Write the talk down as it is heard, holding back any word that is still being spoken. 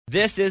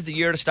This is the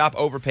year to stop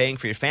overpaying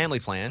for your family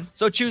plan.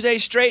 So choose a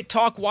Straight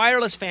Talk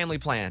Wireless family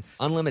plan.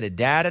 Unlimited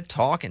data,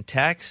 talk, and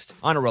text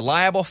on a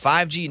reliable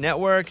 5G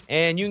network.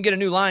 And you can get a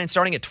new line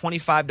starting at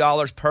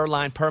 $25 per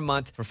line per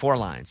month for 4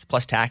 lines,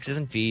 plus taxes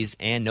and fees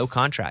and no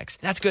contracts.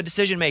 That's good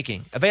decision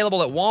making.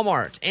 Available at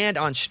Walmart and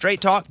on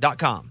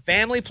straighttalk.com.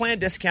 Family plan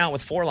discount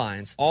with 4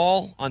 lines,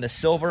 all on the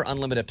Silver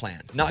Unlimited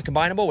plan. Not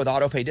combinable with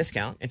auto pay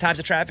discount. In times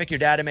of traffic, your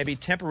data may be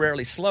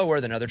temporarily slower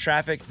than other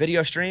traffic.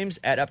 Video streams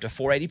at up to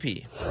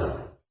 480p.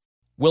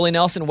 Willie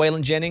Nelson,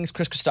 Waylon Jennings,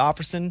 Chris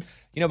Christopherson,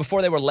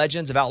 before they were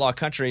legends of outlaw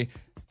country,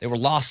 they were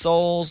lost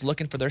souls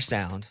looking for their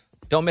sound.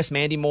 Don't miss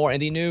Mandy Moore and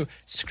the new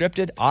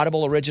scripted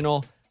Audible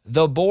original,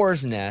 The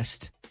Boar's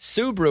Nest,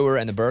 Sue Brewer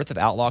and the Birth of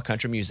Outlaw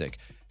Country Music.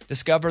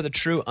 Discover the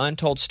true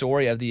untold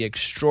story of the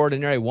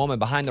extraordinary woman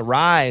behind the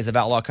rise of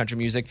outlaw country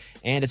music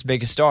and its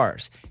biggest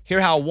stars.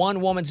 Hear how one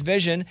woman's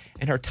vision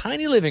in her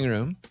tiny living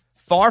room,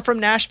 far from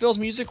Nashville's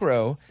Music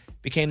Row,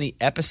 became the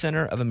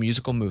epicenter of a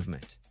musical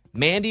movement.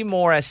 Mandy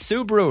Moore as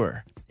Sue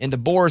Brewer in The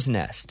Boar's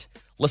Nest.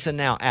 Listen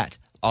now at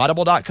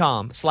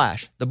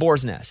audible.com/The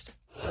Boar's Nest.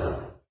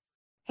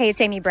 Hey, it's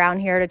Amy Brown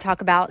here to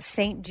talk about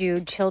St.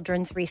 Jude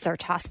Children's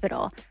Research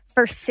Hospital.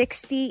 For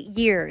 60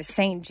 years,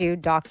 St.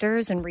 Jude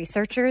doctors and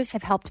researchers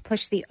have helped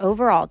push the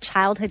overall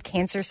childhood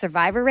cancer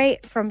survivor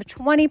rate from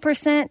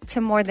 20% to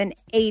more than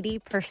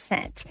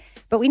 80%.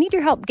 But we need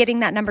your help getting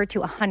that number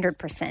to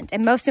 100%.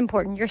 And most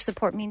important, your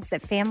support means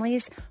that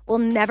families will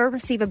never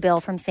receive a bill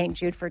from St.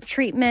 Jude for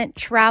treatment,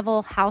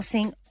 travel,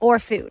 housing, or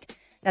food.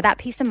 Now, that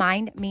peace of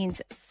mind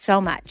means so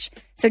much.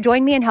 So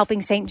join me in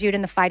helping St. Jude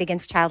in the fight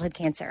against childhood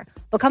cancer.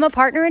 Become a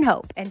partner in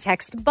hope and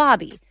text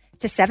Bobby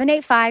to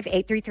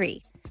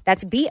 785-833.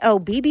 That's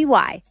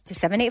BOBBY to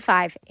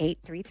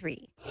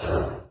 785-833.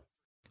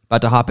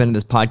 About to hop into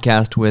this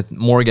podcast with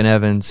Morgan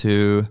Evans,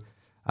 who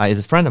is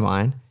a friend of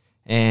mine.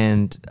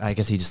 And I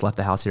guess he just left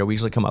the house here. We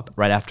usually come up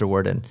right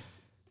afterward and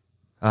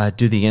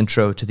do the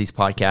intro to these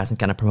podcasts and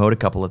kind of promote a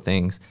couple of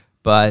things.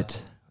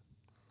 But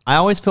I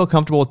always feel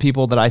comfortable with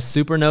people that I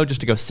super know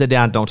just to go sit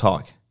down, don't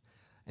talk.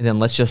 And then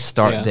let's just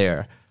start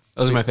there.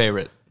 Those are my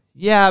favorite.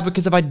 Yeah,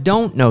 because if I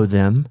don't know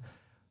them,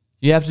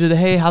 you have to do the,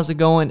 hey, how's it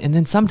going? And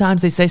then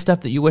sometimes they say stuff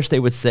that you wish they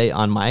would say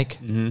on mic.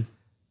 Mm-hmm.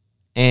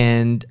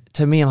 And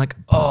to me, I'm like,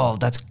 I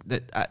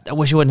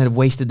wish you wouldn't have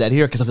wasted that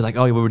here, because I'll be like,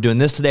 oh, we were doing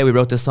this today. We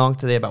wrote this song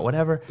today about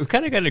whatever. We've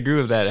kind of got a groove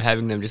of that,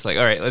 having them just like,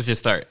 all right, let's just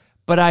start.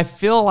 But I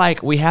feel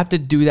like we have to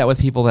do that with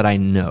people that I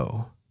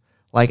know.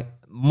 Like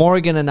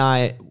Morgan and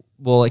I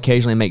will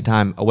occasionally make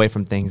time away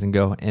from things and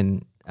go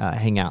and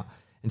hang out.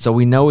 And so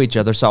we know each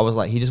other. So I was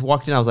like, he just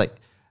walked in. I was like,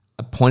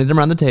 I pointed him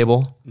around the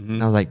table. Mm-hmm.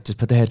 And I was like, just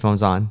put the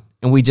headphones on.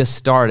 And we just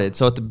started.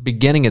 So at the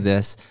beginning of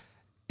this,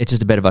 it's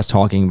just a bit of us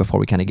talking before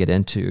we kind of get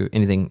into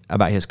anything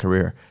about his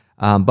career.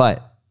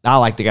 But I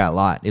like the guy a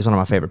lot. He's one of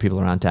my favorite people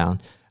around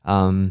town.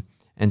 And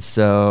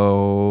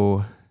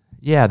so,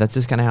 yeah, that's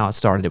just kind of how it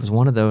started. It was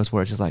one of those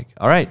where it's just like,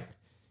 all right,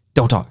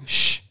 don't talk.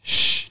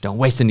 Shh, don't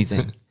waste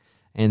anything.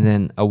 And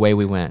then away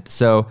we went.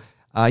 So,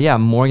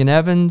 Morgan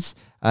Evans.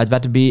 It's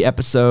about to be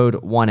episode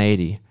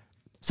 180.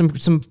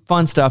 Some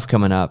fun stuff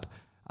coming up.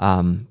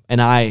 And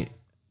I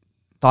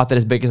thought that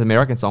his biggest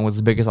American song was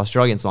his biggest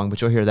Australian song,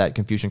 but you'll hear that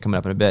confusion coming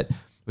up in a bit,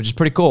 which is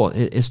pretty cool.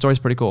 His story's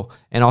pretty cool.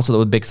 And also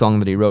the big song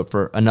that he wrote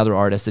for another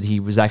artist that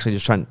he was actually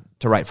just trying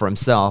to write for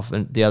himself,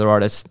 and the other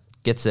artist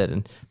gets it,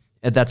 and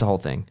that's a whole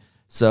thing.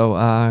 So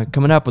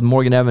coming up with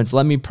Morgan Evans,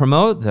 let me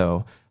promote,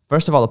 though,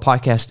 first of all, the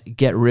podcast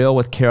Get Real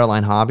with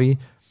Caroline Hobby,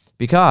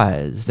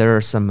 because there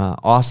are some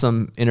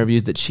awesome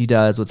interviews that she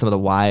does with some of the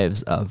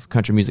wives of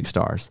country music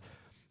stars.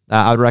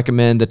 I would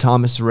recommend the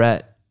Thomas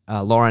Rhett,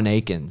 Lauren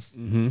Akins.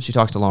 Mm-hmm. She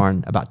talks to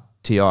Lauren about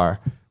TR,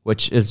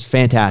 which is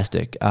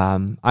fantastic.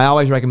 I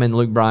always recommend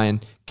Luke Bryan,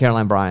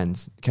 Caroline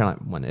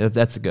one.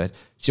 That's good.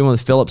 She went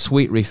with Philip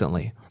Sweet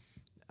recently,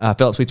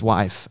 Philip Sweet's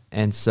wife.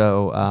 And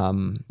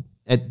so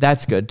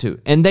that's good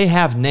too. And they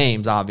have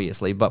names,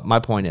 obviously, but my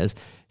point is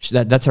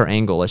that's her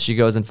angle, as she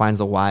goes and finds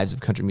the wives of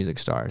country music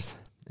stars.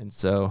 And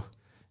so,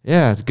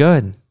 yeah, it's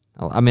good.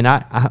 I mean,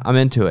 I'm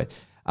into it. Is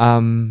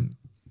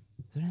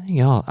there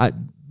anything else?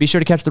 Be sure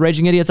to catch the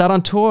Raging Idiots out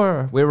on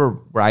tour. We were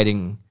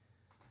writing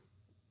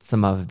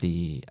some of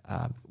the,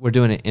 we're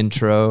doing an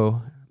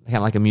intro, kind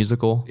of like a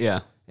musical.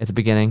 Yeah. At the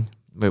beginning.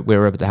 We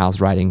were up at the house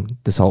writing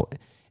this whole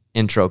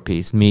intro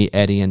piece, me,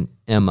 Eddie, and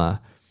Emma,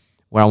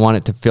 where I want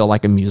it to feel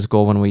like a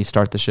musical when we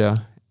start the show,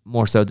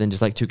 more so than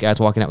just like two guys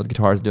walking out with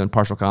guitars doing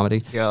partial comedy.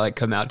 You gotta like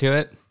come out to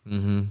it?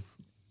 Mm-hmm.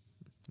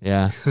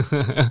 Yeah.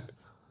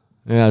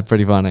 Yeah, it's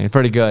pretty funny. It's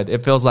pretty good.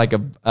 It feels like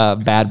a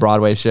bad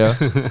Broadway show.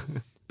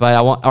 But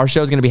our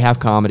show is going to be half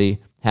comedy,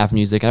 half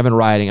music. I've been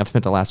writing. I've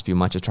spent the last few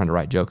months just trying to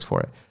write jokes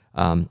for it.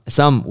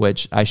 Some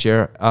which I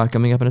share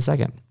coming up in a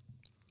second.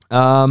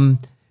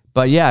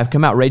 But yeah, I've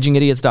come out,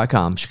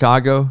 ragingidiots.com.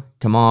 Chicago,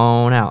 come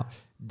on out.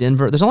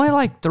 Denver, there's only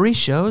like 3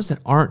 shows that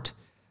aren't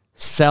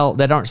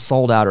sold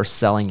out or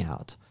selling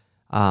out.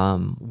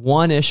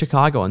 One is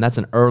Chicago, and that's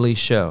an early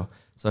show.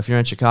 So if you're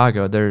in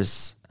Chicago,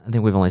 I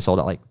think we've only sold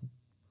out like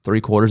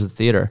 3/4 of the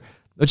theater,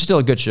 which is still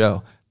a good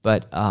show.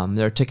 But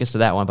there are tickets to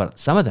that one. But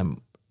some of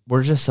them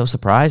we're just so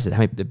surprised at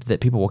how many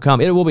that people will come.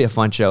 It will be a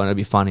fun show and it'll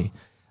be funny.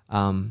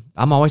 I'm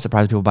always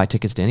surprised people buy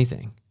tickets to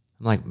anything.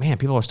 I'm like, man,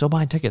 people are still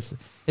buying tickets.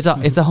 It's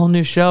a whole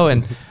new show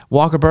and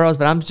Walker Burroughs,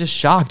 but I'm just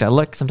shocked. I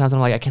look sometimes and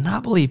I'm like, I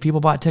cannot believe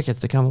people bought tickets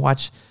to come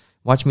watch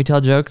me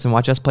tell jokes and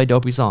watch us play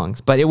dopey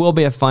songs. But it will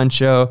be a fun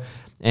show,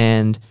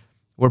 and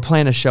we're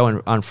playing a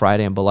show on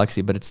Friday in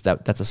Biloxi, but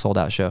that's a sold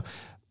out show.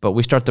 But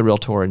we start the real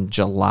tour in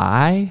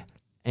July,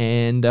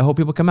 and I hope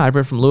people come out.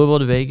 Everybody from Louisville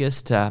to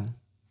Vegas to,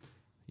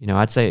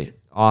 I'd say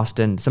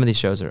Austin. Some of these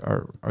shows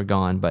are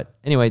gone, but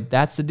anyway,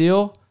 that's the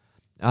deal.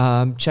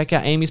 Check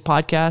out Amy's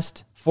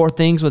podcast, 4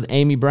 Things with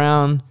Amy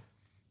Brown.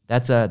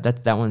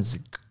 That one's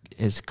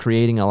is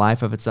creating a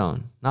life of its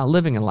own, not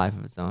living a life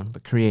of its own,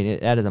 but creating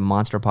it. That is a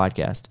monster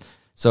podcast.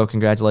 So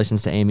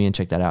congratulations to Amy, and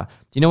check that out. Do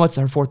you know what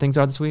her 4 things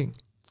are this week?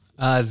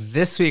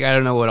 This week, I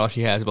don't know what all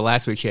she has, but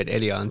last week she had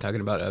Eddie on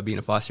talking about being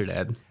a foster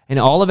dad. And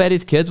all of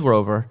Eddie's kids were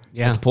over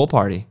at the pool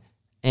party.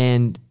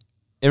 And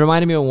it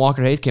reminded me when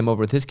Walker Hayes came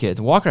over with his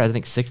kids. Walker has, I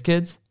think, 6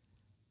 kids.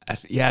 I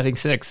think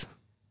 6.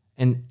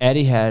 And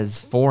Eddie has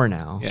 4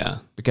 now. Yeah.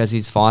 Because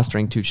he's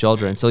fostering 2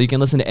 children. So you can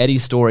listen to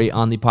Eddie's story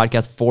on the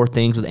podcast 4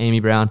 Things with Amy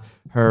Brown,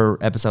 her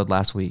episode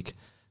last week.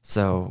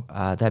 So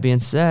that being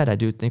said, I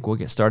do think we'll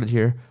get started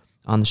here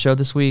on the show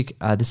this week.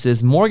 This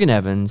is Morgan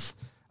Evans.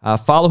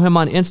 Follow him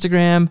on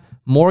Instagram,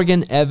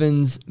 Morgan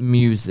Evans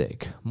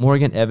Music.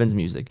 Morgan Evans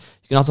Music.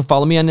 You can also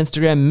follow me on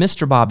Instagram,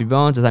 Mr. Bobby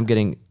Bones, as I'm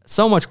getting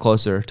so much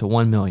closer to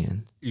 1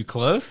 million. You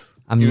close?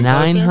 I'm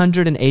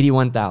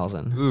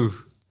 981,000. Ooh.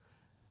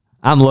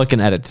 I'm looking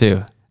at it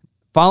too.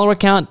 Follower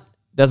count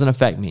doesn't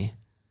affect me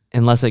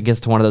unless it gets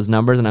to one of those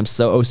numbers, and I'm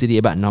so OCD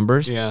about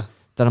numbers that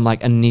I'm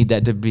like, I need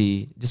that to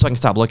be, just so I can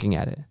stop looking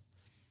at it.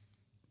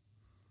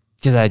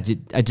 Because I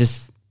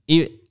just,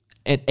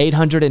 at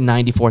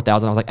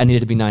 894,000, I was like, I need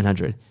it to be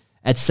 900.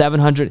 At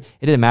 700,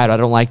 it didn't matter. I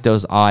don't like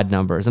those odd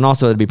numbers. And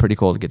also, it'd be pretty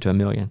cool to get to 1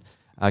 million.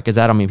 Because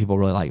I don't mean people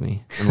really like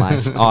me in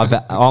life.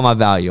 all my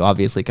value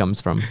obviously comes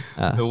from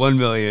the 1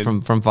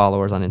 million from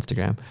followers on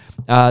Instagram.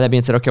 That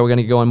being said, okay, we're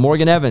gonna go on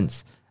Morgan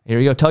Evans. Here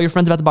you go. Tell your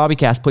friends about the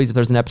Bobbycast, please, if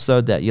there's an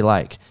episode that you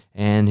like.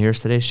 And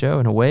here's today's show,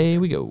 and away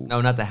we go.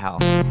 No, not the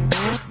house.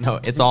 No,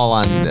 it's all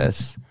on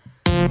this.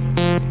 You can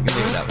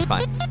leave it. That was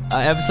fine.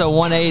 Episode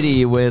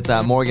 180 with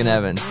Morgan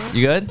Evans.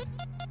 You good?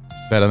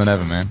 Better than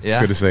ever, man. Yeah.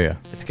 It's good to see you.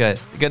 It's good.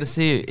 Good to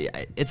see you.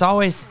 It's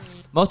always,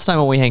 most of the time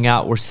when we hang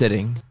out, we're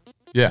sitting.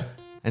 Yeah.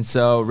 And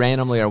so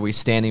randomly are we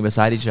standing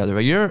beside each other.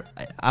 But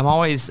I'm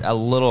always a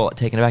little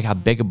taken aback how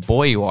big a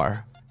boy you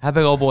are. How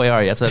big old boy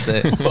are you? That's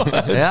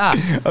what yeah.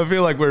 I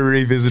feel like we're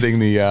revisiting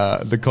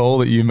the call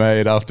that you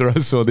made after I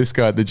saw this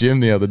guy at the gym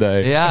the other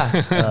day.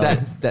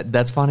 Yeah.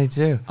 That's funny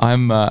too.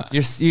 I'm not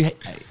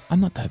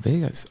that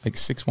big. It's like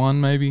 6'1"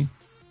 maybe.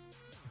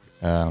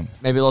 Maybe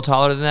a little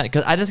taller than that.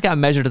 Because I just got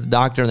measured at the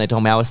doctor and they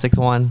told me I was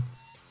 6'1".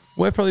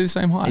 We're probably the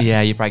same height.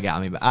 Yeah, you probably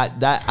got me, but I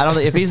don't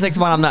think if he's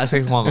 6'1", I'm not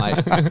 6'1".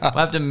 Like, we'll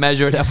have to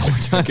measure it at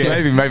 4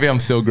 times. Maybe I'm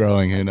still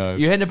growing. Who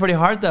knows? You're hitting it pretty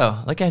hard though.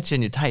 Look at you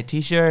in your tight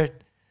t-shirt.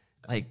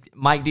 Like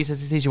Mike D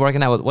says he's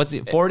working out with what's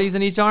it, 40s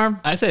in each arm?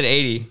 I said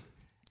 80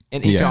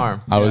 in each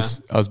arm. I was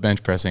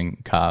bench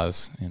pressing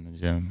cars in the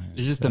gym.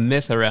 There's just a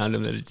myth around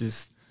him that it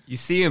just, you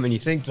see him and you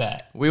think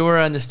that. We were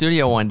in the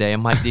studio one day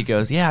and Mike D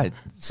goes, "Yeah, I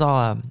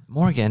saw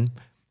Morgan.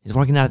 He's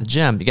working out at the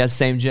gym. You guys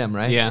same gym,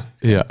 right?" Yeah.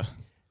 Yeah.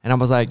 And I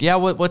was like, "Yeah,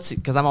 what's?"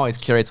 Because I'm always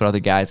curious what other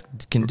guys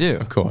can do.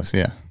 Of course,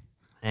 yeah.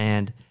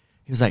 And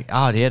he was like,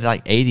 "Oh, he had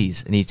like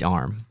 80s in each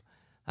arm."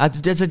 I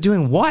said,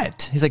 "Doing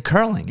what?" He's like,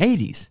 "Curling,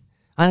 80s."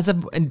 And I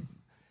said, "And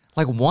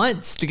like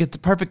once to get the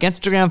perfect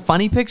Instagram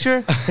funny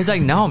picture?" He's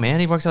like, "No, man,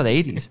 he works out the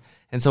 80s."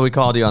 And so we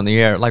called you on the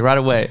air like right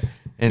away.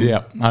 And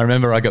yeah, I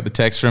remember I got the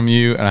text from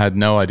you and I had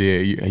no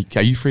idea.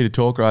 Are you free to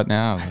talk right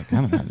now? I was like,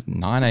 I don't know, it's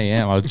 9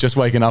 a.m. I was just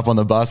waking up on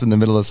the bus in the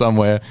middle of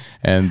somewhere.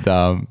 And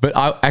but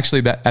I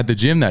actually at the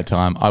gym that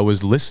time, I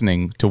was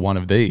listening to one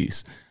of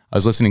these. I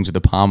was listening to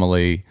the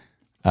Parmalee.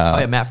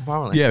 Matt from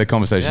Parmalee. Yeah, the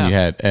conversation you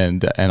had.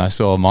 And I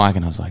saw Mike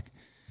and I was like,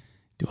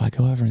 do I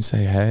go over and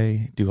say,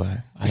 hey?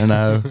 I don't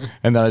know.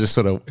 And then I just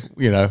sort of,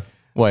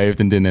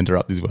 waved and didn't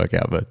interrupt his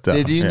workout. But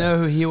did you know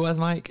who he was,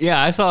 Mike?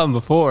 Yeah, I saw him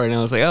before and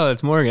I was like, oh,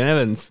 it's Morgan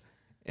Evans.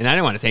 And I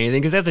didn't want to say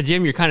anything because at the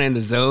gym, you're kind of in the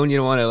zone. You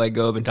don't want to like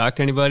go up and talk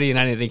to anybody. And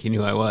I didn't think he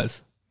knew who I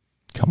was.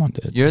 Come on,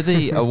 dude. You're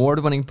the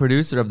award-winning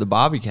producer of the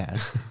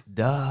Bobbycast.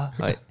 Duh.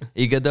 Right.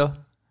 You good though?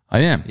 I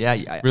am.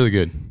 Yeah. Really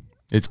good.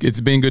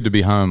 It's been good to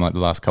be home like the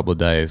last couple of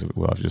days.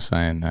 Well, I was just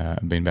saying,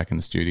 I've been back in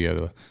the studio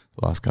the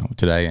last couple,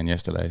 today and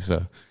yesterday.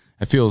 So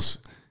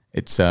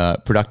it's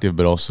productive,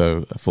 but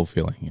also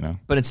fulfilling,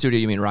 But in studio,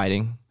 you mean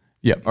writing?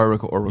 Yeah. Or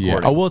recording? Yeah.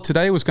 Oh, well,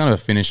 today was kind of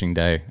a finishing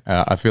day.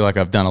 I feel like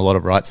I've done a lot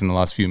of writes in the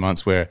last few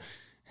months where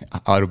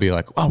I'll be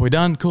like, oh, we're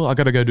done? Cool. I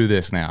got to go do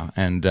this now.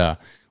 And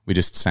we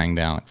just sang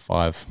down like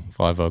five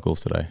vocals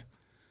today.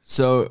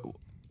 So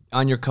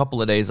on your couple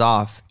of days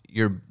off,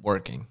 you're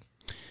working.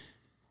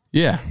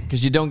 Yeah.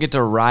 Because you don't get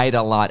to write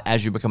a lot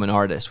as you become an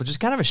artist, which is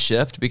kind of a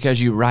shift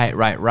because you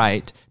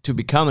write to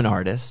become an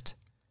artist.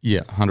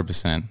 Yeah,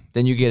 100%.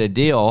 Then you get a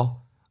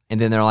deal and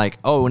then they're like,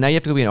 oh, now you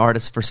have to go be an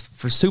artist for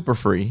super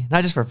free,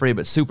 not just for free,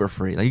 but super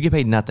free. Like you get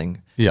paid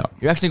nothing. Yeah.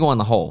 You're actually going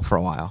the hole for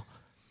a while.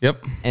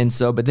 Yep. And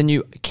so, but then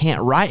you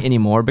can't write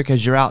anymore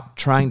because you're out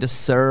trying to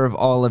serve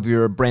all of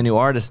your brand new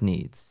artist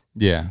needs.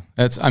 Yeah.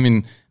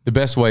 The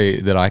best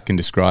way that I can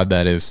describe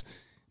that is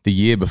the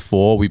year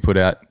before we put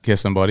out Care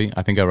Somebody,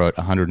 I think I wrote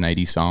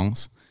 180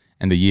 songs.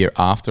 And the year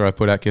after I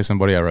put out Care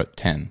Somebody, I wrote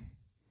 10.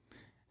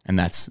 And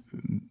that's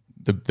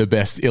the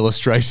best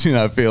illustration,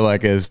 I feel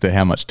like, as to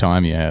how much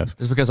time you have.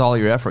 Just because all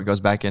your effort goes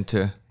back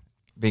into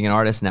being an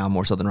artist now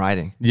more so than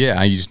writing.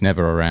 Yeah, you're just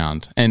never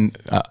around. And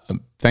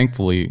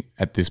thankfully,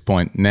 at this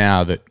point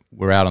now that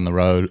we're out on the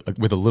road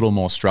with a little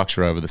more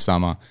structure over the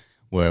summer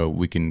where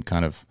we can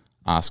kind of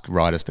ask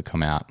writers to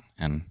come out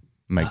and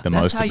make the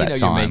most of that time.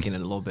 That's how you know you're making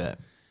it a little bit.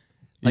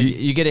 Like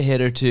you get a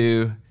hit or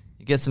two,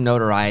 you get some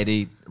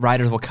notoriety,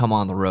 writers will come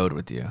on the road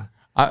with you.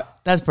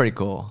 That's pretty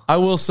cool. I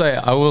will say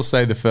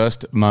the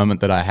first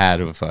moment that I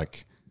had of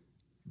like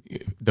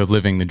the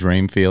living the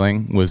dream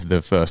feeling was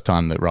the first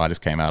time that writers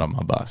came out on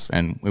my bus,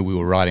 and we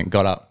were writing,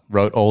 got up,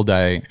 wrote all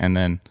day, and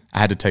then I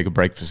had to take a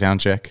break for sound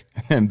check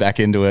and back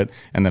into it,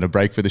 and then a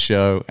break for the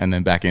show, and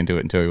then back into it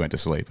until we went to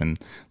sleep. And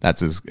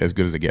that's as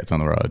good as it gets on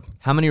the road.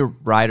 How many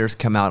writers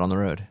come out on the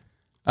road?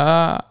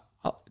 I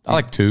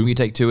like 2. You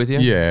take 2 with you?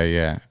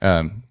 Yeah.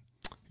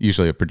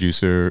 Usually a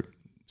producer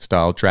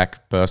style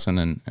track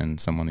person and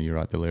someone that you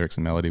write the lyrics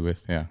and melody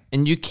with. Yeah.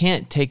 And you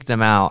can't take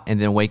them out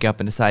and then wake up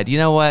and decide, you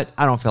know what?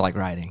 I don't feel like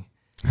writing.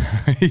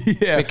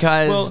 Yeah.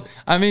 Because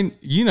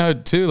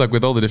too, like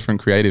with all the different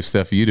creative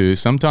stuff you do,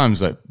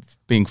 sometimes like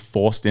being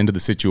forced into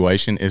the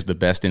situation is the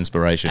best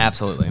inspiration.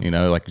 Absolutely.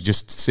 Like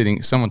just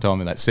sitting, someone told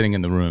me that sitting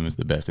in the room is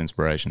the best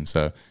inspiration.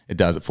 So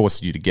it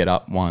forces you to get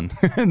up one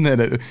and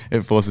then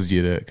it forces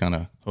you to kind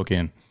of hook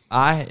in.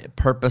 I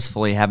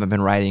purposefully haven't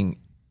been writing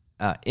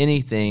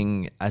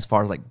anything as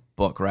far as like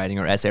book writing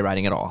or essay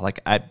writing at all.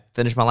 Like I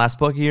finished my last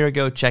book a year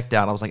ago, checked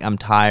out. I was like, I'm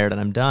tired and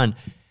I'm done.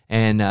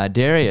 And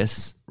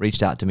Darius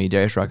reached out to me,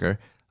 Darius Rucker,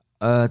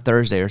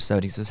 Thursday or so.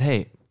 And he says,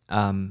 hey,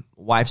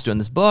 wife's doing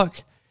this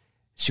book.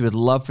 She would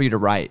love for you to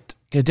write.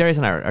 Because Darius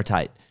and I are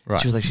tight.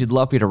 Right. She was like, she'd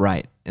love for you to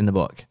write in the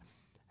book.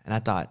 And I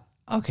thought,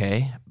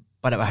 okay.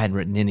 But I hadn't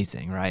written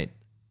anything, right?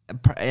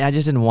 I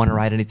just didn't want to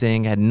write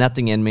anything. I had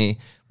nothing in me.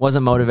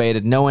 Wasn't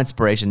motivated. No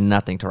inspiration.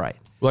 Nothing to write.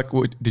 Like,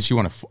 did she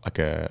want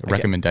a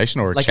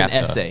recommendation or a chapter? Like an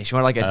essay. She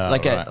wanted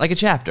like a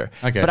chapter.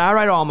 Okay. But I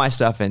write all my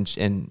stuff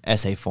in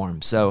essay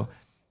form. So,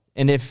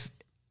 and if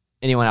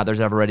anyone out there's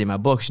ever read my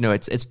books,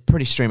 it's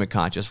pretty stream of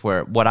conscious.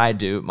 Where what I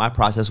do, my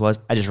process was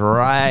I just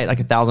write like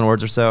 1,000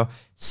 words or so,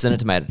 send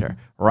it to my editor.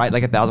 Write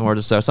like 1,000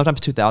 words or so,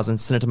 sometimes 2,000,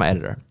 send it to my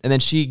editor, and then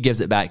she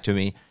gives it back to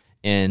me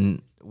in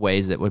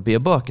ways that would be a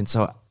book. And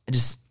so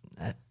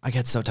I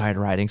got so tired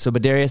of writing. So,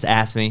 but Darius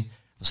asked me, I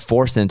was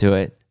forced into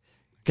it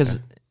because.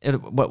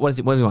 What does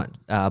he want?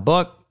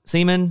 Book,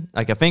 semen,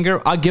 like a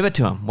finger? I'll give it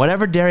to him.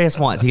 Whatever Darius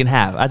wants, he can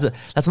have.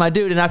 That's my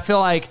dude. And I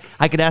feel like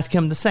I could ask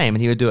him the same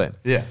and he would do it.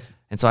 Yeah.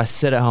 And so I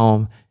sit at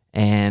home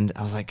and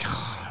I was like,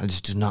 I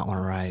just do not want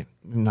to write.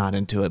 I'm not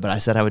into it. But I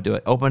said I would do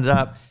it. Opened it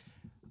up.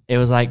 It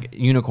was like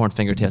unicorn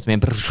fingertips, man.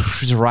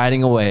 Just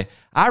writing away.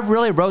 I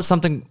really wrote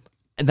something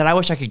that I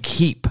wish I could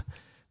keep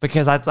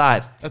because I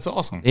thought. That's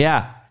awesome.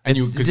 Yeah. And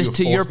just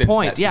to your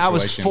point. Yeah, I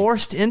was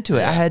forced into it.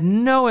 Yeah. I had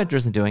no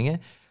interest in doing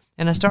it.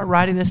 And I start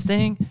writing this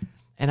thing,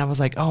 and I was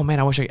like, "Oh man,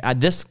 I wish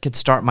this could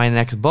start my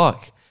next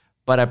book."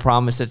 But I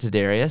promised it to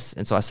Darius,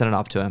 and so I sent it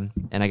off to him,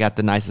 and I got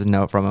the nicest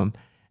note from him.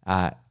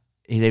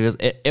 It was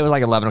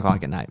like 11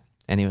 o'clock at night,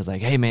 and he was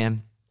like, "Hey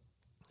man,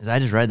 as I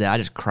just read that, I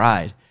just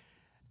cried,"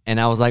 and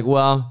I was like,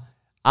 "Well,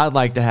 I'd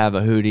like to have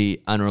a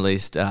Hootie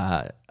unreleased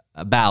a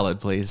ballad,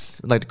 please.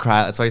 I'd like to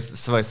cry." That's why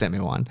he sent me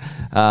one.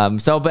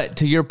 But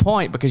to your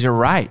point, because you're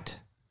right,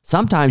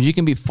 sometimes you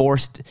can be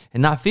forced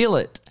and not feel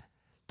it.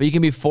 But you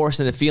can be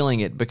forced into feeling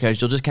it because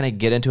you'll just kind of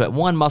get into it.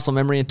 1, muscle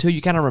memory, and 2,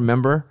 you kind of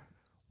remember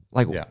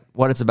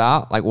what it's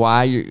about, like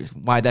why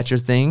that's your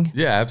thing.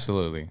 Yeah,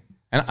 absolutely.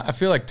 And I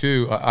feel like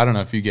too, I don't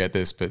know if you get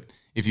this, but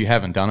if you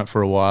haven't done it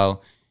for a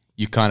while,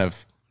 you kind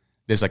of,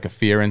 there's like a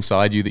fear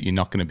inside you that you're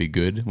not going to be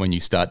good when you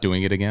start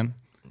doing it again.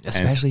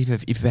 Especially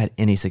if you've had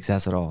any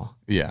success at all.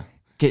 Yeah.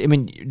 I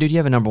mean, dude, you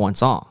have a #1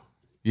 song.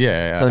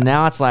 Yeah. So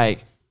now it's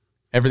like.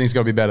 Everything's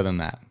got to be better than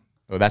that.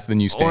 Well, that's the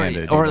new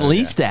standard. Or at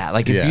least that.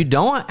 Like, if you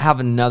don't have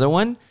another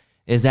one,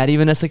 is that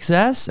even a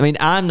success? I mean,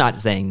 I'm not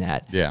saying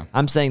that. Yeah.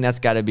 I'm saying that's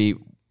got to be,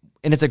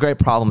 and it's a great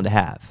problem to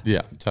have.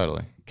 Yeah,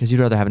 totally. Because you'd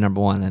rather have a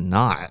 #1 than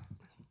not.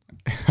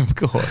 Of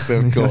course.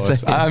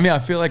 I mean, I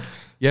feel like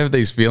you have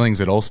these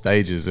feelings at all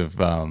stages of,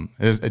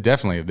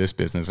 definitely of this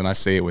business. And I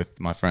see it with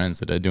my friends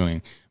that are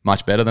doing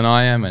much better than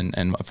I am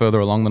and further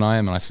along than I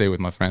am. And I see it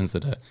with my friends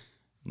that are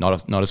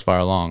not as far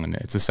along. And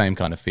it's the same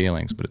kind of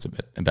feelings, but it's a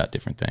bit about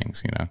different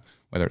things,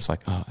 Whether it's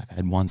like, oh, I've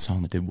had one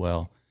song that did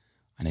well,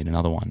 I need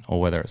another one. Or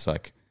whether it's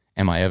like,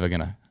 am I ever going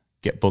to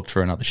get booked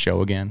for another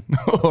show again?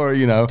 Or,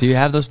 Do you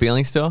have those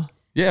feelings still?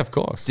 Yeah, of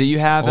course. Do you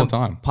have all the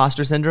time.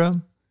 imposter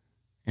syndrome?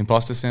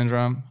 Imposter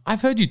syndrome?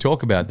 I've heard you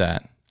talk about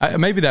that.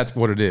 Maybe that's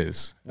what it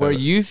is. Where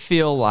you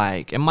feel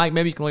like, and Mike,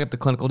 maybe you can look up the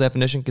clinical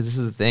definition because this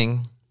is the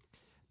thing.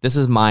 This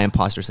is my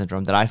imposter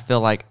syndrome that I feel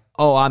like,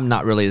 oh, I'm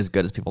not really as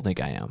good as people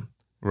think I am.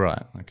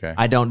 Right. Okay.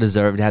 I don't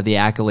deserve to have the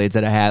accolades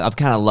that I have. I've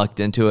kind of lucked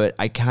into it.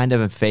 I kind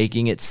of am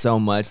faking it so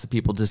much that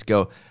people just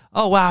go,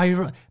 oh,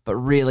 wow. But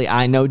really,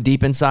 I know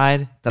deep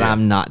inside that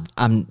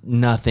I'm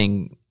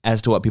nothing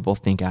as to what people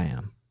think I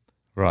am.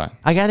 Right.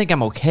 I think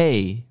I'm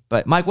okay.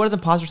 But Mike, what is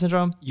imposter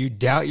syndrome? You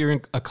doubt your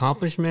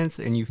accomplishments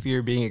and you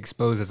fear being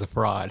exposed as a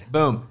fraud.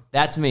 Boom.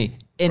 That's me.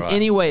 In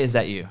any way, is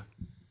that you?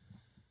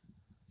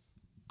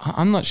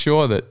 I'm not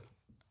sure that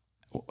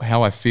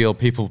how I feel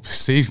people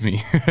perceive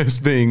me as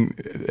being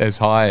as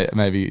high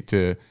maybe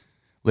to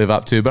live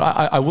up to. But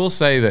I will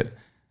say that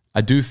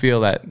I do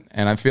feel that,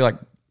 and I feel like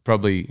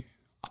probably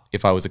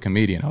if I was a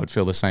comedian, I would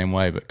feel the same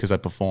way, but because I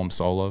perform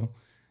solo,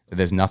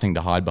 there's nothing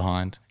to hide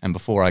behind. And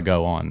before I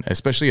go on,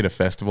 especially at a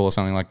festival or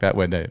something like that,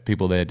 where the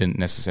people there didn't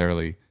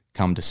necessarily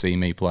come to see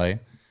me play,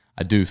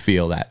 I do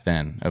feel that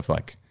then of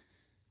like,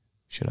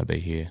 should I be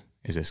here?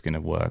 Is this going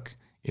to work?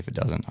 If it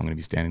doesn't, I'm going to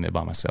be standing there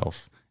by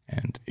myself,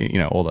 and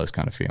all those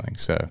kind of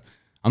feelings. So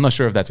I'm not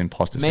sure if that's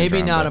imposter syndrome.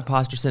 Maybe not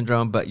imposter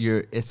syndrome, but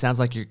it sounds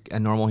like you're a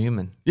normal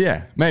human.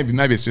 Yeah,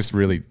 maybe it's just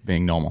really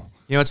being normal.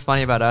 You know what's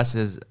funny about us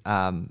is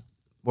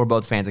we're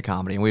both fans of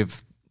comedy, and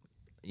we've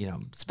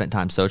spent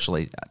time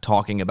socially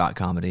talking about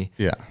comedy.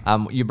 Yeah.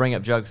 You bring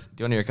up jokes.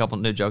 Do you want to hear a couple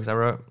new jokes I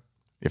wrote?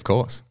 Of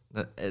course.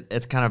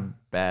 It's kind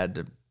of bad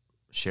to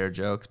share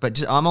jokes,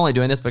 but I'm only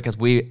doing this because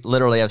we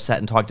literally have sat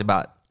and talked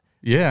about.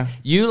 Yeah.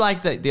 You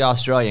like the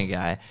Australian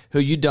guy who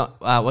you don't.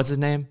 What's his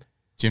name?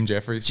 Jim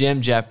Jeffries.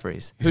 Jim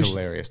Jeffries. He's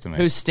hilarious to me.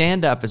 Whose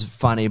stand-up is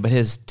funny, but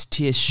his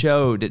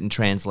show didn't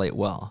translate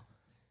well.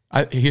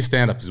 His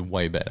stand-up is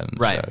way better than the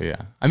Right. show,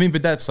 yeah. I mean,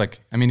 but that's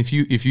like,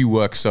 if you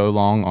work so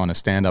long on a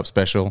stand-up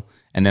special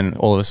and then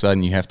all of a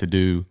sudden you have to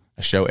do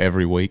a show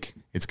every week,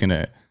 the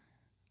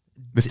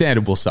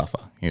standard will suffer,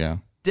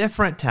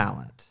 Different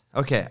talent.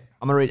 Okay,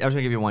 I'm just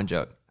gonna give you one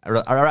joke.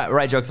 I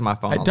write jokes on my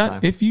phone all the time.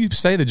 If you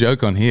say the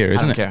joke on here,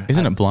 isn't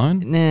it blown?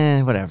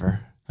 Nah,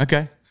 whatever.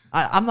 Okay.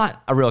 I'm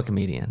not a real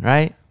comedian,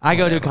 right? I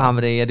go do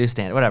comedy, I do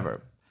stand,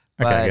 whatever.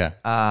 Okay,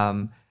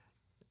 yeah.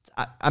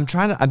 I'm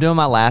doing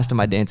my last of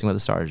my Dancing with the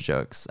Stars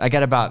jokes. I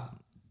got about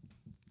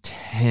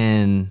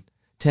 10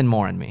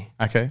 more in me.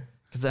 Okay.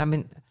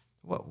 Because,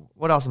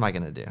 what else am I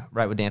going to do,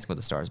 right, with Dancing with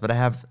the Stars? But I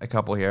have a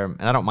couple here,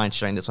 and I don't mind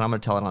sharing this one. I'm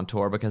going to tell it on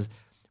tour because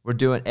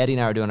Eddie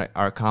and I are doing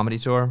our comedy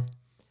tour,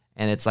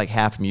 and it's like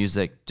half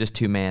music, just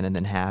 2-man, and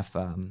then half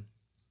comedy.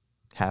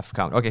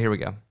 Okay, here we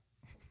go.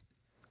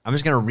 I'm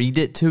just going to read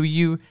it to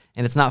you,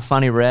 and it's not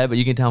funny read, but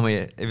you can tell me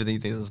if you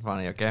think this is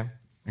funny, okay?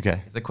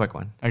 Okay. It's a quick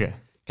one. Okay.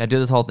 I do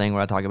this whole thing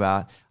where I talk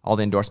about all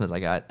the endorsements I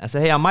got. I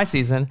said, hey, on my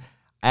season,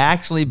 I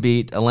actually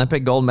beat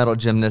Olympic gold medal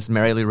gymnast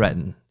Mary Lou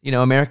Retton.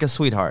 America's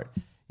sweetheart.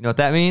 You know what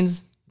that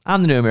means?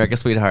 I'm the new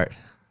America's sweetheart.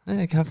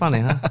 Kind of funny,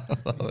 huh?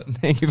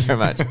 Thank you very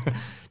much.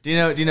 Do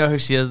you know who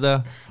she is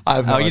though? I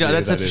have no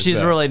idea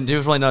she's really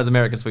known as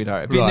America's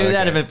sweetheart. If you knew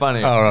that, it'd been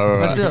funny. Oh, right.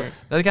 But still,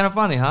 that's kind of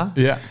funny, huh?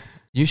 Yeah.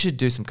 You should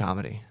do some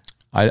comedy.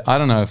 I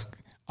don't know if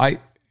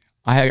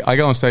I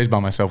go on stage by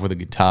myself with a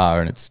guitar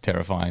and it's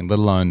terrifying, let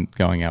alone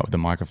going out with a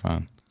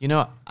microphone.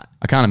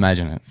 I can't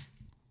imagine it.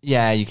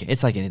 Yeah, you can.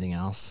 It's like anything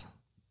else.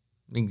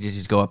 You can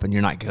just go up and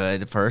you're not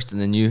good at first, and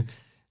then you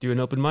do an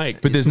open mic.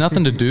 But there's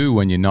nothing to do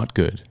when you're not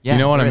good. Yeah, you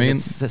know what I mean?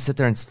 Sit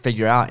there and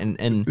figure out,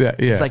 and yeah.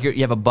 It's like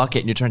you have a bucket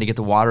and you're trying to get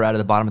the water out of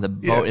the bottom of the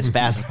boat as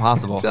fast as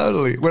possible.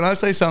 Totally. When I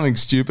say something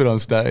stupid on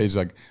stage,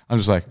 like I'm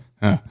just like,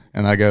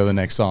 and I go to the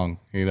next song.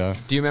 Do you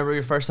remember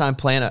your first time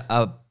playing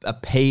a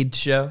paid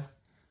show?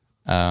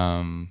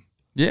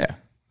 Yeah,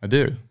 I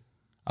do.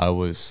 I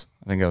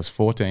think I was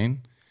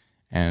 14.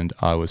 And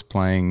I was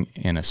playing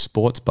in a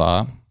sports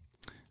bar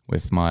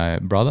with my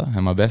brother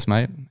and my best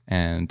mate,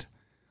 and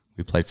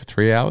we played for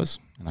 3 hours,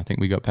 and I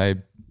think we got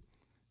paid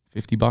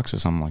 $50 or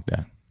something like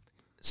that.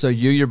 So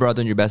your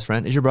brother, and your best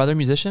friend. Is your brother a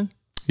musician?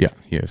 Yeah,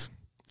 he is.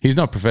 He's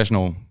not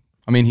professional.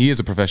 I mean, he is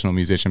a professional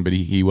musician, but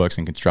he works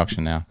in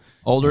construction now.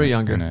 Older or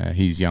younger? And,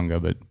 he's younger,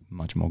 but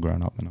much more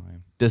grown up than I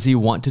am. Does he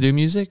want to do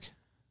music?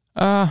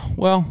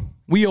 Well,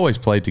 we always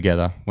played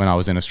together when I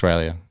was in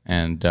Australia,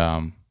 and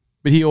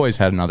but he always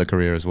had another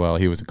career as well.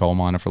 He was a coal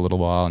miner for a little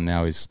while, and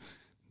now he's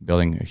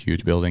building a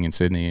huge building in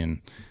Sydney,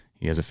 and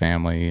he has a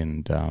family,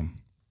 and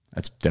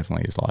that's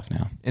definitely his life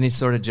now. Any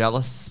sort of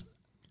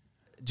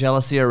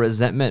jealousy or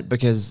resentment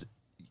because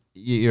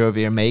you're over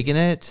here making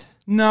it?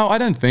 No, I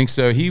don't think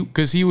so.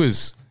 Because he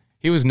was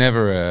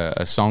never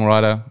a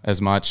songwriter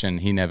as much, and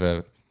he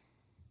never,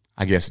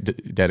 I guess,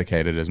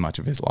 dedicated as much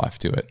of his life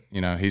to it.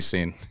 He's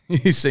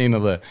seen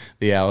all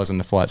the hours and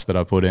the flights that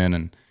I put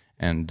in,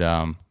 and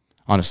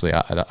honestly,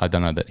 I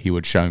don't know that he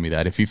would show me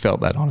that if he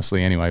felt that,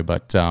 honestly, anyway.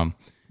 But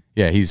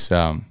yeah, he's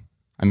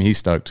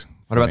stoked.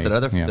 What about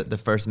the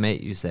first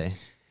mate you say?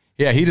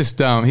 Yeah, he just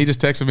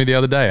texted me the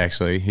other day.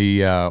 Actually,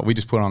 we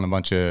just put on a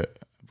bunch of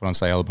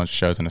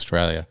shows in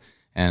Australia,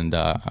 and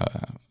a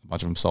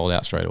bunch of them sold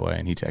out straight away.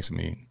 And he texted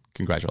me,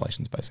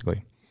 congratulations,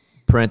 basically.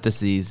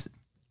 Parentheses.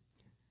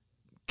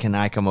 can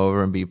I come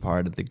over and be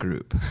part of the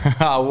group?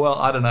 Well,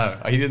 I don't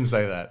know. He didn't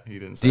say that.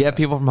 Do you have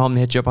people from home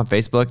that hit you up on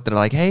Facebook that are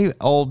like, hey,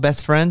 old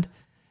best friend, do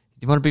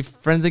you want to be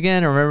friends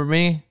again or remember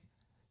me?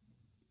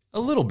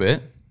 A little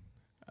bit.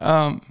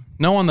 No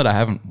one that I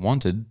haven't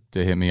wanted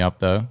to hit me up,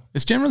 though.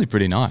 It's generally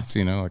pretty nice,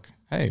 like,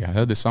 hey, I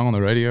heard this song on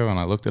the radio and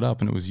I looked it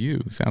up and it was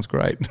you. Sounds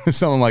great.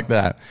 Something like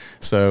that.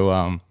 So,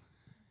 I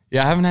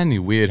haven't had any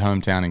weird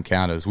hometown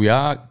encounters. We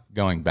are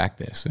going back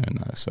there soon,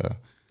 though, so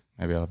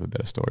maybe I'll have a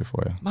better story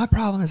for you. My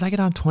problem is I get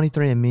on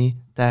 23andMe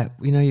that,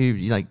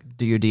 you like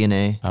do your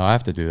DNA. Oh, I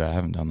have to do that. I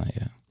haven't done that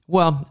yet.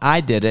 Well,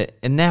 I did it,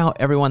 and now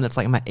everyone that's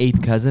like my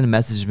 8th cousin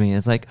messaged me and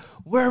it's like,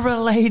 we're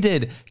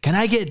related. Can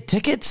I get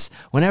tickets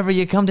whenever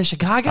you come to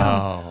Chicago?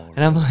 Oh,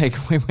 and I'm like,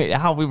 wait,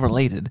 how are we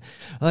related?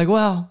 I'm like,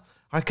 well,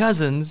 our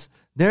cousins,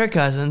 they're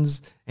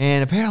cousins,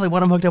 and apparently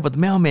one of them hooked up with the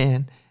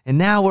mailman, and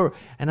now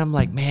I'm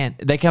like, man,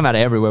 they come out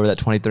of everywhere with that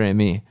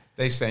 23andMe.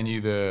 They send you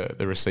the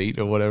receipt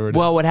or whatever it is?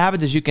 Well, what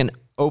happens is you can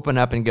open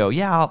up and go,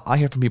 yeah, I'll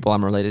hear from people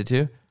I'm related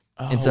to.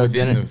 And so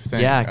then,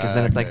 because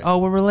then it's like, oh,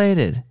 we're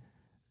related.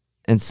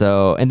 And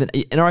then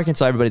in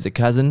Arkansas, everybody's a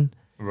cousin.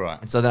 Right.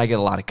 And so then I get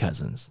a lot of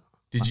cousins.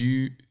 Did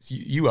you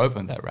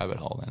opened that rabbit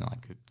hole then?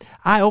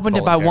 I opened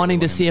it by wanting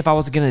to see if I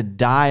was going to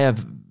die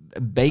of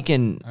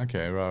bacon.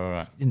 Okay,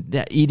 right.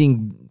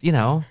 Eating,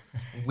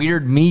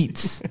 weird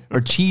meats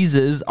or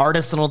cheeses,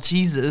 artisanal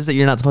cheeses that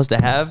you're not supposed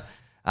to have.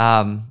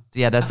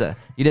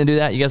 You didn't do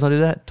that? You guys don't do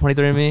that?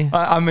 23andMe?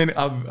 I mean,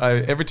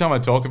 every time I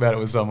talk about it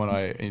with someone,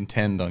 I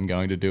intend on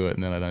going to do it,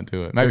 and then I don't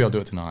do it. Maybe I'll do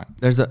it tonight.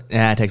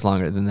 It takes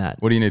longer than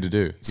that. What do you need to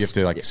do? You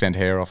have to send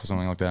hair off or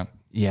something like that?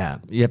 Yeah.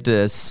 You have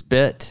to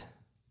spit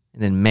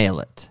and then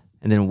mail it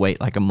and then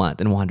wait like a month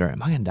and wonder,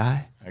 am I going to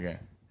die? Okay.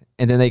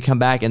 And then they come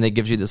back and they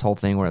give you this whole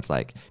thing where it's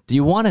like, do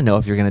you want to know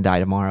if you're going to die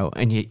tomorrow?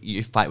 And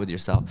you fight with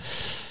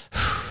yourself.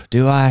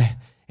 Do I?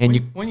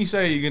 And when you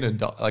say you're going to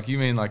die, you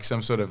mean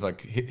some sort of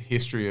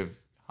history of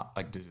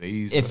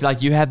disease? If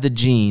you have the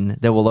gene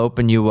that will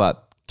open you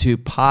up to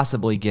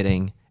possibly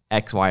getting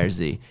X, Y, or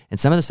Z. And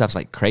some of the stuff's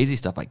crazy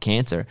stuff like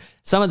cancer.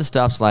 Some of the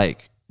stuff's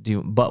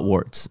butt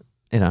warts,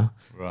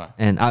 Right.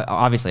 And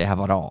obviously I have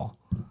it all.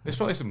 There's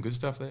probably some good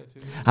stuff there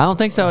too. I don't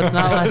think so. It's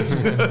not like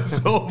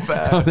so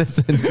bad.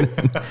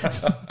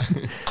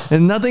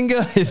 And nothing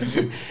good.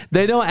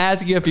 They don't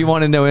ask you if you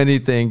want to know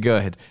anything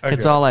good. Okay.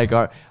 It's all like,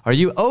 are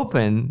you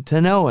open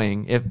to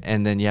knowing if?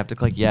 And then you have to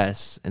click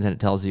yes, and then it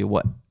tells you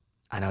what.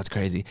 I know it's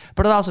crazy,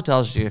 but it also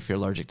tells you if you're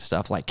allergic to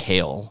stuff like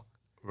kale.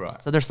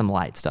 Right. So there's some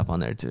light stuff on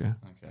there too.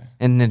 Okay.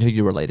 And then who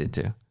you're related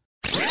to.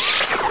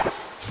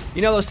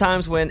 You know those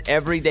times when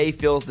every day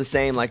feels the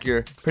same, like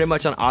you're pretty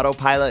much on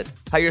autopilot?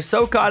 How you're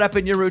so caught up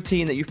in your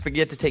routine that you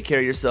forget to take care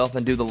of yourself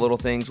and do the little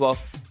things? Well,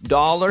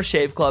 Dollar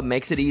Shave Club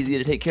makes it easy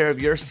to take care of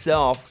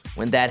yourself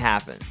when that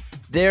happens.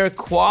 Their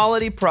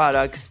quality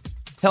products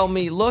help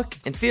me look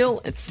and feel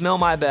and smell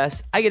my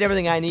best. I get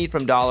everything I need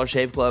from Dollar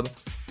Shave Club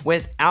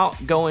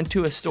without going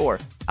to a store.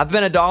 I've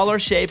been a Dollar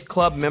Shave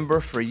Club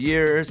member for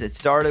years. It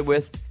started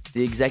with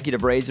the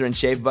Executive Razor and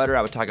Shave Butter.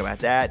 I would talk about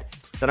that.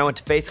 Then I went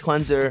to Face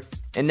Cleanser.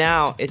 And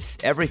now it's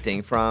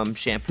everything from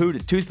shampoo to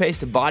toothpaste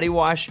to body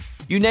wash.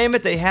 You name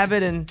it, they have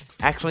it, and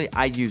actually,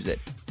 I use it.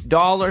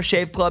 Dollar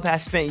Shave Club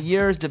has spent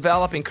years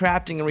developing,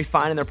 crafting, and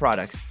refining their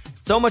products.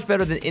 So much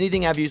better than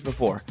anything I've used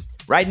before.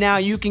 Right now,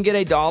 you can get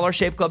a Dollar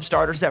Shave Club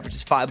starter set for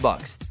just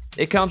 $5.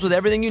 It comes with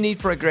everything you need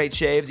for a great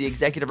shave, the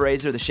Executive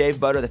Razor, the Shave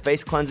Butter, the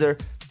Face Cleanser.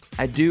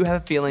 I do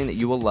have a feeling that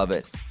you will love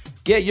it.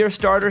 Get your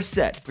starter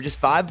set for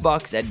just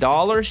 $5 at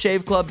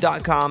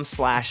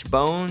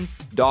dollarshaveclub.com/bones.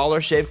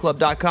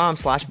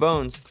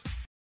 dollarshaveclub.com/bones.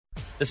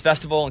 This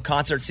festival and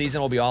concert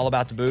season will be all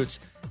about the boots,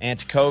 and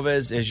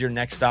Tecovas is your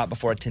next stop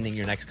before attending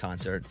your next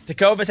concert.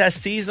 Tecovas has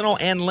seasonal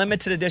and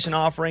limited edition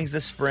offerings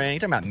this spring.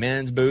 Talking about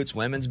men's boots,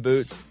 women's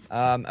boots,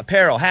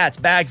 apparel, hats,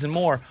 bags, and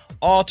more.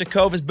 All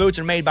Tecovas boots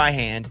are made by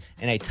hand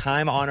in a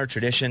time-honored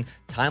tradition,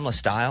 timeless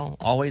style,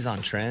 always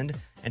on trend.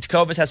 And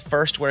Tecovas has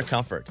first wear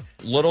comfort.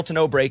 Little to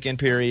no break-in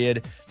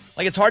period.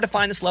 It's hard to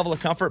find this level of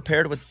comfort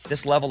paired with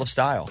this level of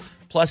style.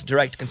 Plus,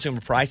 direct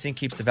consumer pricing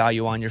keeps the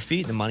value on your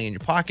feet, the money in your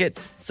pocket.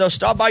 So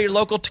stop by your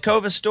local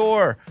Tecovas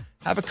store.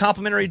 Have a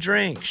complimentary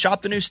drink.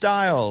 Shop the new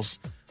styles.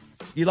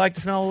 You like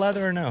the smell of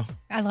leather or no?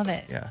 I love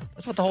it. Yeah.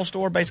 That's what the whole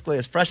store basically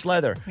is. Fresh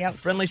leather. Yep.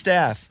 Friendly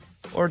staff.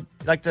 Or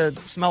like the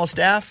smell of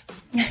staff?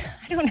 I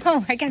don't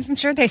know. I'm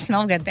sure they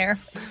smell good there.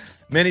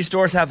 Many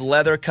stores have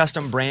leather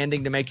custom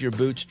branding to make your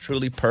boots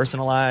truly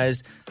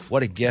personalized.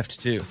 What a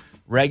gift, too.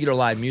 Regular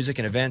live music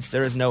and events,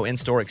 there is no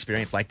in-store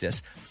experience like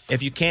this.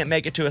 If you can't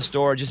make it to a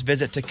store, just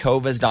visit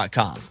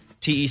Tecovas.com.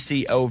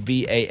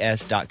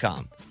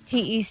 Tecovas.com.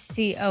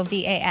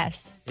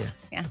 Tecovas.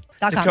 Yeah.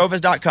 .com.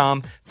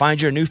 Tecovas.com.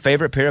 Find your new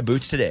favorite pair of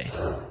boots today.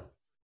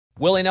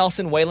 Willie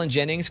Nelson, Waylon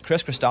Jennings,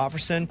 Chris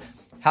Christopherson.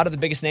 How did the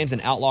biggest names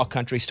in outlaw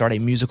country start a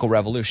musical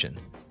revolution?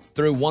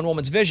 Through one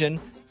woman's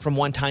vision from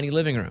one tiny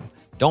living room.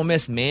 Don't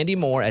miss Mandy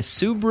Moore as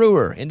Sue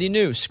Brewer in the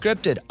new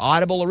scripted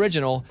Audible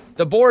original,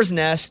 The Boar's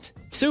Nest,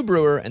 Sue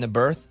Brewer and the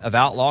Birth of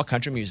Outlaw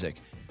Country Music.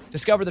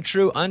 Discover the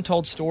true,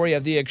 untold story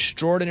of the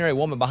extraordinary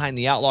woman behind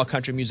the outlaw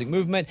country music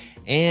movement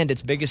and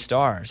its biggest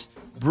stars.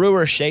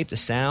 Brewer shaped the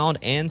sound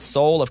and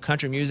soul of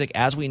country music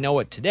as we know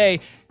it today,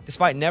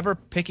 despite never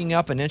picking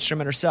up an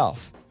instrument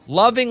herself.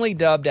 Lovingly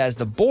dubbed as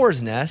the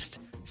Boar's Nest,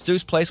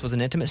 Sue's Place was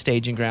an intimate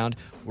staging ground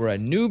where a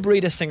new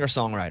breed of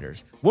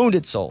singer-songwriters,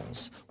 wounded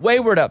souls,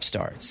 wayward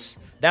upstarts,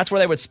 that's where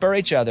they would spur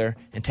each other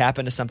and tap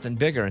into something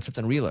bigger and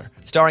something realer.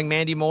 Starring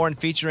Mandy Moore and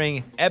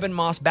featuring Eben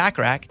Moss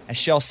Backrack as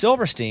Shel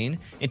Silverstein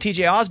and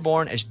TJ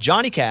Osborne as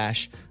Johnny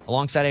Cash,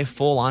 alongside a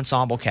full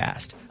ensemble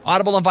cast.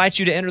 Audible invites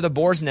you to enter the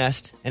Boar's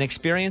Nest and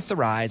experience the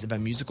rise of a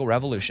musical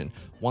revolution.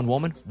 One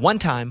woman, one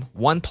time,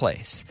 one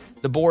place.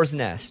 The Boar's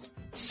Nest,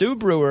 Sue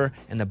Brewer,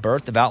 and the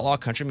birth of outlaw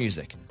country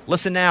music.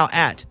 Listen now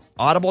at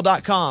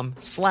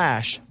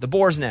audible.com/The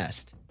Boar's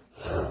Nest.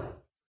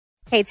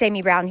 Hey, it's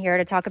Amy Brown here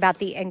to talk about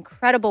the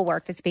incredible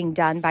work that's being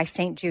done by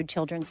St. Jude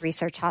Children's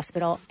Research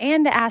Hospital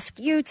and to ask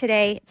you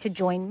today to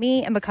join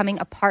me in becoming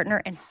a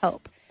partner in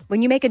hope.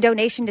 When you make a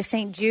donation to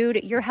St. Jude,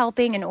 you're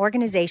helping an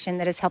organization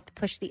that has helped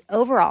push the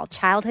overall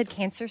childhood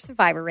cancer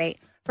survivor rate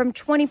from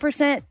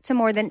 20% to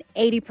more than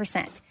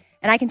 80%.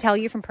 And I can tell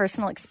you from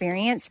personal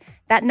experience,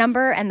 that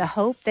number and the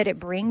hope that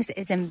it brings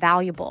is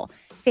invaluable.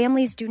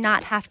 Families do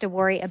not have to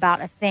worry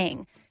about a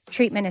thing.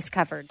 Treatment is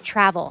covered,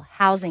 travel,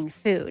 housing,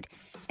 food.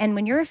 And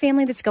when you're a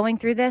family that's going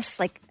through this,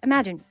 like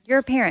imagine you're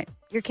a parent,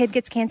 your kid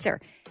gets cancer.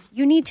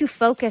 You need to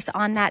focus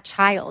on that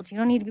child. You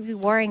don't need to be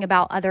worrying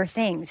about other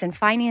things. And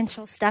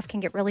financial stuff can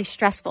get really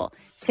stressful.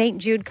 St.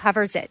 Jude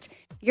covers it.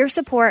 Your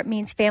support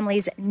means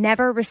families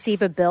never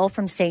receive a bill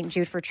from St.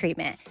 Jude for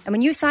treatment. And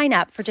when you sign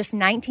up for just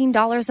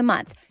 $19 a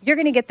month, you're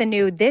going to get the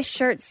new This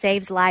Shirt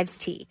Saves Lives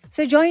tee.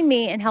 So join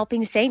me in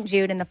helping St.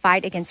 Jude in the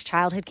fight against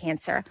childhood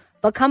cancer.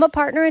 Become a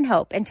partner in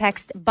hope and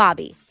text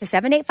Bobby to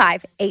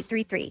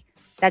 785-833.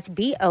 That's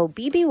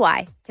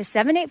BOBBY to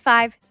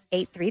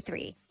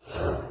 785-833.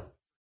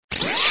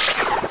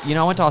 You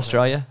know, I went to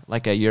Australia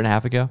like a year and a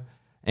half ago,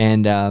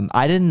 and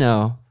I didn't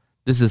know,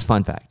 this is a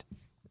fun fact,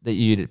 that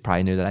you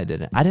probably knew that I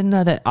didn't. I didn't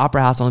know that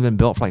Opera House only been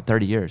built for like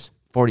 30 years,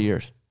 40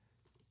 years.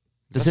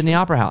 The Sydney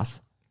Opera House.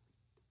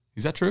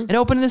 Is that true? It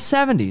opened in the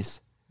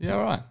 70s. Yeah,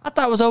 right. I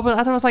thought it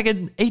was like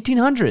in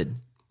 1800.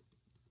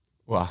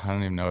 Well, I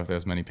don't even know if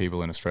there's many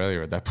people in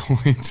Australia at that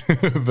point.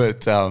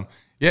 But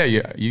yeah,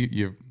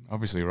 you're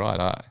obviously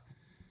right.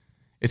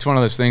 It's one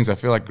of those things, I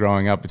feel like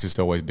growing up, it's just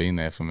always been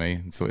there for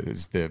me.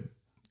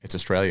 It's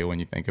Australia when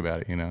you think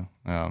about it, you know.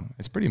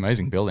 It's a pretty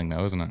amazing building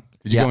though, isn't it?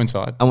 Did you go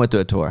inside? I went to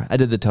a tour. I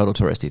did the total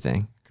touristy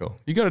thing. Cool.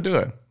 You got to do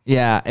it.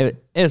 Yeah, it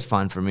was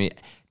fun for me.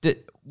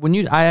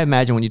 I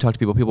imagine when you talk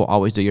to people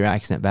always do your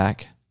accent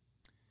back.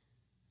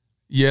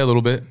 Yeah, a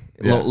little bit.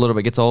 A little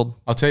bit gets old.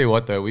 I'll tell you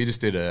what though, we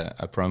just did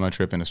a promo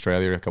trip in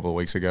Australia a couple of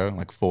weeks ago,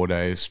 like 4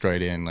 days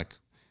straight in, like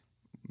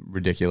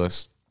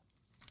ridiculous.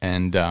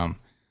 And I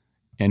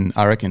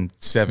reckon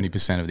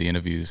 70% of the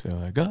interviews, they're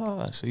like,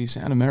 oh, so you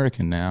sound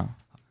American now.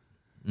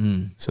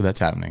 So that's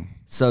happening.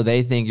 So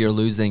they think you're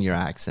losing your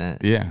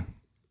accent. Yeah.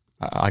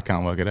 I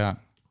can't work it out.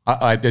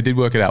 I did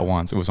work it out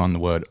once. It was on the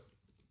word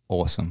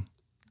awesome.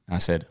 And I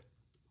said,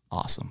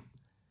 awesome.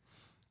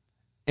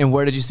 And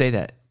where did you say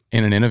that?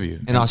 In an interview.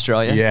 In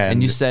Australia? Yeah.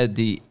 And you said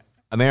the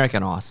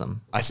American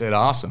awesome. I said,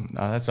 awesome.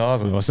 Oh, that's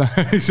awesome. So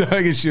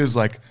she was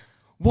like,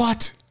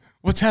 what?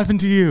 What's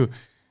happened to you?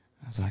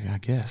 I was like, I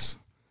guess.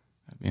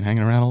 I've been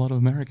hanging around a lot of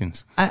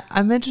Americans.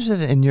 I'm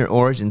interested in your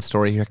origin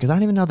story here because I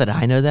don't even know that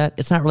I know that.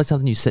 It's not really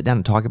something you sit down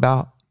and talk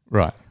about.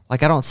 Right.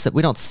 Like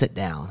we don't sit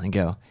down and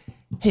go,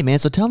 hey man,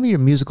 so tell me your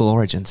musical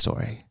origin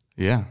story.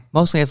 Yeah.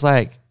 Mostly it's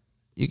like,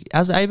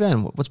 how you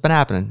been? What's been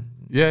happening?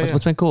 Yeah.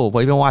 What's been cool?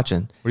 What have you been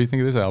watching? What do you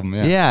think of this album?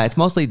 Yeah. Yeah, it's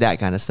mostly that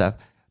kind of stuff.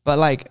 But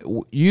like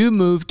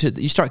you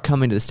start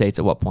coming to the States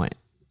at what point?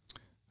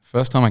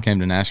 First time I came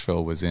to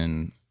Nashville was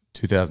in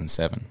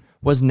 2007.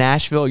 Was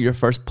Nashville your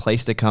first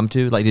place to come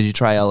to? Like, did you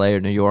try LA or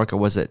New York, or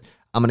was it,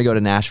 I'm going to go to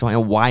Nashville?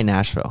 And why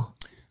Nashville?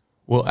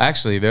 Well,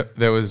 actually,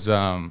 there was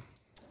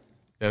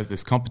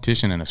this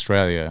competition in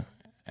Australia,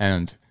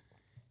 and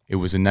it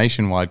was a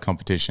nationwide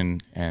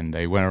competition, and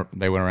they went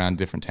around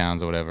different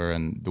towns or whatever,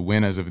 and the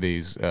winners of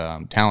these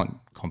talent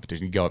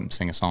competitions, you go up and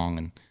sing a song,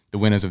 and the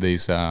winners of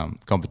these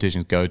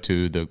competitions go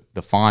to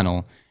the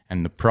final,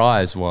 and the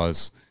prize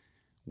was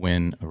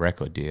win a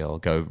record deal,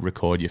 go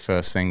record your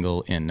first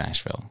single in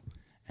Nashville.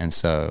 And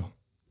so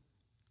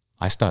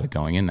I started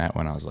going in that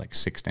when I was like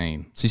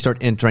 16. So you start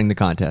entering the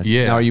contest.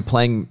 Yeah. Now, are you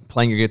playing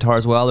your guitar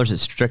as well, or is it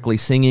strictly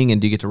singing, and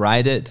do you get to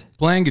write it?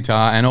 Playing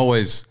guitar, and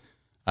always,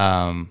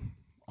 I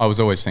was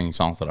always singing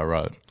songs that I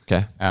wrote.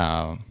 Okay.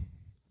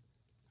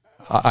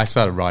 I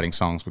started writing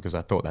songs because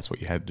I thought that's what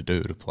you had to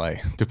do to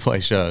play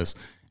shows.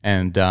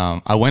 And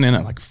I went in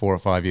it like 4 or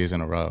 5 years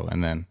in a row,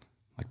 and then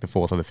like the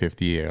 4th or the 5th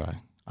year,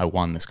 I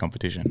won this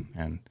competition,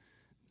 and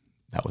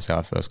that was how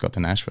I first got to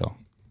Nashville.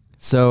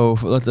 So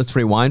let's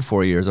rewind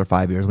 4 years or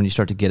 5 years when you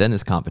start to get in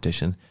this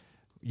competition.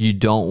 You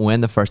don't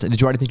win the first time.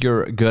 Did you already think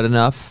you're good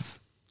enough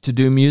to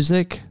do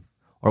music?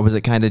 Or was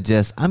it kind of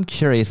just, I'm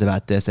curious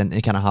about this and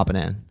kind of hopping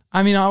in?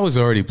 I mean, I was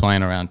already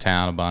playing around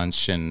town a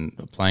bunch and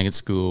playing at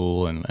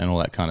school and all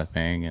that kind of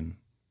thing. And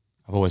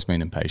I've always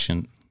been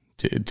impatient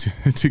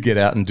to get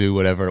out and do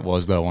whatever it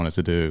was that I wanted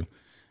to do.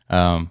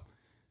 I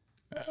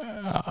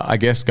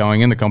guess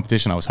going in the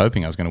competition, I was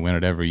hoping I was going to win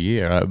it every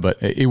year,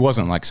 but it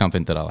wasn't like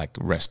something that I like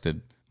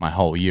rested my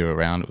whole year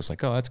around. It was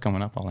like, oh, that's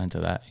coming up, I'll enter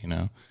that, you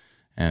know?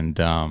 And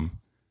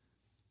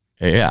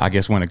yeah, I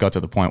guess when it got to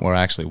the point where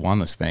I actually won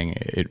this thing,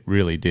 it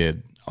really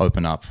did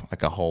open up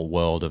like a whole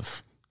world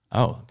of,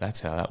 oh,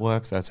 that's how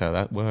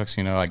that works,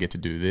 you know, I get to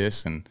do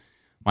this. And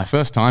my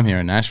first time here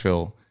in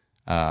Nashville,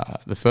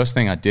 the first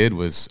thing I did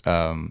was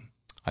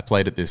I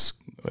played at this,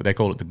 they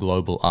called it the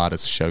Global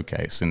Artist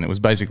Showcase, and it was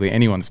basically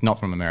anyone that's not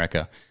from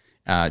America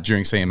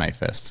during CMA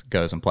Fest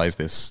goes and plays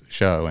this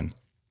show, and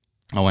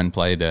I went and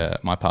played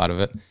my part of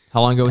it.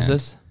 How long ago was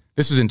this?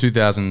 This was in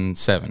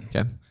 2007.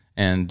 Okay.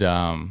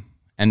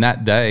 And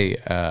that day,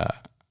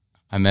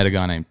 I met a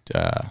guy named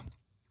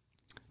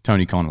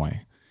Tony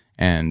Conway,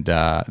 and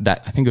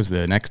that I think it was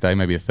the next day,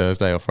 maybe a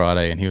Thursday or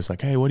Friday, and he was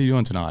like, "Hey, what are you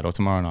doing tonight or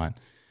tomorrow night?"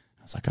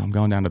 I was like, "I'm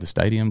going down to the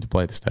stadium to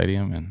play at the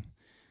stadium," and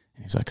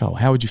he's like, "Oh,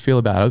 how would you feel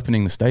about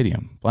opening the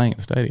stadium, playing at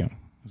the stadium?"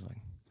 I was like,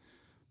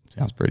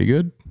 "Sounds pretty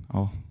good.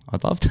 Oh,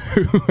 I'd love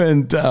to."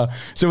 And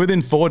so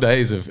within 4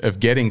 days of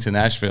getting to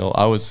Nashville,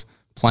 I was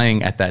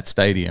playing at that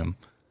stadium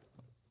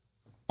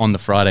on the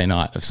Friday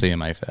night of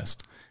CMA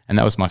Fest. And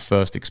that was my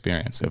first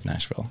experience of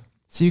Nashville.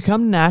 So you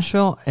come to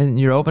Nashville and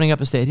you're opening up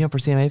a stadium for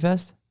CMA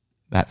Fest?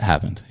 That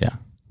happened, yeah.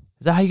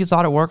 Is that how you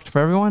thought it worked for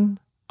everyone?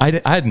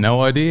 I had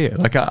no idea.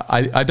 Like,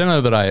 I don't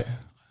know that I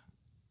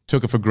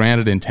took it for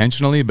granted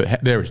intentionally,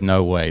 but there is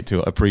no way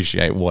to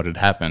appreciate what had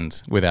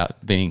happened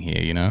without being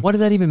here, you know? What does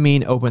that even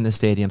mean, open the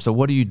stadium? So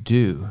what do you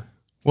do?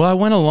 Well, I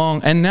went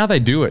along, and now they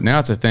do it. Now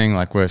it's a thing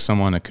like where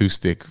someone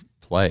acoustic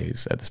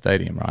plays at the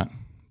stadium, right?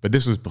 But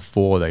this was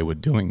before they were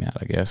doing that,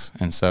 I guess.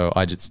 And so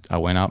I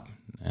went up,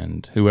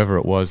 and whoever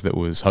it was that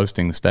was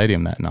hosting the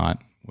stadium that night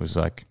was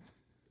like,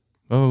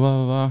 blah, blah,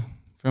 blah, blah,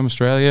 from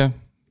Australia,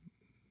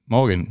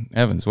 Morgan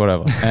Evans,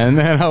 whatever. And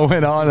then I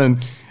went on,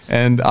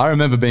 and I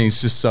remember being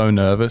just so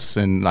nervous,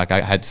 and like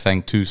I had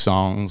sang 2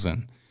 songs,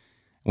 and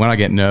when I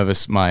get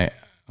nervous, my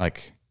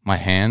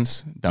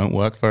hands don't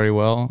work very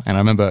well. And I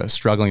remember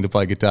struggling to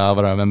play guitar,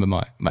 but I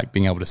remember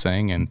being able to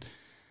sing. And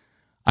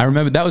I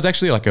remember that was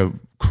actually like a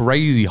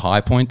crazy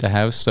high point to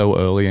have so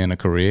early in a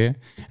career.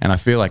 And I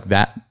feel like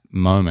that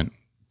moment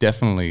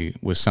definitely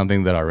was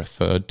something that I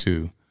referred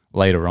to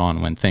later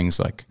on when things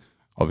like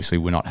obviously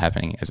were not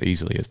happening as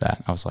easily as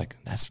that. I was like,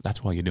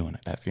 that's why you're doing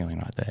it, that feeling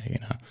right there, you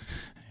know?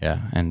 Yeah.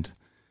 And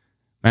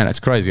man, it's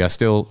crazy. I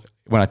still,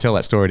 when I tell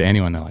that story to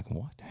anyone, they're like,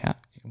 what are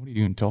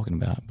you even talking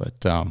about?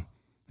 But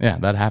yeah,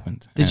 that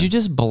happened. Did you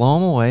just blow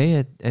them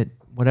away at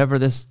whatever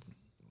this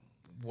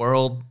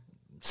world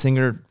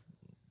singer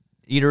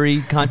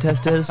eatery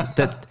contest is?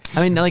 That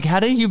I mean, like, how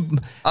do you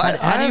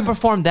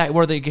perform that?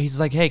 Where he's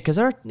like, hey, because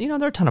there are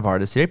a ton of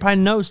artists here. He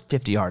probably knows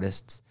 50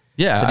 artists.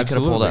 Yeah, that he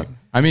absolutely. could have pulled up.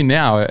 I mean,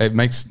 now it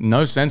makes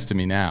no sense to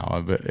me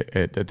now, but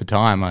at the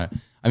time, I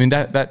mean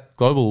that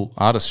global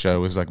artist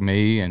show was like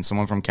me and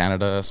someone from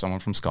Canada, someone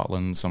from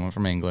Scotland, someone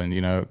from England,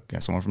 you know,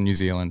 someone from New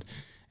Zealand,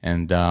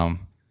 and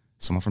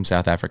someone from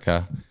South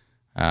Africa.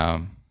 I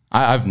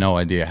have no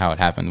idea how it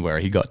happened where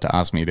he got to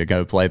ask me to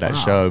go play that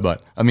show.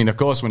 But I mean, of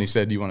course, when he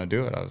said, "Do you want to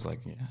do it?" I was like,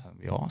 "Yeah, that'd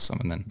be awesome."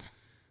 And then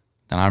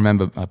I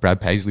remember Brad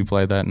Paisley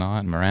played that night,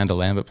 and Miranda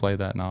Lambert played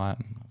that night,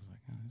 and I was like,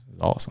 oh, "This is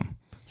awesome."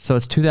 So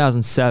it's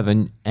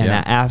 2007, and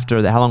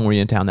after that, how long were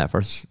you in town that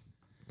first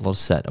little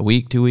set? A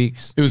week, 2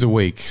 weeks? It was a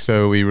week.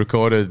 So we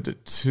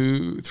recorded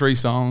 3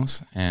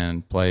 songs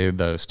and played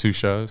those 2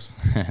 shows,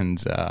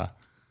 and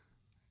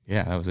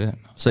yeah, that was it.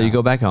 So you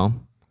go back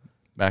home.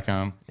 Back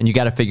home. And you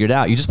got it figured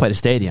out. You just played a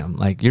stadium.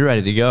 Like, you're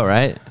ready to go,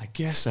 right? I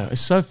guess so.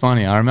 It's so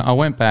funny. I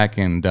went back,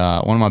 and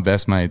one of my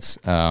best mates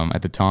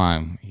at the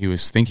time, he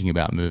was thinking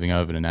about moving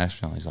over to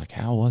Nashville. He's like,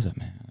 how was it,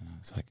 man? And I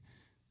was like,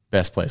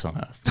 best place on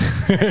earth.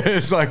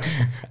 It's like,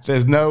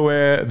 there's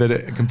nowhere that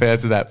it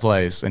compares to that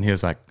place. And he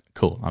was like,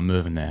 cool, I'm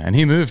moving there. And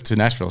he moved to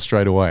Nashville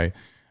straight away.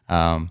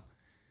 But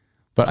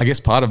I guess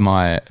part of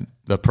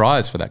the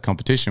prize for that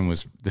competition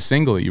was the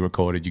single that you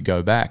recorded, you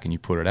go back and you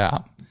put it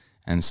out.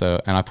 And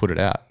I put it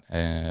out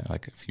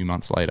like a few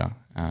months later,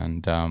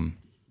 and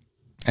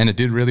it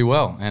did really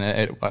well. And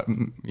it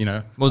you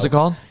know, what was it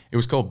called? It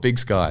was called Big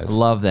Skies.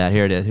 Love that.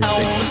 Here it is. I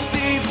wanna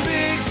see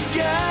big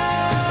skies.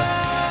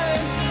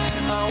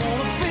 I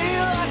wanna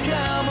feel like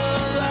I'm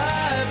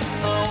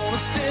alive. I wanna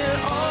stare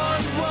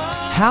arms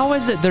wide. How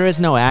is it there is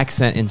no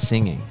accent in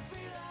singing?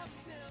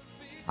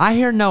 I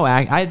hear no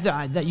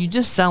that you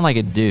just sound like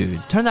a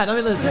dude. Turn that. Let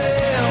me listen.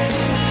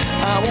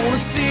 I wanna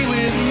see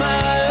with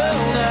my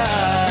own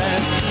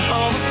eyes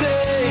all the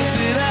things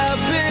that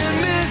I've been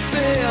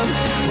missing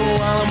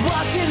while I'm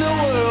watching the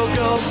world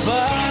go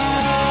by.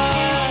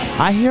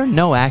 I hear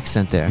no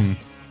accent there.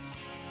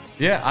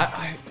 Yeah,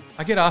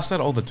 I get asked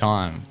that all the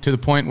time, to the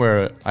point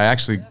where I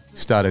actually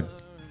started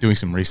doing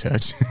some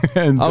research.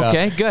 And,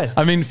 Okay, good.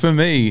 I mean, for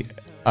me,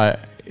 I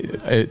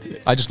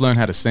just learned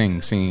how to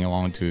singing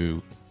along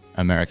to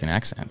American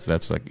accents.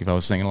 That's like if I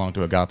was singing along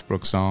to a Garth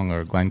Brooks song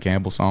or a Glenn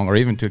Campbell song or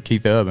even to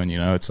Keith Urban, you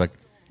know, it's like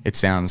it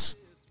sounds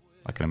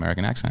like an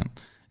American accent.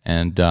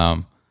 And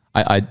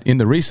I in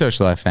the research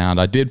that I found,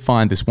 I did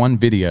find this one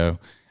video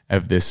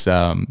of this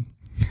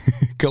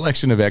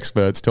collection of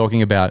experts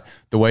talking about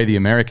the way the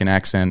American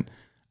accent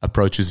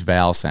approaches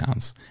vowel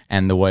sounds,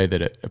 and the way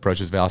that it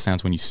approaches vowel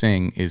sounds when you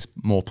sing is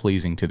more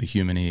pleasing to the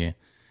human ear.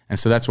 And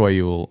so that's why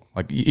you'll,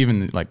 like,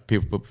 even like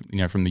people, you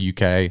know, from the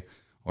UK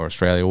or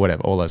Australia or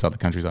whatever, all those other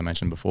countries I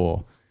mentioned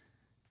before,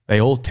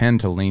 they all tend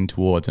to lean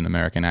towards an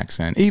American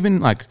accent. Even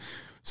like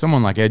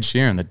someone like Ed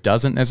Sheeran that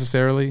doesn't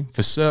necessarily,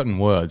 for certain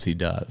words he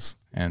does.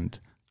 And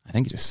I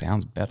think it just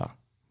sounds better.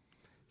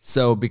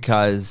 So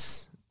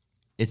because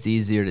it's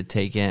easier to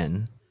take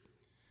in.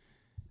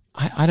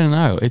 I don't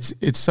know.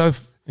 It's so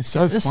The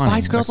funny.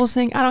 Spice Girls will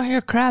sing, I don't hear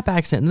a crap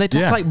accent. And they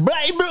talk Yeah. like, blah,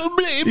 blah, blah,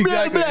 blah,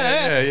 Exactly. blah.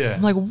 Yeah.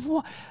 I'm like,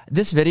 what?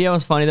 This video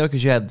is funny, though,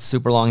 because you had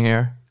super long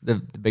hair, the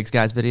Big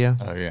Skies video.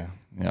 Oh, yeah.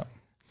 Yeah.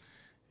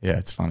 Yeah,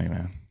 it's funny,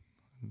 man.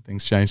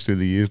 Things change through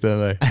the years, don't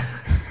they?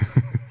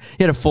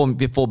 You had a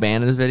full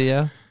band in this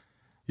video.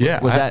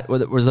 Yeah.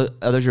 Was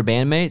others your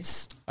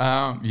bandmates?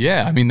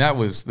 Yeah, I mean, that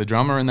was the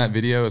drummer in that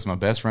video is my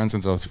best friend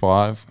since I was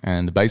 5,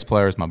 and the bass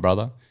player is my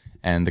brother,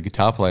 and the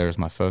guitar player is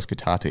my first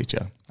guitar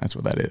teacher. That's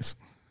what that is.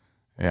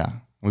 Yeah,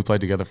 we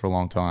played together for a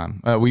long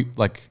time. We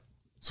like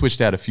switched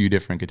out a few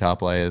different guitar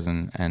players,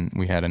 and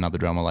we had another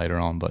drummer later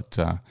on. But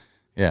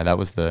yeah, that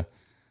was the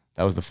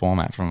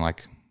format from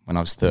like when I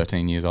was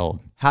 13 years old.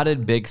 How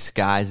did Big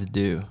Skies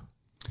do?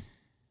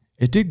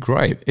 It did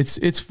great.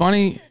 It's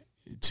funny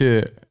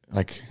to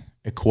like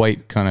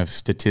equate kind of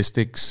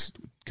statistics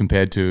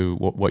compared to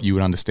what you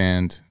would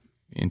understand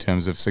in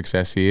terms of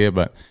success here.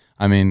 But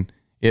I mean,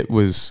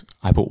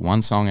 I put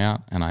one song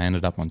out and I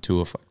ended up on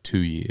tour for 2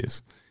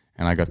 years,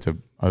 and I got to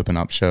open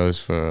up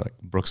shows for like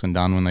Brooks and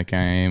Dunn when they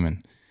came,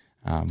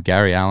 and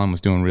Gary Allen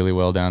was doing really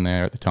well down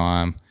there at the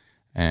time.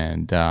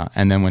 And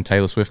then when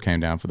Taylor Swift came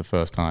down for the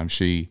first time,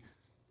 she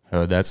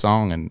heard that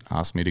song and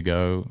asked me to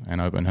go and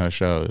open her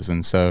shows.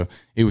 And so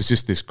it was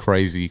just this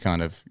crazy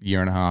kind of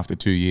 1.5 to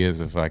 2 years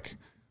of like,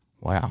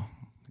 wow,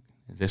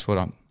 is this what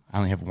I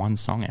only have one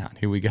song out.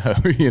 Here we go,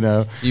 you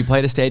know. You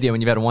played a stadium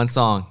and you've had one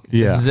song.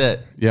 Yeah. This is it.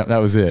 Yeah, that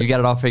was it. You got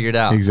it all figured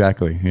out.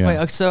 Exactly,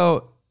 yeah. Wait,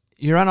 so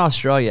you're in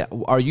Australia.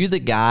 Are you the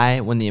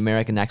guy when the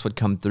American acts would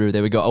come through,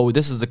 they would go, oh,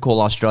 this is the cool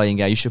Australian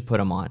guy. You should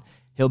put him on.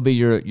 He'll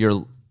be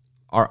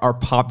our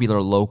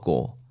popular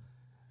local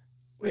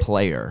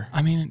player.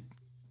 I mean,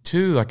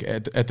 too, like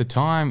at the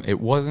time, it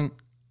wasn't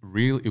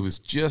real. It was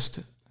just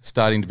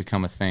starting to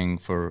become a thing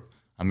for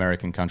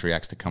American country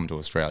acts to come to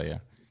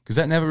Australia, because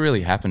that never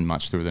really happened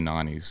much through the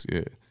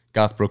 90s.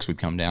 Garth Brooks would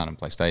come down and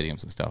play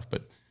stadiums and stuff,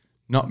 but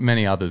not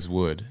many others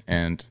would.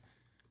 And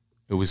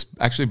it was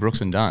actually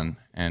Brooks and Dunn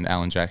and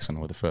Alan Jackson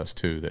were the first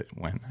two that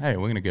went, hey,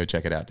 we're going to go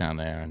check it out down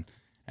there.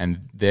 And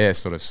their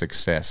sort of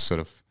success sort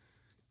of,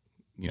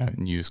 you know,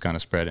 news kind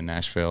of spread in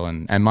Nashville.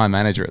 And my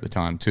manager at the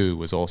time, too,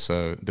 was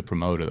also the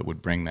promoter that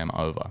would bring them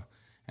over.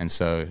 And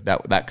so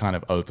that kind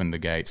of opened the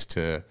gates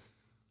to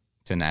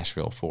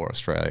Nashville for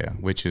Australia,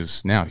 which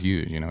is now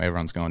huge. You know,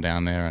 everyone's going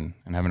down there and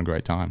having a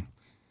great time.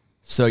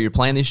 So you're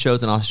playing these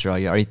shows in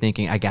Australia. Are you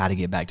thinking, I got to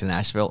get back to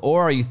Nashville?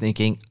 Or are you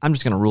thinking, I'm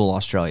just going to rule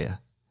Australia?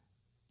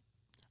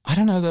 I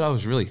don't know that I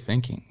was really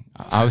thinking.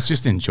 I was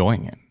just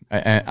enjoying it.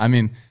 I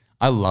mean,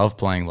 I love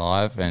playing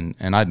live, and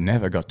I'd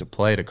never got to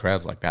play to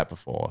crowds like that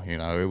before. You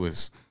know, it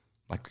was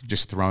like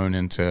just thrown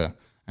into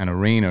an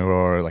arena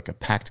or like a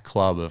packed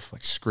club of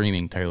like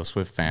screaming Taylor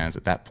Swift fans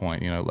at that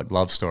point. You know, like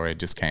Love Story had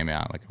just came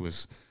out. Like it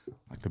was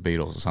like the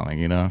Beatles or something,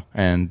 you know?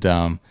 And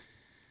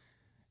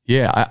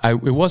yeah,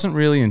 it wasn't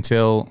really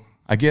until,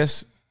 I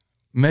guess,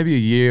 maybe a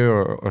year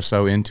or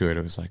so into it,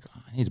 it was like,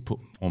 I need to put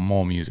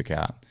more music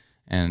out.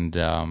 And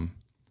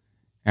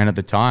at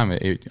the time,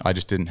 I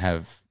just didn't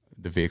have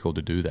the vehicle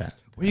to do that.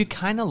 Were you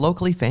kind of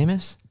locally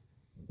famous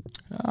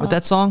with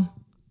that song?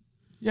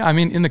 Yeah, I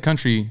mean, in the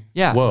country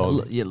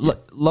world.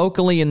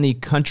 Locally in the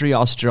country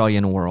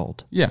Australian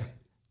world. Yeah.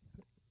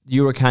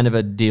 You were kind of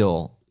a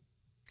deal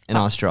in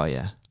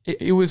Australia.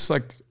 It was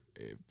like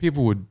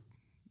people would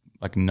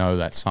like know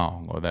that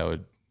song, or they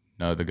would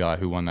know the guy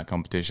who won that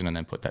competition and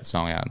then put that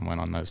song out and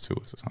went on those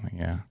tours or something,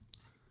 yeah.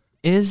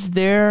 Is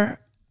there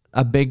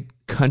a big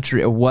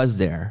country, or was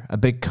there a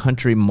big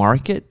country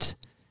market,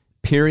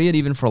 period,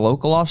 even for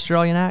local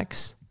Australian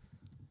acts?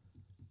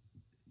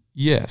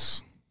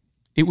 Yes.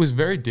 It was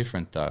very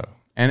different, though.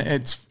 And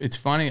it's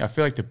funny. I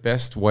feel like the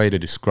best way to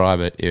describe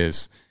it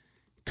is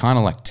kind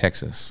of like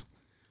Texas,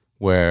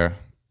 where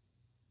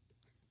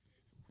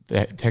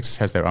Texas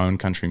has their own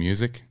country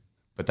music,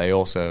 but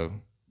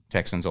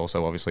Texans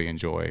also obviously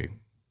enjoy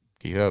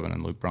Keith Urban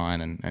and Luke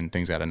Bryan and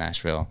things out of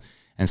Nashville.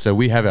 And so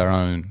we have our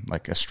own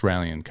like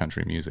Australian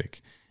country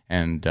music.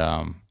 And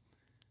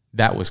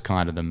that was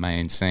kind of the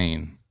main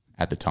scene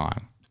at the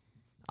time.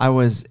 I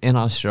was in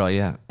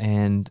Australia,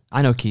 and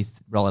I know Keith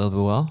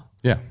relatively well.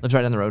 Yeah. Lives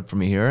right down the road from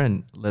me here,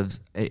 and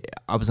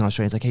I was in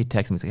Australia. He's like, hey,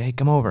 text me. He's like, hey,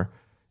 come over.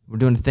 We're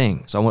doing a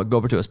thing. So I want to go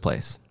over to his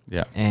place.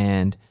 Yeah.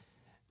 And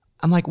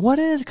I'm like, what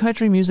is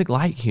country music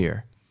like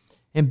here?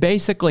 And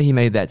basically he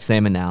made that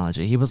same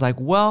analogy. He was like,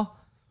 well,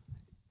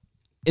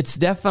 it's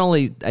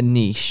definitely a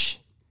niche.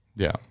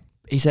 Yeah.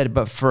 He said,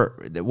 but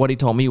for what he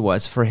told me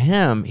was for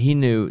him, he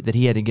knew that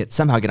he had to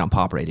somehow get on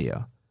pop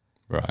radio.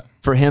 Right.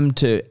 For him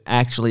to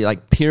actually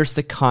like pierce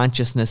the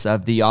consciousness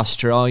of the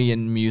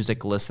Australian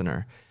music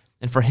listener.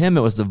 And for him,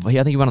 it was I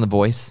think he went on The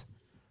Voice.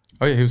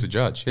 Oh yeah, he was a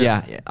judge.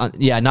 Yeah, not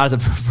as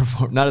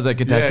a not as a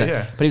contestant,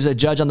 but he was a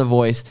judge on The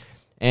Voice,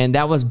 and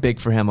that was big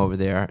for him over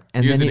there.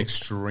 And he was then an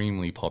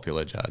extremely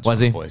popular judge. Was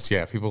on he? The Voice.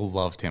 Yeah, people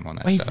loved him on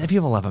that well, show.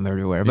 people love him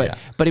everywhere. But Yeah.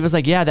 but he was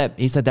like, that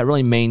he said that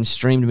really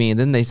mainstreamed me, and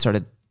then they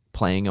started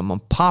playing him on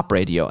pop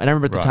radio. And I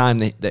remember at the Right. time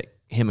that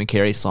him and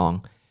Carrie's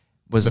song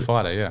was The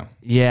Fighter,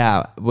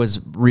 yeah.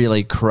 was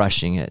really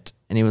crushing it.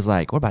 And he was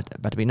like, we're about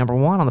to be number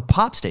one on the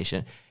pop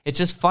station. It's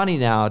just funny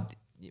now.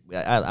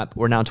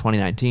 We're now in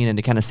 2019, and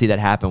to kind of see that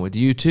happen with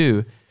you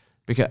too,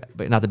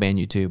 but not the band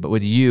you too, but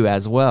with you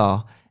as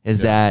well,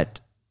 is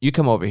that you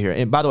come over here.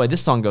 And by the way,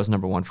 this song goes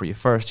number one for you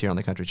first here on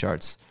the country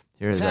charts.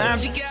 Here is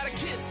Times it. you gotta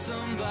kiss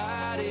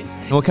somebody.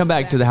 And we'll come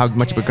back to how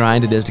much of a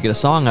grind it is to get a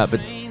song up, but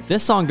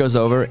this song goes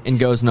over and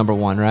goes number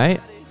one, right?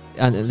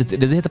 Does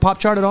it hit the pop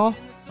chart at all?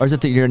 Or is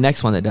it your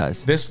next one that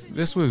does?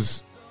 This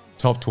was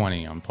top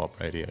 20 on pop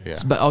radio, yeah.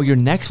 But your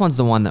next one's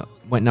the one that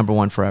went number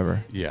one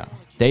forever. Yeah.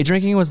 Day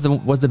Drinking was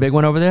the big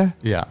one over there?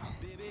 Yeah.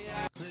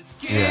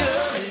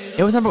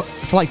 It was number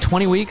for like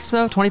 20 weeks,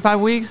 25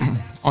 weeks?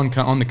 On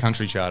the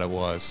country chart it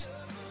was.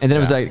 And then it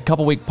was Yeah. like a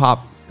couple week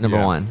pop number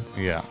Yeah. one.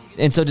 Yeah.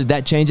 And so did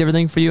that change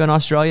everything for you in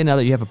Australia now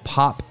that you have a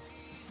pop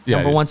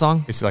number one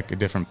song? It's like a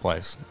different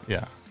place.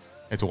 Yeah.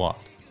 It's wild.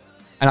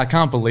 And I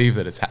can't believe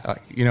that it's,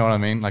 you know what I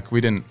mean? Like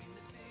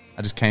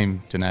I just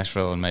came to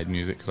Nashville and made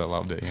music because I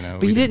loved it, you know?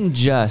 But you didn't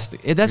just.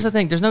 That's the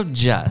thing. There's no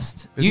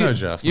just. There's no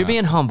just, You're no.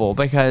 being humble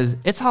because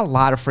it's a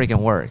lot of freaking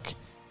work.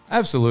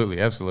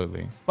 Absolutely,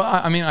 absolutely.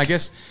 But I mean, I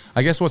guess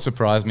what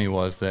surprised me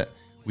was that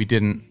we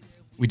didn't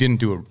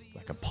do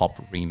a pop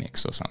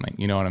remix or something.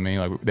 You know what I mean?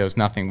 Like there was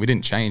nothing. We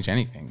didn't change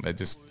anything. They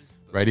just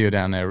radio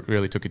down there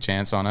really took a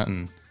chance on it,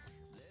 and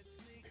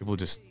people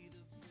just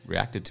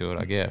reacted to it,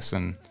 I guess.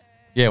 And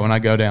yeah, when I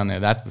go down there,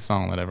 that's the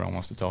song that everyone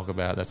wants to talk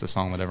about. That's the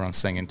song that everyone's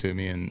singing to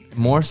me, and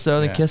More so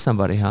than Yeah. Kiss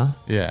Somebody, huh?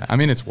 yeah, I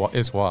mean it's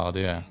wild.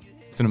 Yeah,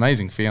 it's an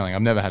amazing feeling.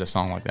 I've never had a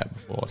song like that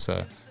before.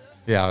 So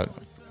yeah, I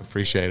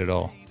appreciate it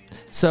all.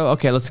 So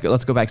okay, let's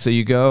go back. So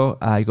you go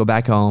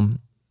back home.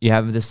 You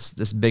have this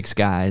big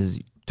skies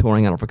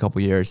touring on it for a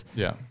couple years.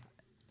 Yeah.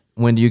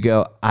 When do you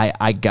go?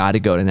 I got to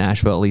go to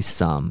Nashville at least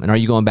some. And are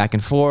you going back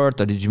and forth,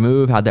 or did you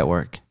move? How'd that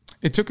work?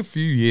 It took a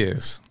few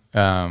years.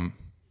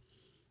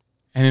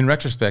 And in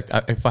retrospect,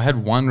 if I had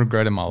one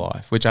regret in my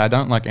life, which I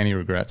don't like any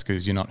regrets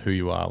because you're not who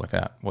you are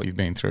without what you've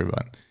been through,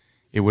 but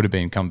it would have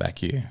been come back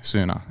here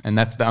sooner. And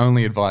that's the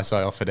only advice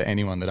I offer to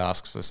anyone that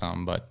asks for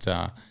some. But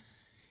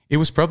it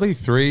was probably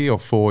 3 or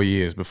 4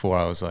 years before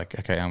I was like,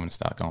 okay, I'm going to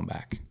start going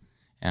back.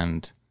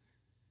 And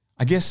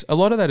I guess a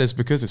lot of that is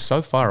because it's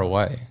so far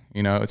away.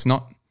 You know, it's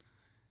not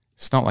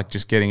like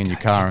just getting in your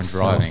car and it's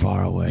so driving.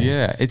 far away.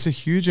 Yeah, it's a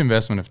huge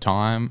investment of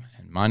time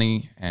and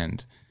money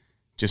and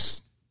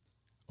just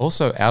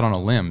also out on a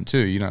limb too.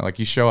 You know, like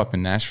you show up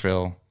in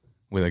Nashville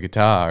with a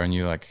guitar and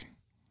you're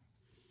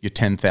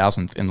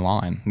 10,000th in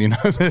line. You know,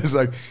 there's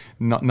like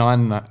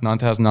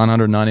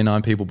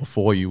 9,999 people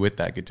before you with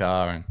that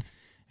guitar,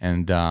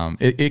 and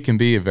it can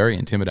be a very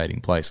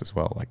intimidating place as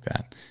well, like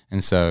that.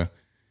 And so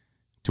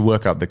to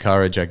work up the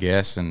courage, I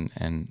guess,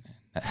 and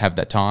have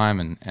that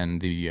time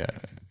and the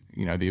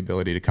the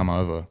ability to come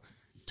over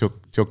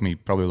took me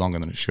probably longer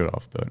than it should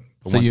have. But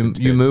So once you it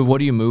did- move. What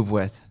do you move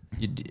with?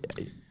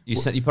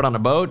 You put on a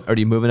boat, or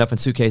do you move enough in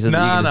suitcases that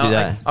you can just do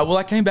that?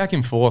 I came back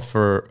and forth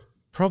for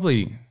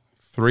probably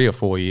 3 or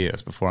 4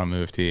 years before I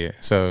moved here.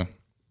 So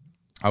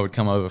I would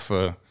come over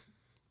for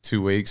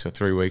 2 weeks or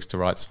 3 weeks to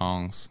write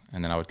songs,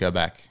 and then I would go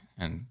back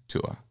and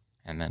tour,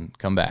 and then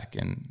come back.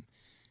 And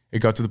it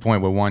got to the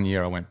point where 1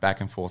 year I went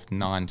back and forth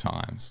 9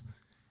 times,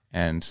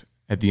 and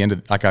at the end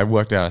of, I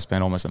worked out I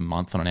spent almost a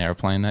month on an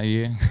airplane that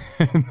year.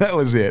 And that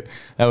was it.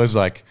 That was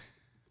like,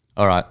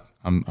 all right,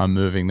 I'm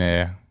moving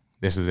there.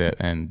 This is it.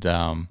 And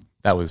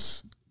that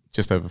was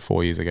just over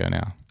 4 years ago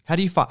now. How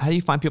do you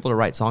find people to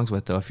write songs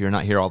with though if you're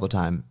not here all the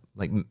time,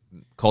 like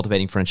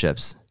cultivating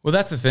friendships? Well,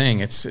 that's the thing.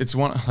 It's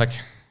one, like,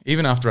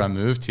 even after I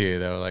moved here,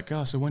 they were like,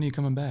 "Oh, so when are you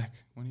coming back?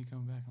 When are you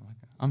coming back?" I'm like,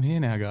 "I'm here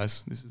now,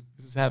 guys. This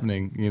is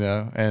happening," you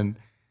know.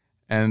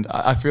 And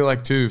I feel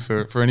like too,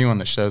 for anyone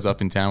that shows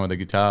up in town with a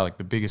guitar, like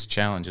the biggest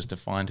challenge is to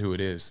find who it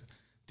is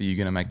that you're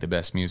gonna make the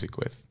best music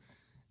with.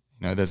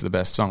 You know, there's the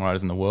best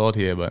songwriters in the world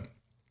here, but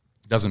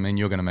it doesn't mean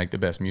you're gonna make the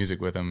best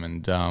music with them.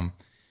 And I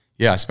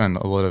spent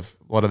a lot of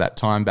that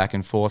time back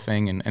and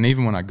forthing, and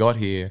even when I got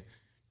here,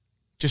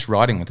 just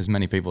writing with as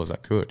many people as I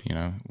could, you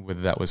know,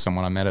 whether that was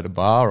someone I met at a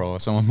bar or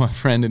someone my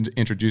friend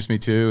introduced me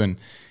to,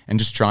 and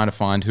just trying to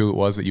find who it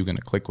was that you're going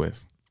to click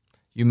with.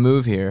 You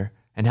move here,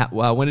 and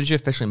when did you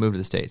officially move to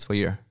the States? What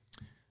year?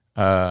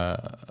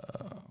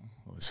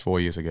 What was 4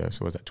 years ago.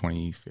 So was that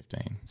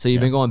 2015? So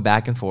you've been going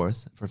back and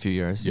forth for a few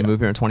years. You Yeah.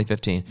 moved here in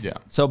 2015. Yeah.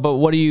 So, but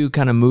what do you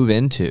kind of move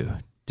into?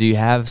 Do you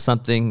have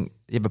something?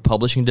 You have a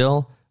publishing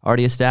deal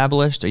already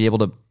established? Are you able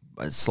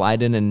to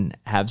slide in and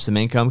have some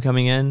income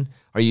coming in?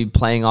 Are you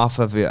playing off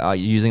of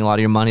using a lot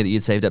of your money that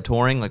you'd saved up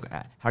touring? Like,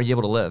 how are you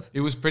able to live?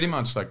 It was pretty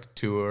much like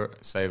tour,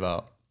 save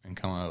up, and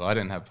come over. I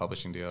didn't have a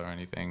publishing deal or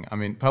anything. I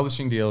mean,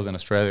 publishing deals in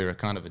Australia are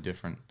kind of a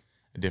different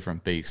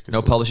beast. It's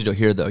No publishing deal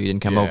here, though. You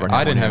didn't come over. And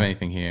I didn't one have here.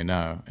 anything here,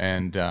 no.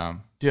 And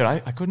dude,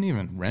 I couldn't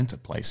even rent a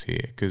place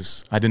here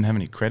because I didn't have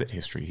any credit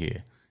history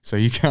here. So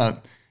you can't.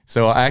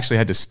 So I actually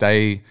had to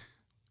stay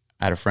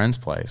at a friend's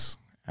place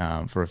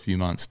for a few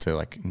months to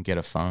like get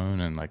a phone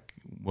and like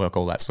work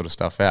all that sort of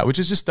stuff out, which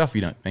is just stuff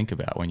you don't think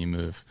about when you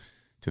move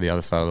to the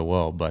other side of the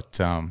world. But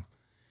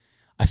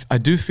I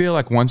do feel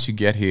like once you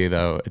get here,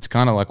 though, it's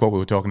kind of like what we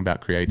were talking about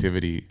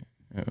creativity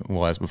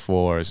wise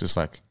before. It's just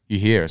like you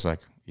hear, it's like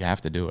you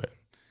have to do it.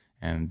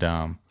 And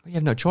You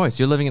have no choice.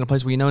 You're living in a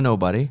place where you know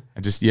nobody.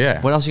 I just,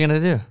 yeah. What else are you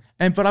going to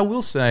do? But I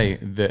will say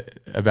that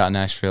about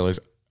Nashville is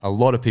a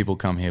lot of people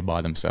come here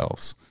by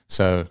themselves.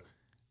 So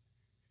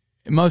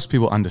most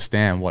people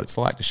understand what it's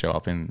like to show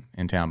up in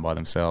town by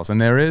themselves.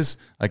 And there is,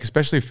 like,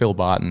 especially Phil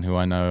Barton, who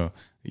I know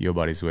that you're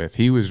buddies with,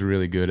 he was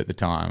really good at the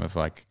time of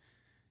like,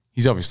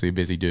 he's obviously a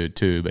busy dude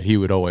too, but he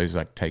would always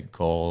like take a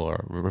call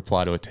or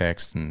reply to a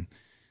text and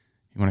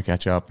you want to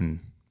catch up and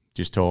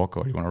just talk,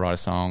 or you want to write a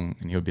song,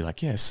 and he would be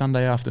like, yeah,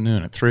 Sunday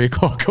afternoon at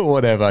 3:00 or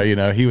whatever, you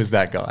know, he was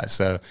that guy.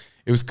 So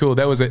it was cool.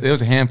 There was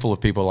a handful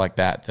of people like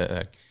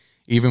that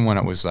even when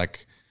it was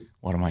like,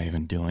 what am I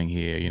even doing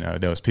here? You know,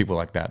 there was people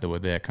like that were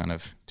there kind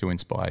of to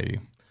inspire you.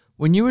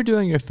 When you were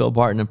doing your Phil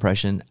Barton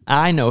impression,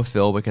 I know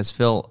Phil because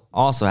Phil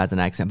also has an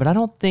accent, but I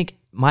don't think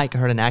Mike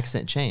heard an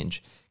accent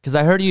change. Because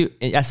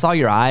I saw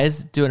your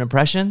eyes do an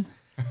impression,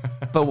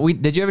 but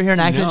did you ever hear an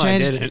accent No,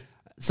 change? I didn't.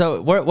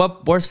 So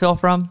where's Phil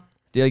from?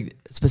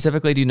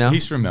 Specifically, do you know?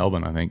 He's from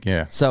Melbourne, I think,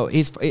 yeah. So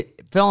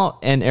Phil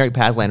and Eric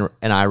Paslan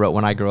and I wrote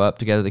When I Grow Up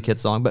together, the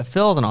kids song, but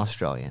Phil's an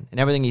Australian, and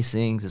everything he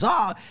sings is,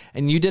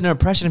 and you did an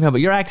impression of him, but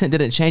your accent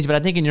didn't change, but I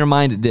think in your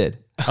mind it did.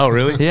 Oh,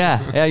 really?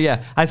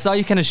 Yeah. I saw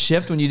you kind of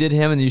shift when you did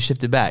him, and then you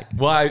shifted back.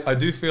 Well, I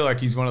do feel like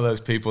he's one of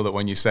those people that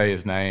when you say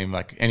his name,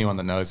 like anyone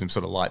that knows him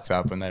sort of lights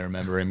up and they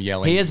remember him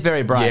yelling. He is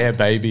very bright. Yeah,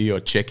 baby, or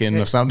chicken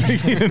or something.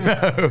 You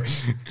know?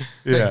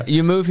 Yeah.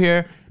 You move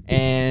here,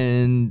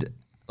 and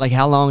like,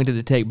 how long did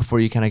it take before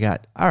you kind of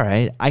got, all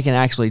right, I can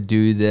actually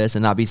do this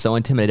and not be so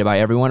intimidated by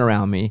everyone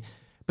around me?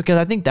 Because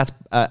I think that's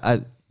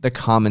the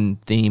common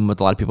theme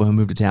with a lot of people who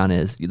move to town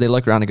is they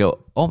look around and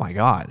go, oh my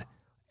God,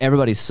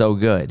 everybody's so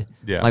good.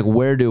 Yeah. Like,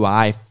 where do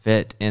I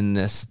fit in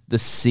the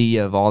sea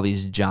of all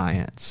these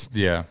giants?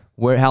 Yeah.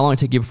 How long did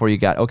it take you before you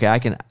got, okay, I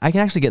can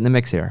actually get in the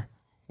mix here?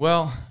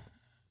 Well,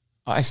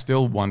 I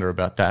still wonder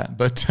about that,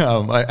 but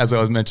as I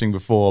was mentioning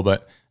before,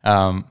 but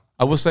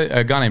I will say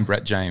a guy named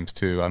Brett James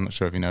too. I'm not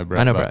sure if you know Brett.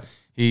 I know but Brett.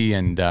 He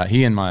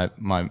and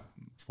my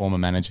former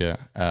manager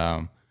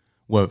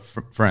were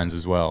friends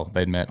as well.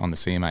 They'd met on the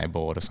CMA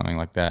board or something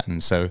like that,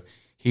 and so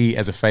he,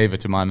 as a favor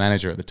to my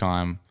manager at the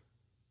time,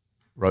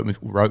 wrote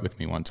with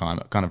me one time,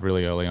 kind of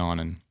really early on,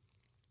 and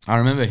I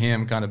remember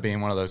him kind of being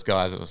one of those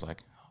guys that was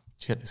like, oh,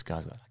 shit, this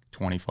guy's got like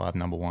 25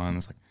 number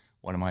ones. Like,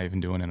 what am I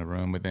even doing in a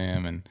room with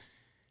him?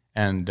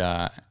 And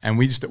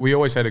we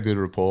always had a good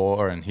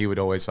rapport, and he would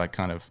always like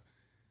kind of,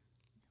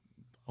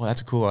 well,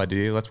 that's a cool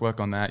idea. Let's work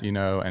on that, you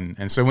know.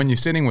 And so when you're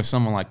sitting with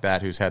someone like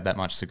that who's had that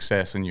much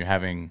success, and you're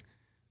having,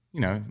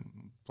 you know,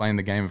 playing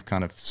the game of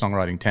kind of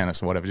songwriting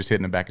tennis or whatever, just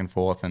hitting it back and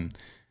forth and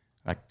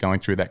like going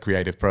through that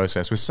creative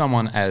process with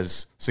someone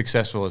as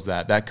successful as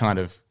that kind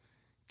of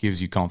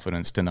gives you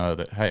confidence to know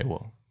that, hey,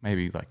 well,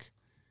 maybe like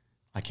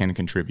I can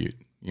contribute,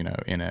 you know,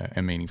 in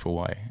a meaningful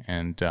way.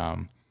 And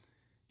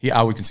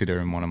I would consider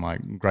him one of my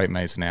great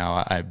mates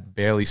now. I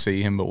barely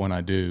see him, but when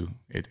I do,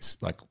 it's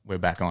like we're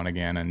back on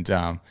again.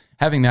 And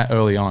having that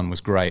early on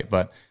was great.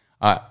 But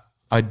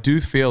I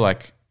do feel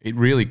like it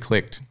really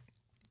clicked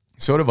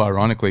sort of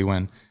ironically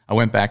when I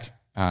went back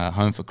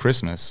home for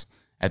Christmas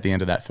at the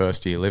end of that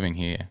first year living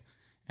here.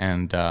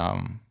 And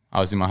I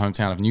was in my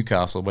hometown of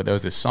Newcastle, but there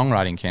was this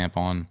songwriting camp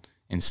on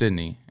in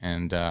Sydney.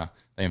 And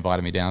they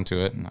invited me down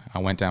to it. And I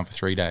went down for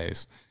 3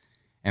 days.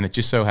 And it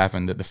just so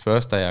happened that the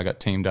first day I got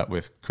teamed up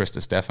with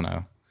Krista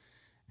Stefano,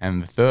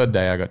 and the third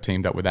day I got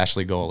teamed up with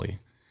Ashley Gawley.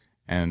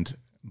 And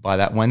by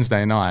that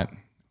Wednesday night,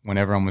 when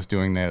everyone was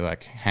doing their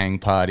like hang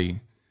party,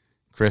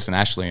 Chris and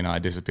Ashley and I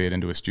disappeared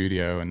into a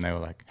studio, and they were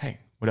like, hey,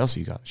 what else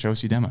you got? Show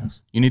us your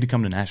demos. You need to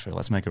come to Nashville.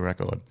 Let's make a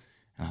record. And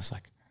I was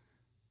like,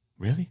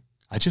 really?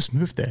 I just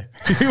moved there.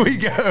 Here we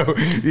go.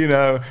 You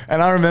know,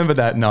 and I remember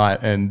that night,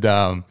 and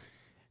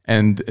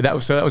that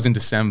was in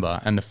December,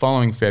 and the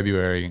following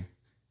February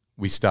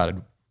we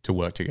started to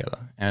work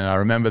together. And I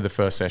remember the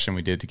first session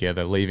we did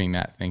together, leaving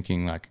that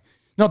thinking like,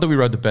 not that we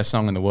wrote the best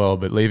song in the world,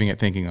 but leaving it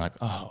thinking like,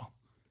 oh,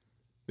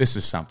 this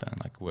is something,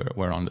 like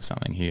we're onto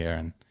something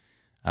here.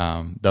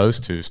 And those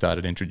two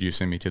started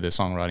introducing me to the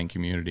songwriting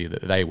community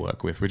that they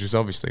work with, which is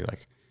obviously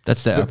like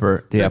That's the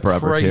upper tier.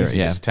 craziest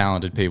Yeah.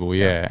 talented people.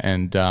 Yeah.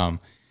 And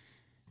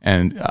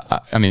And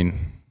I mean,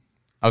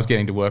 I was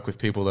getting to work with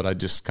people that I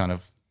just kind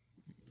of,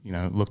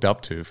 looked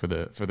up to for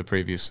the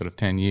previous sort of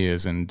 10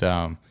 years. And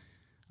I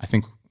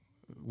think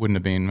wouldn't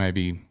have been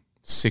maybe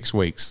 6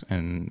 weeks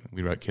and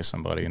we wrote Kiss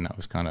Somebody, and that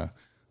was kind of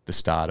the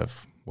start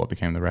of what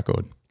became the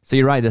record. So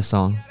you write this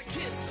song.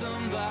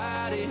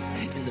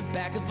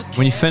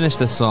 When you finish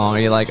this song, are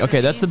you like,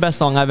 okay, that's the best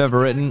song I've ever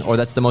written, or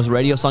that's the most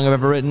radio song I've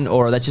ever written,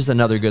 or that's just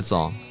another good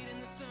song?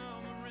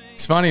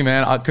 It's funny,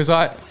 man, because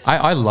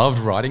I loved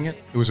writing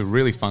it. It was a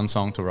really fun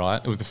song to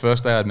write. It was the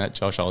first day I'd met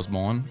Josh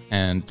Osborne,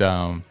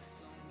 and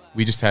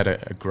we just had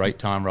a great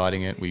time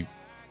writing it.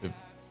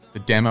 The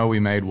demo we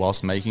made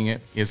whilst making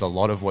it is a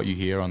lot of what you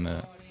hear on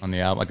the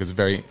album. Like, it's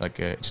very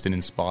just an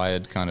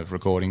inspired kind of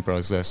recording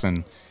process.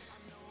 And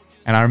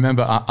I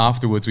remember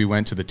afterwards we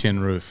went to the Tin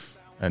Roof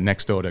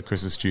next door to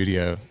Chris's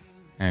studio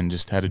and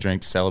just had a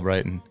drink to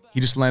celebrate. And he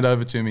just leaned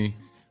over to me and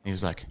he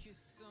was like,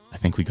 "I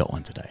think we got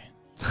one today."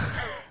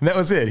 And that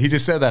was it. He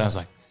just said that. I was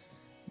like,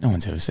 no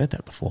one's ever said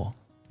that before,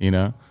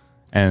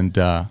 And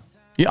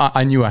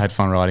I knew I had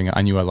fun writing it.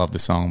 I knew I loved the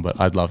song, but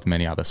I'd loved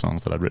many other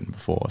songs that I'd written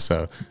before.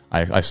 So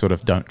I sort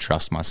of don't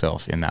trust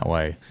myself in that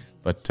way.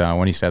 But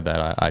when he said that,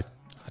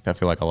 I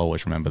feel like I'll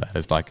always remember that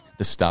as like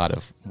the start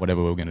of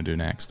whatever we were going to do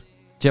next.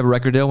 Did you have a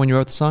record deal when you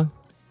wrote the song?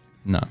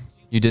 No.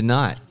 You did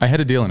not? I had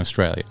a deal in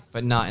Australia.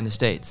 But not in the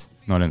States?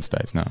 Not in the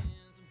States, no.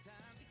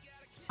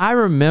 I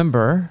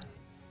remember,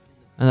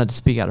 and not to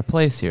speak out of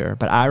place here,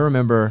 but I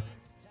remember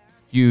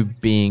you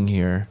being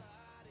here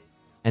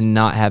and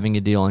not having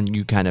a deal and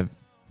you kind of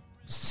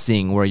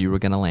seeing where you were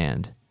going to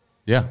land.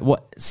 Yeah.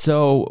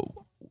 So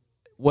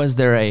was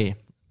there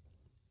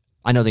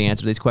I know the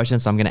answer to these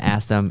questions, so I'm going to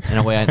ask them in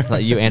a way to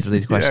let you answer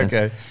these questions.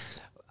 Yeah, okay.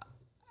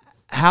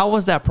 How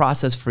was that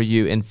process for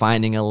you in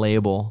finding a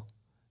label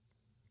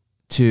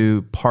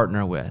to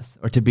partner with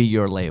or to be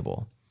your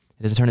label?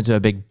 Does it turn into a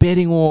big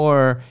bidding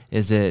war? What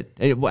is that?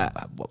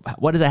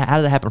 How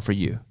did that happen for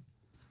you?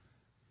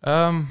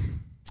 I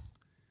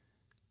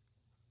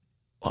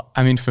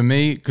mean, for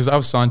me, because I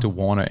was signed to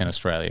Warner in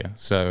Australia,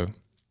 so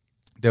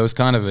there was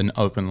kind of an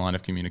open line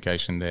of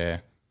communication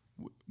there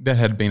that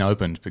had been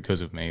opened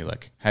because of me.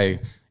 Like, hey,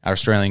 our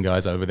Australian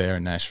guys over there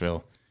in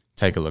Nashville,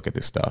 take a look at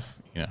this stuff.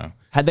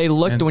 Had they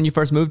looked when you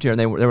first moved here and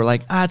they were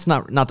like, it's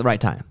not the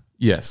right time?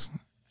 Yes.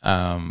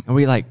 And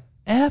we like,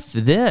 F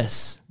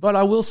this. But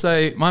I will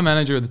say, my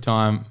manager at the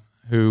time,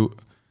 who,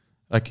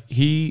 like,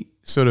 he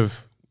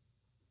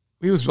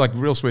was like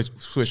real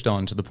switched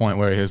on to the point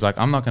where he was like,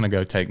 I'm not going to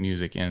go take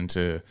music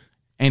into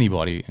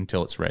anybody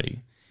until it's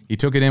ready. He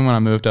took it in when I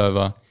moved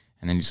over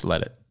and then just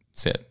let it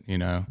sit,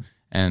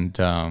 And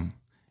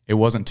it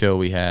wasn't until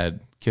we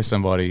had Kiss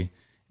Somebody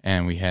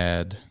and we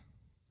had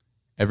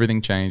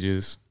Everything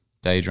Changes,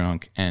 Day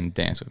Drunk, and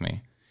Dance With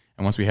Me.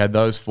 And once we had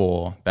those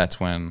four, that's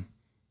when,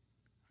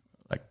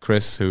 like,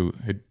 Chris, who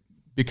had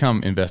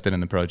become invested in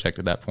the project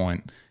at that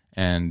point,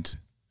 and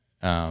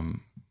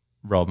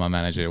Rob, my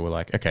manager, were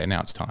like, okay,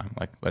 now it's time.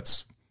 Like,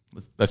 let's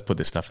put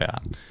this stuff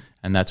out.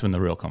 And that's when the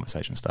real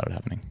conversation started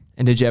happening.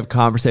 And did you have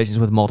conversations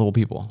with multiple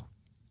people?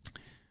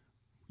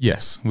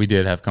 Yes, we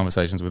did have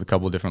conversations with a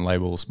couple of different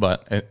labels,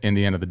 but in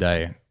the end of the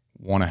day,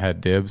 Warner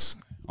had dibs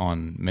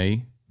on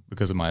me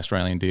because of my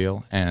Australian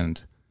deal. And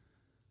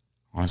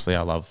honestly,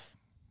 I love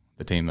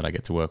the team that I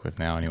get to work with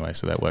now anyway,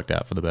 so that worked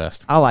out for the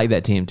best. I like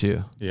that team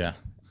too. Yeah.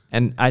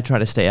 And I try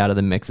to stay out of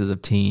the mixes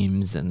of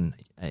teams, and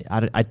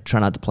I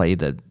try not to play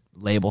the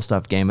label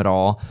stuff game at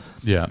all.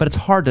 Yeah. But it's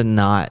hard to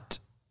not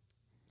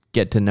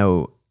get to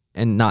know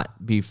and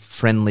not be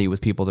friendly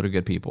with people that are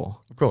good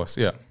people. Of course,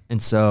 yeah.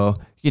 And so,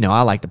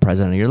 I like the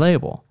president of your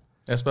label.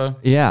 Espo?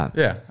 Yeah.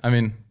 Yeah. I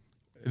mean,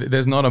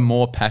 there's not a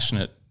more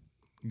passionate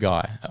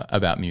guy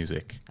about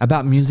music.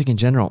 About music in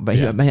general. But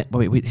Yeah.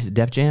 wait, he's a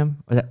Def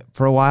Jam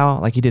for a while.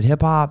 Like, he did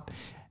hip hop.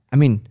 I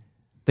mean,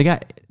 the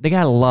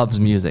guy loves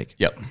music.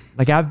 Yep.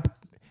 Like,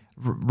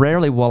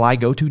 rarely will I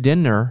go to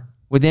dinner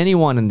with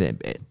anyone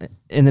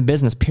in the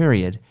business,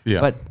 period. Yeah.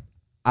 But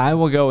I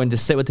will go and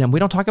just sit with him. We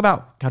don't talk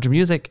about country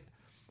music.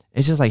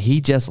 It's just like,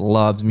 he just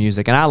loves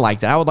music. And I like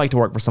that. I would like to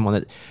work for someone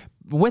that,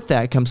 with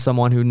that comes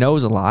someone who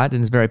knows a lot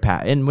and is very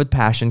and with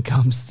passion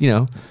comes,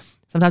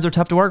 sometimes they're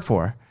tough to work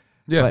for.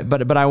 Yeah.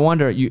 But I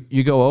wonder,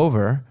 you go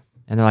over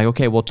and they're like,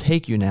 okay, we'll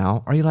take you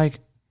now. Are you like,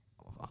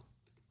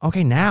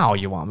 okay, now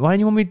you want me? Why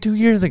didn't you want me 2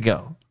 years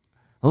ago?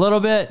 A little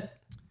bit.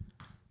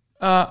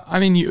 I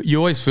mean, you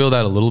always feel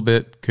that a little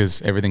bit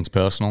because everything's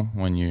personal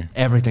when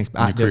Everything's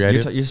you're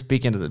creative. You're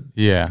speaking to the.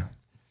 Yeah.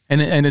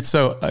 And it's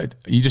so,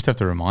 you just have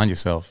to remind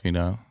yourself,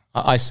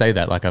 I say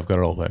that like I've got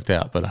it all worked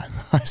out, but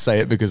I say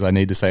it because I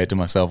need to say it to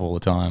myself all the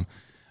time.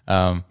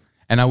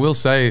 And I will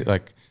say,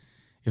 like,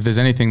 if there's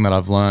anything that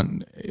I've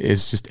learned,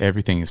 it's just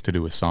everything is to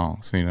do with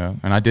songs, And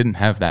I didn't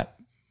have that.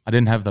 I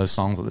didn't have those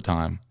songs at the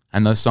time.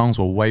 And those songs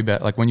were way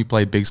better. Like, when you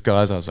played Big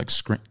Skies, I was like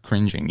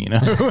cringing,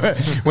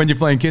 When you're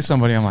playing Kiss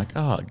Somebody, I'm like,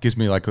 oh, it gives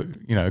me like,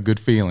 a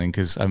good feeling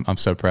because I'm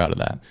so proud of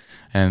that.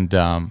 And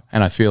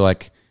I feel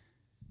like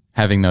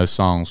having those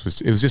songs was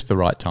just the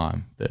right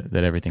time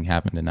that everything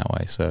happened in that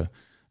way. So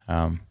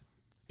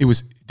it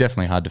was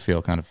definitely hard to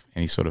feel kind of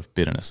any sort of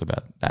bitterness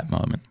about that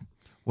moment.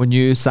 When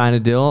you sign a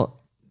deal,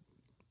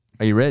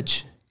 are you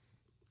rich?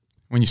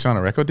 When you sign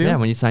a record deal? Yeah,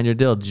 when you sign your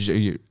deal, are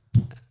you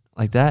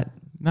like that?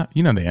 No,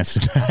 you know the answer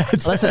to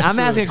that. Listen, I'm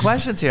asking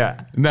questions here.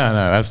 No,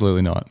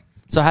 absolutely not.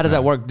 So how does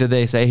that work? Do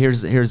they say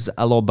here's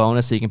a little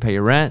bonus so you can pay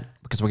your rent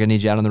because we're gonna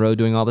need you out on the road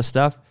doing all this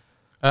stuff,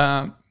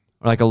 or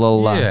like a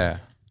little?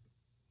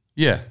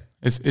 Yeah.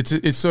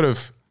 It's sort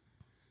of.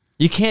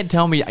 You can't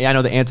tell me. I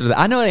know the answer to that.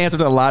 I know the answer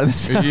to a lot of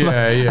this stuff.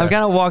 Yeah. I'm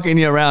kind of walking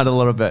you around a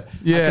little bit.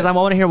 Yeah. Because I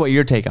want to hear what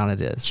your take on it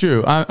is.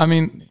 True. I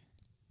mean,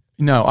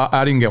 no,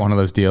 I didn't get one of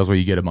those deals where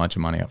you get a bunch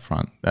of money up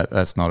front.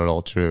 That's not at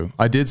all true.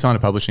 I did sign a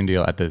publishing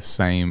deal at the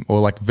same, or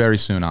like very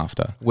soon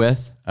after,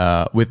 With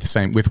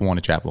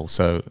Warner Chappell.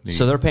 So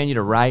they're paying you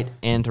to write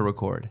and to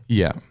record.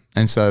 yeah.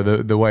 And so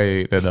the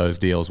way that those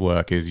deals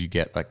work is you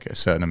get like a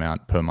certain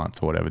amount per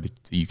month or whatever that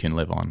you can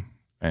live on,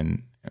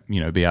 and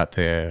be out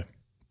there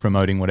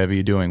promoting whatever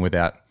you're doing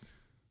without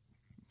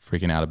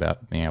freaking out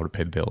about being able to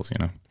pay the bills.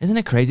 Isn't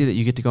it crazy that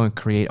you get to go and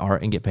create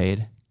art and get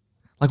paid?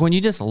 Like when you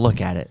just look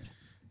at it.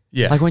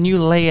 Yeah. Like when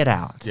you lay it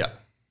out. Yeah.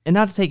 And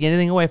not to take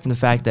anything away from the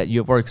fact that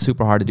you've worked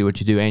super hard to do what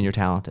you do and you're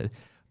talented.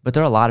 But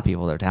there are a lot of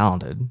people that are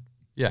talented.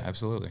 Yeah,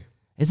 absolutely.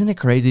 Isn't it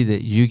crazy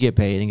that you get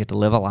paid and get to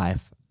live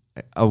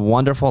a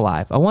wonderful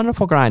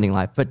grinding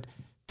life, but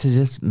to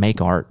just make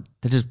art,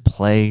 to just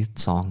play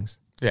songs?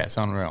 Yeah, it's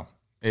unreal.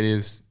 It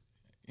is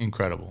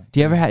incredible. Do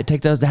you ever have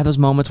those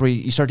moments where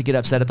you start to get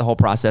upset at the whole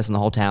process and the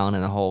whole town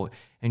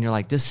and you're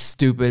like, this is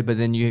stupid, but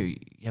then you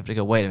have to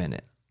go, wait a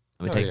minute.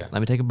 Let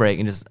me take a break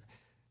and just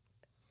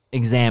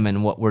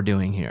examine what we're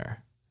doing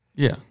here.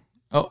 Yeah.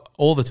 Oh,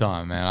 all the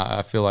time, man.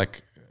 I feel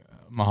like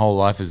my whole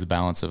life is a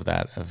balance of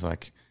that, of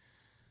like,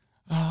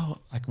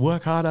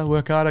 work harder,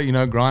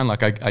 grind.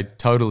 Like I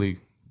totally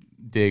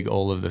dig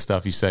all of the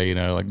stuff you say,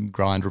 like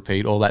grind,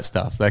 repeat, all that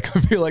stuff. Like I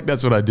feel like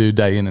that's what I do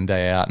day in and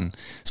day out. And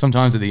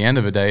sometimes at the end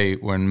of a day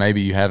when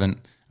maybe you haven't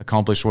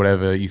accomplished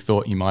whatever you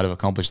thought you might have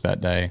accomplished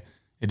that day,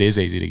 it is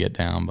easy to get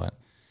down. But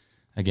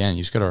again,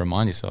 you just got to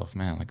remind yourself,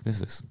 man, like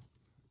this is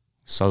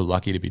so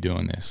lucky to be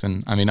doing this.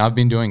 And I mean, I've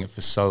been doing it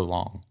for so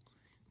long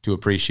to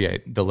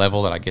appreciate the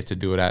level that I get to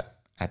do it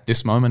at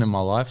this moment in my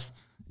life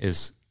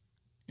is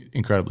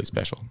incredibly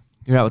special.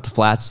 You're out with the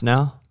Flats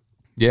now?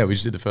 Yeah, we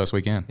just did the first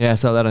weekend. Yeah, I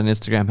saw that on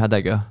Instagram. How'd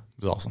that go?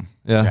 It was awesome.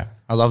 Yeah.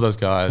 I love those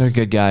guys.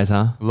 They're good guys,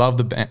 huh? Love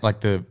the band,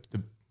 like the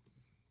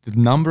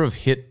number of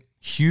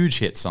huge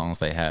hit songs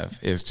they have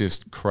is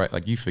just crazy.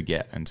 Like you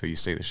forget until you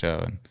see the show,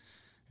 and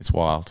it's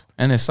wild.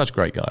 And they're such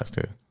great guys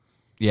too.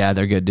 Yeah,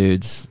 they're good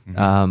dudes.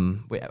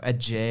 We had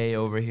Jay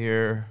over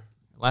here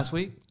last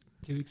week,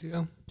 2 weeks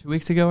ago. 2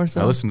 weeks ago or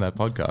so. I listened to that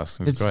podcast.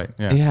 It was great.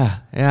 Yeah,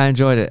 I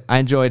enjoyed it. I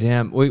enjoyed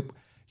him. We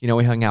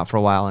hung out for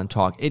a while and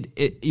talked.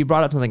 You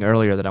brought up something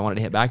earlier that I wanted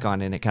to hit back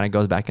on, and it kind of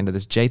goes back into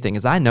this Jay thing.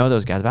 Is I know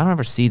those guys, but I don't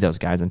ever see those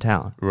guys in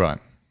town. Right.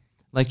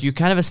 Like you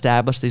kind of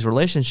establish these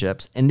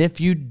relationships, and if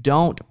you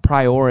don't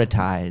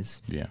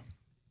prioritize,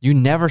 you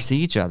never see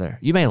each other.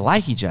 You may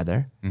like each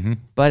other,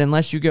 but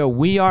unless you go,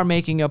 we are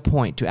making a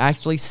point to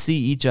actually see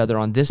each other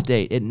on this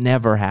date, it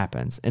never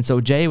happens. And so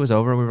Jay was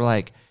over, and we were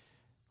like,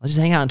 let's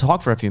just hang out and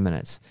talk for a few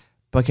minutes.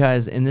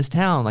 Because in this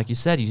town, like you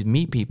said, you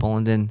meet people,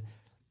 and then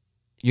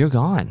you're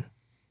gone.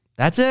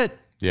 That's it.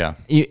 Yeah.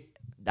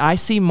 I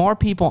see more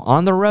people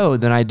on the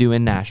road than I do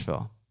in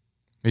Nashville.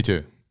 Me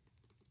too.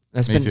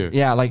 Me too.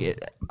 Yeah,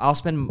 I'll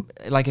spend,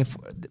 if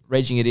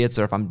Raging Idiots,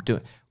 or if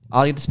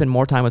I'll get to spend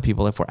more time with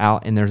people if we're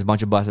out and there's a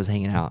bunch of buses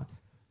hanging out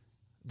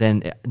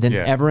than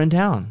ever in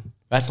town.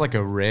 That's like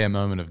a rare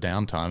moment of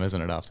downtime,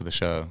 isn't it, after the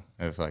show?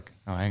 Of like,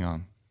 oh, hang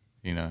on.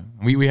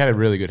 We had a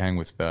really good hang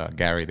with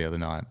Gary the other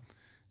night.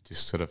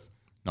 Just sort of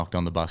knocked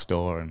on the bus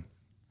door and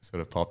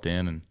sort of popped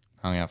in and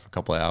hung out for a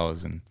couple of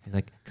hours. And he's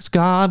like, 'cause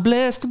God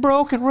bless the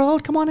broken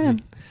road. Come on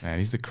in. Man,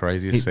 he's the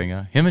craziest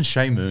singer. Him and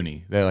Shay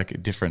Mooney, they're like a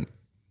different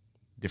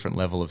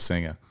level of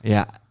singer.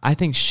 Yeah, I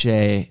think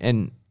Shay,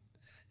 and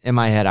in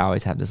my head, I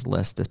always have this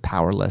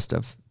power list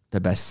of the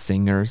best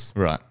singers.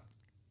 Right.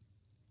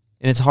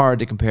 And it's hard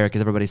to compare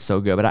because everybody's so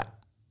good. But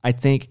I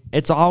think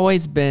it's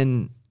always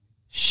been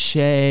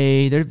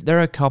Shay. There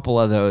are a couple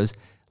of those.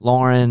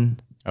 Lauren.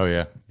 Oh,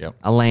 yeah. Yep.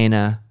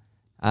 Elena.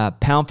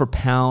 Pound for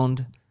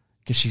pound.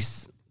 Because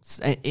she's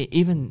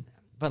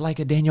but like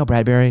a Danielle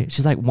Bradbury,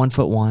 she's like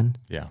 1'1".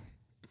 Yeah.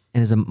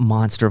 And is a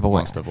monster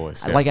voice. Monster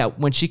voice. Yeah. Like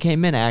when she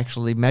came in, I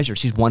actually measured.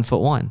 She's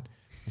 1'1". And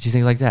she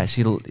sings like that.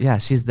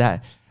 She's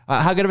that.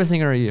 How good of a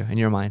singer are you in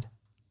your mind?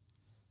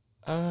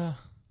 I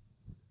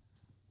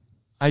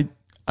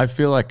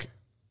feel like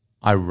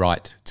I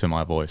write to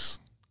my voice,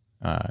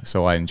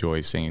 so I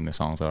enjoy singing the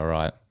songs that I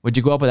write. Would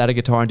you go up without a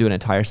guitar and do an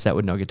entire set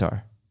with no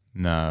guitar?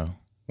 No.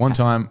 One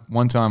time,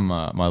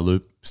 my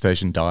loop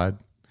station died,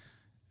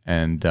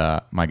 and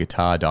my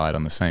guitar died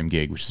on the same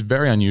gig, which is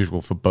very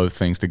unusual for both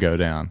things to go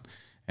down.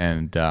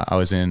 And I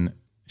was in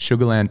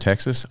Sugar Land,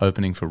 Texas,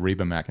 opening for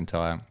Reba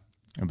McEntire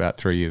about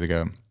 3 years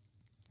ago,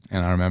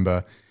 and I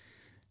remember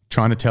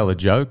trying to tell a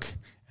joke,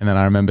 And then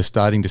I remember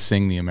starting to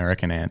sing the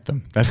American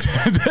anthem. That's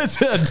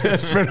how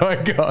desperate I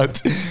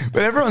got.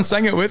 But everyone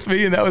sang it with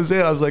me, and that was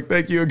it. I was like,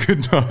 thank you, and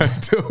good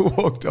night.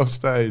 Walked off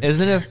stage.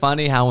 Isn't it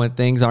funny how when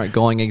things aren't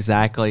going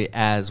exactly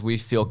as we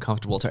feel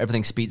comfortable,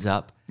 everything speeds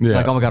up? Yeah.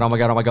 Like, oh my God, oh my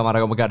God, oh my God,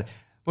 oh my God.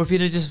 What if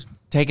you'd have just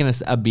taken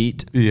a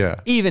beat,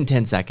 even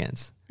 10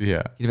 seconds?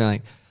 Yeah. You'd be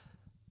like,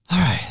 all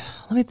right,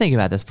 let me think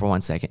about this for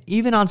 1 second,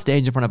 even on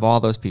stage in front of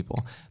all those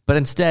people. But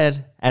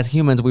instead, as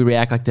humans, we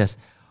react like this.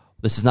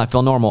 This does not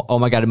feel normal. Oh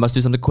my God, it must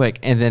do something quick.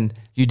 And then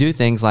you do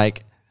things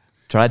like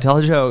try to tell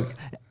a joke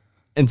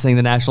and sing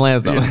the national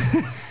anthem.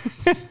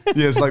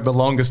 Yeah, it's like the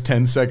longest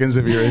 10 seconds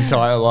of your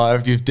entire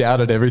life. You've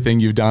doubted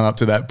everything you've done up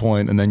to that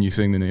point, and then you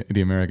sing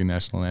the American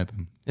national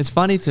anthem. It's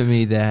funny to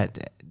me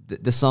that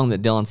the song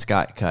that Dylan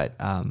Scott cut,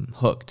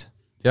 Hooked,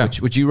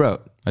 which you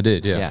wrote. I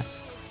did, yeah.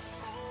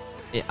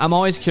 I'm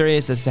always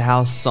curious as to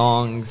how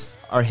songs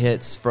are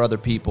hits for other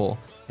people.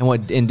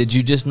 And did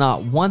you just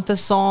not want the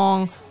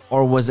song,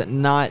 or was it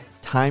not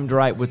timed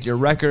right with your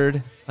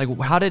record? Like,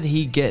 how did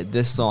he get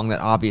this song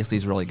that obviously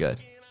is really good?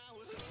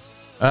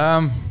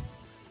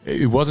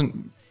 It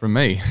wasn't from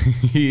me.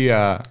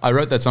 I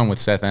wrote that song with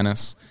Seth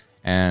Ennis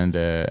and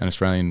an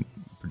Australian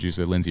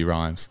producer, Lindsay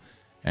Rhymes,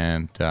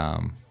 and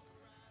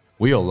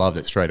we all loved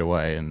it straight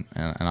away, and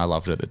I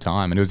loved it at the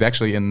time. And it was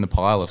actually in the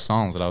pile of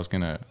songs that I was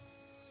gonna,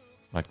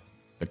 like,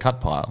 the cut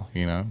pile,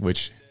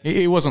 which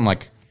it wasn't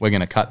like we're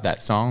gonna cut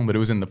that song, but it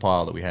was in the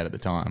pile that we had at the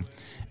time.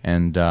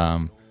 And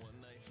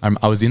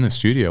I was in the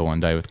studio one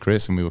day with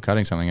Chris, and we were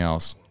cutting something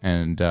else,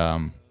 and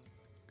I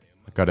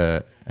got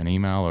an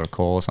email or a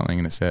call or something,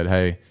 and it said,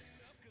 "Hey,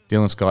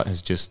 Dylan Scott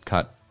has just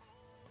cut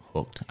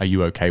Hooked. Are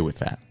you okay with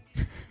that?"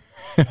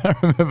 I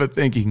remember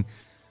thinking,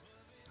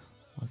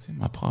 what's in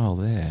my pile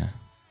there?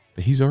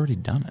 But he's already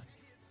done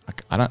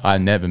it. I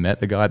never met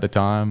the guy at the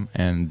time,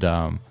 and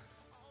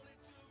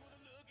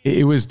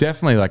it was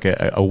definitely like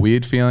a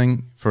weird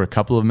feeling for a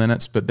couple of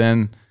minutes. But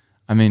then,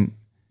 I mean,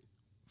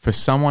 for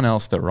someone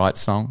else that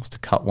writes songs to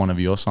cut one of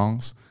your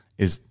songs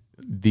is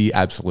the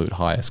absolute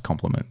highest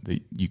compliment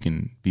that you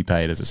can be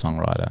paid as a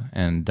songwriter.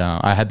 And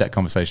I had that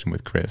conversation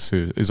with Chris,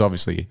 who is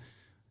obviously,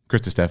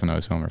 Chris DiStefano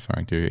is who I'm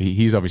referring to.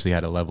 He's obviously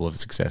had a level of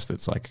success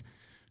that's like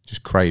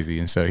just crazy.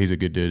 And so he's a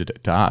good dude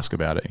to ask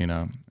about it,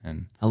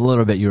 and A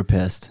little bit you were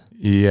pissed.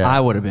 yeah, I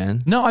would have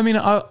been. no, I mean,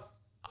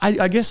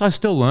 I guess I was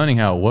still learning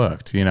how it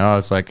worked, I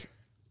was like,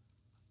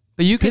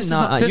 But you can pissed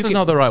is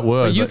not the right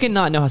word. But you but- can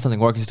not know how something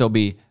works and still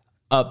be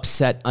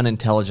upset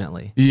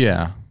unintelligently.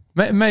 Yeah,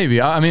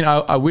 maybe. I mean,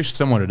 I wish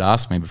someone had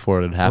asked me before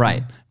it had happened.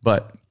 Right.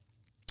 But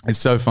it's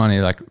so funny,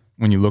 like,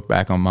 when you look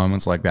back on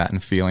moments like that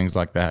and feelings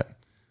like that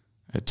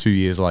 2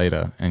 years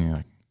later, and you're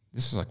like,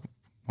 this is like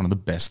one of the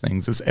best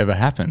things that's ever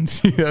happened.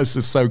 It's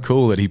just so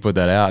cool that he put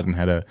that out and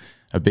had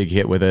a big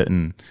hit with it,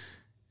 and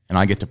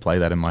I get to play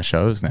that in my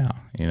shows now,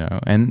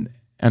 And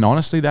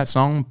honestly, that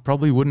song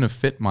probably wouldn't have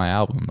fit my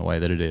album the way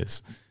that it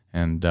is.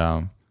 And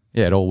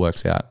it all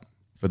works out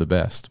for the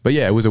best. But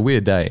yeah, it was a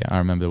weird day. I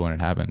remember when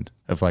it happened.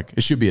 Of like,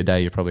 it should be a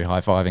day you're probably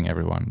high-fiving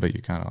everyone, but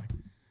you're kind of like,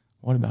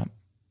 what about,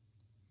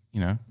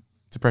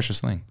 it's a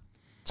precious thing.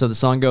 So the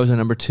song goes to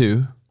number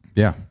 2,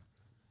 Yeah.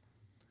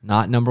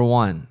 not number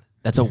 1.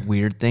 That's a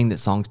weird thing that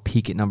songs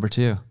peak at number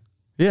 2.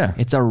 Yeah,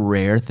 It's a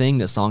rare thing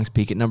that songs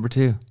peak at number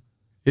 2.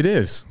 it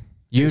is.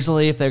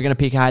 Usually if they're going to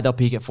peak high, they'll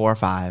peak at 4 or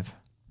 5.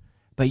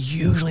 But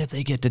usually if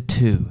they get to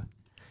 2,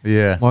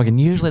 Yeah. Morgan,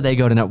 usually they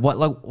go to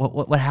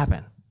what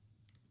happened?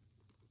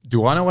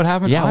 Do I know what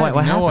happened? Yeah, I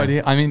what have no happened?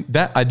 idea. I mean,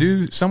 that I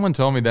do. Someone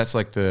told me that's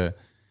like the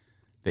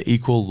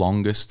equal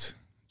longest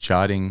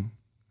charting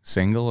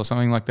single or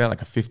something like that,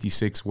 like a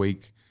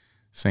 56-week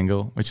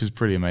single, which is a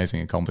pretty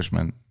amazing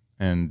accomplishment.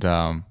 And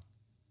I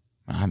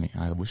mean,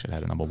 I wish it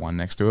had a number 1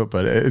 next to it,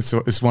 but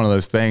it's one of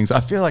those things. I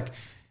feel like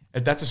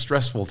that's a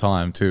stressful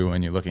time too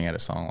when you're looking at a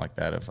song like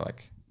that. Of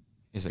like,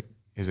 is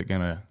it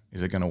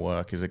gonna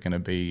work? Is it gonna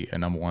be a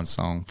number 1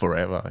 song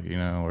forever?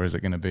 Or is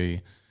it gonna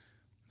be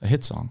a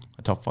hit song,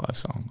 a top 5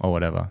 song, or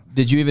whatever?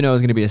 Did you even know it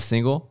was going to be a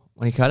single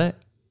when he cut it?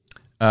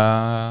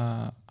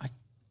 I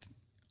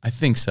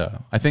think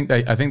so. I think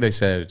they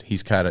said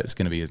he's cut it. It's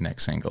going to be his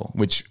next single,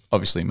 which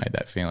obviously made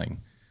that feeling.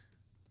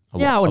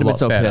 I would have been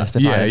so pissed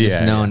if I had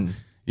just known.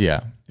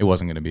 Yeah, it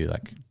wasn't going to be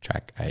like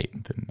track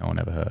 8 that no one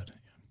ever heard.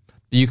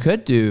 You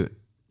could do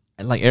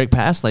like Eric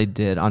Pasley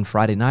did on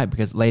Friday night,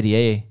 because Lady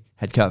A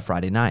had cut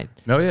Friday night.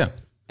 Oh yeah,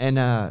 And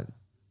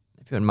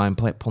if you wouldn't mind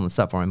pulling this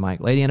up for me, Mike,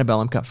 Lady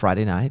Antebellum cut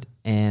Friday night,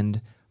 and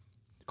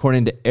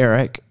according to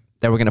Eric,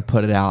 they were going to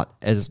put it out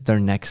as their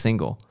next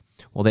single.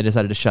 Well, they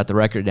decided to shut the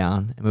record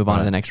down and move on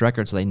to the next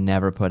record, so they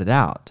never put it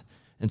out.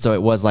 And so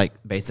it was like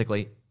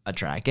basically a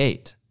track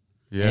 8.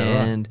 Yeah,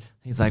 And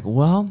he's like,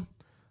 well,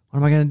 what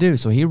am I going to do?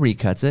 So he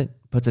recuts it,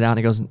 puts it out, and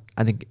he goes,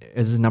 I think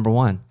this is number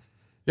 1.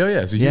 Oh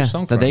yeah, it's a huge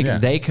song for So they him, yeah.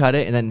 they cut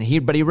it, and then he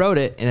wrote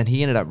it, and then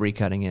he ended up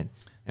recutting it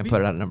and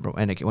put it out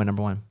and it went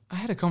number 1. I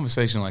had a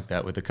conversation like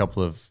that with a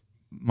couple of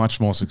much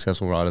more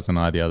successful writers than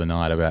I the other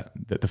night about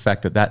the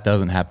fact that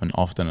doesn't happen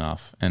often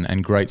enough,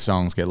 and great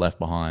songs get left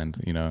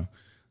behind,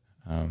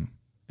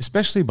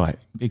 especially by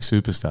big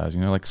superstars,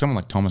 like someone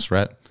like Thomas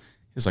Rhett.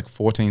 has like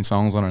 14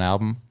 songs on an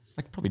album.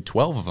 Like probably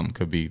 12 of them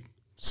could be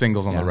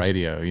singles on the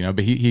radio, you know.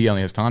 But he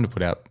only has time to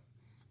put out.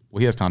 Well,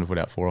 he has time to put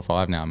out 4 or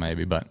 5 now,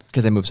 maybe. But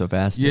because they move so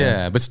fast.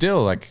 yeah, but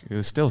still, like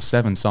there's still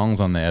 7 songs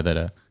on there that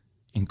are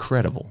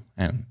incredible.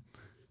 And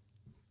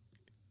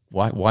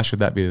why should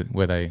that be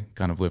where they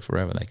kind of live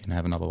forever? They can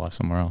have another life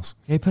somewhere else.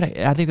 He put.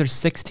 I think there's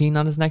 16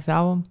 on his next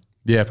album.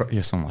 Yeah,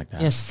 something like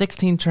that. Yeah,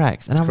 16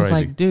 tracks, and I was crazy.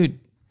 like, dude.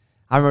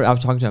 I was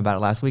talking to him about it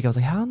last week. I was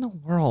like, how in the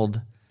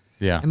world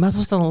Yeah. am I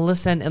supposed to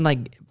listen and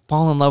like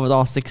fall in love with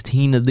all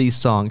 16 of these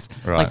songs?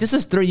 Right. Like this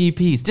is 3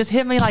 EPs. Just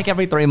hit me like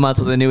every 3 months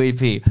with a new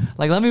EP.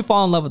 Like let me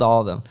fall in love with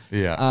all of them.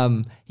 Yeah.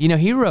 You know,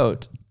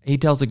 he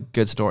tells a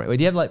good story. Wait,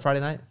 do you have like Friday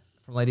Night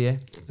from Lady A?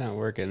 It's not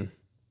working.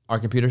 Our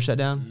computer shut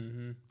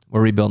down.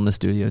 We're rebuilding the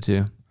studio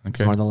too. It's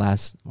Okay. one of the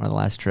last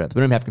trips. We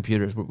don't even have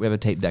computers. We have a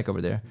tape deck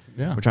over there.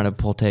 Yeah. We're trying to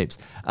pull tapes.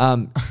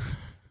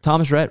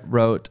 Thomas Rhett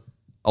wrote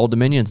Old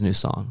Dominion's new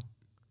song.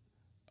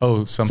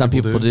 Oh, some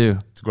people do.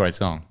 It's a great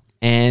song.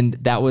 And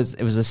it was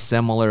a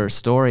similar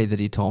story that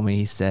he told me.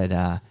 He said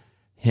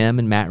him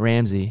and Matt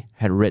Ramsey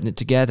had written it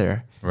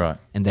together. Right.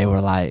 And they were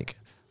like,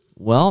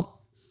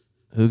 well,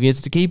 who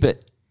gets to keep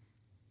it?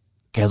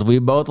 Because we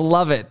both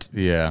love it.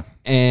 Yeah.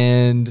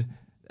 And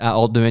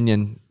Old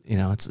Dominion, you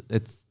know,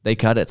 they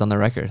cut it. It's on the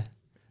record. Isn't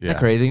Yeah. that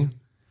crazy?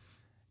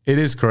 It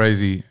is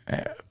crazy.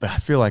 But I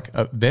feel like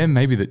they're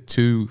maybe the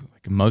two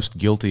like, most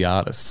guilty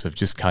artists of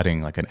just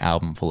cutting like an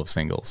album full of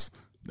singles.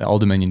 The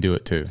Old Dominion do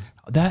it too.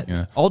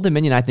 Yeah. Old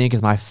Dominion, I think,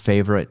 is my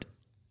favorite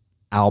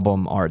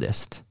album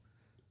artist.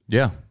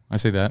 Yeah, I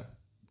see that.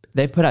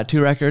 They've put out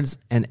 2 records,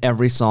 and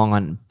every song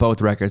on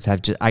both records I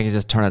can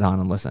just turn it on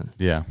and listen.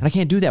 Yeah. And I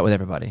can't do that with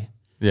everybody.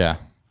 Yeah.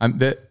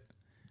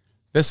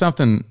 There's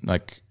something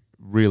like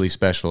really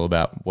special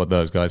about what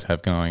those guys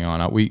have going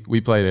on. We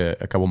played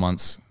a couple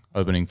months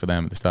opening for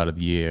them at the start of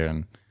the year,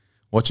 and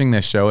watching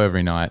their show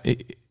every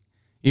night,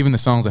 even the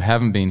songs that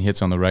haven't been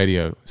hits on the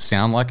radio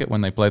sound like it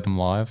when they play them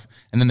live.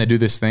 And then they do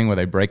this thing where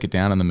they break it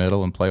down in the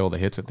middle and play all the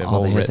hits that they've All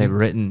all the hits written. they've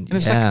written. And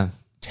it's Yeah. like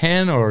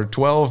 10 or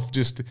 12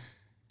 just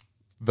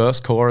verse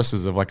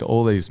choruses of like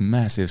all these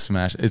massive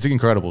smash. It's an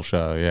incredible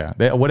show, yeah.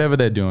 Whatever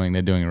they're doing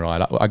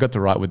right. I got to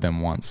write with them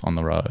once on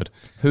the road.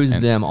 Who's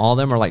them? All of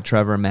them, or like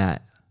Trevor and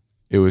Matt?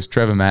 It was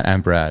Trevor, Matt,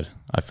 and Brad.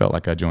 I felt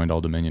like I joined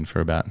Old Dominion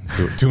for about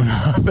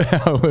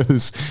 2.5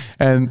 hours.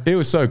 And it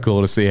was so cool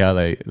to see how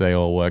they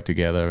all work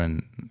together,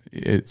 and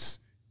it's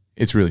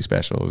really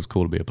special. It was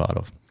cool to be a part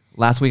of.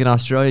 Last week in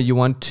Australia, you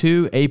won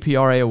 2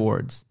 APRA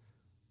awards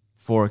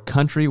for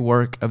Country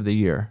Work of the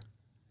Year.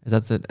 Is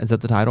that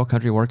the title?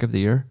 Country Work of the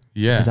Year?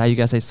 Yeah. Is that how you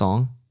guys say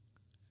song?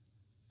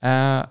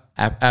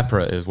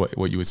 APRA is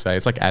what you would say.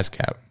 It's like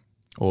ASCAP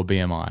or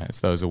BMI. It's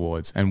those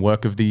awards. And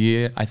Work of the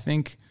Year, I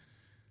think,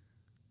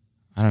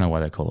 I don't know why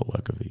they call it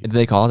Work of the Year. Do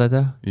they call it that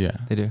though? Yeah.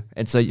 They do.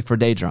 And so for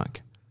Day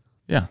Drunk,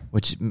 Yeah.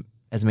 which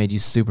has made you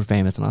super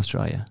famous in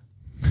Australia.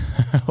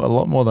 A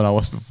lot more than I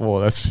was before,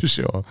 that's for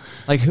sure.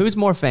 Like, who's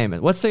more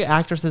famous? What's the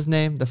actress's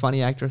name? The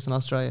funny actress in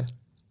Australia?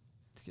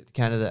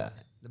 Kind of the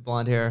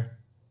blonde hair.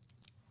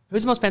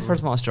 Who's the most famous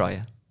person from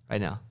Australia right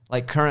now?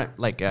 Like current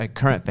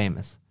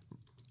famous.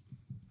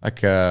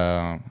 Like,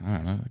 I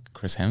don't know, like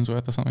Chris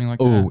Hemsworth or something like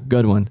Oh, that.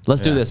 good one.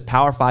 Let's do Yeah. this.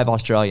 Power 5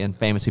 Australian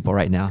famous people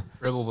right now.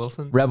 Rebel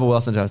Wilson. Rebel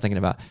Wilson's what I was thinking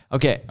about.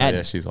 Okay.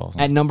 Yeah, she's awesome.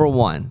 At number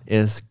 1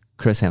 is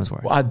Chris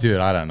Hemsworth. Well, dude,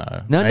 I don't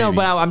know. No, Maybe.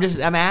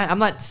 but I'm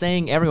not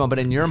saying everyone, but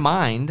in your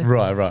mind.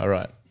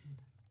 Right.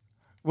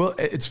 Well,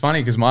 it's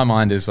funny because my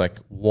mind is like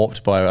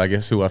warped by, I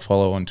guess, who I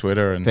follow on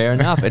Twitter. And Fair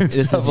enough.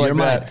 This stuff is your like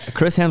mind. that.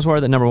 Chris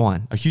Hemsworth at number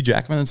 1. Hugh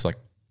Jackman's like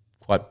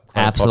quite a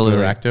Absolutely.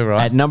 popular actor,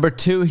 right? At number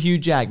 2, Hugh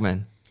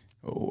Jackman.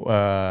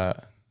 Nicole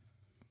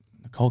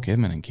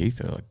Kidman and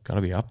Keith are like, got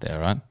to be up there,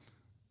 right?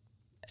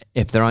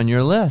 If they're on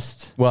your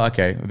list. Well,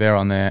 okay, they're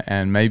on there,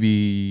 and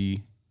maybe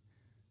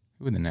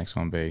who would the next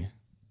one be?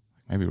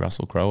 Maybe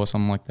Russell Crowe or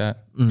something like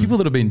that. People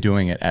that have been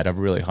doing it at a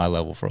really high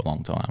level for a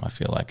long time, I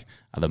feel like,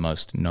 are the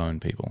most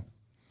known people.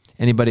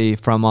 Anybody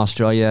from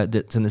Australia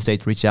that's in the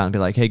States reach out and be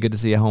like, hey, good to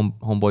see a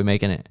homeboy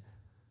making it?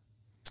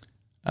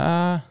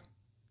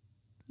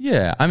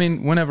 Yeah, I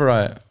mean, whenever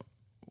I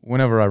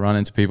run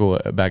into people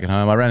back at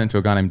home, I ran into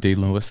a guy named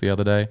Dean Lewis the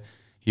other day.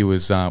 He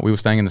was we were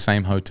staying in the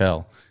same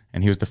hotel,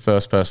 and he was the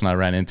first person I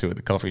ran into at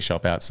the coffee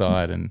shop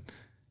outside, and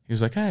he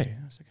was like, "Hey,"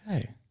 I was like,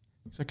 "Hey,"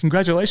 he's like,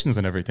 "Congratulations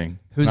on everything."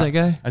 Who's And that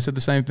guy? I said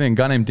the same thing. A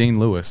guy named Dean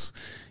Lewis.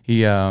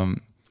 He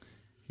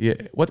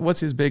what's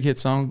his big hit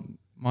song,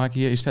 Mike?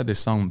 He just had this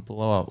song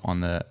blow up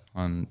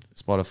on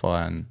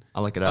Spotify, and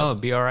I'll look it Oh,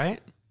 up. be all right.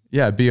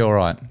 yeah, Be All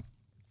Right.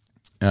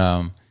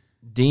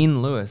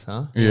 Dean Lewis,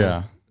 huh?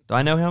 Yeah. Do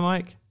I know him,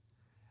 Mike?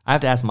 I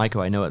have to ask Mike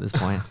who I know at this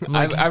point. I'm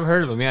like, I've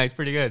heard of him. Yeah, he's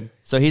pretty good.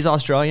 so he's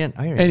Australian?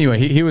 Oh, here he is. Anyway,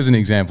 he was an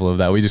example of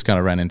that. We just kind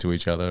of ran into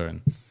each other,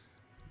 and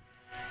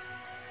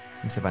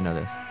Let me see if I know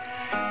this.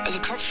 I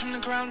look up from the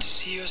ground to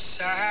see your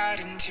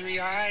sad and teary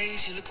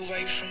eyes. You look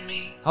away from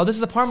me. Oh, this is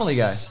the Parmalee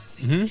guy.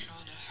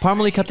 Mm-hmm.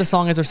 Parmalee cut the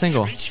song as their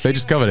single. they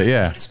just covered it.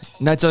 Yeah.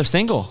 No, it's their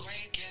single.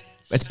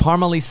 It's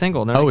Parmalee's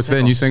single. Oh, it's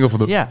their new single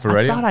for Yeah,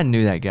 radio. I thought I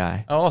knew that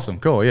guy. Oh, awesome,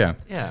 cool, yeah.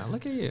 Yeah,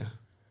 look at you.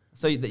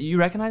 So you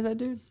recognize that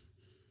dude?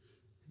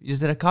 You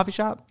was at a coffee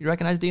shop? You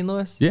recognize Dean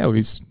Lewis? Yeah,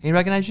 we He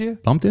recognized you?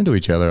 bumped into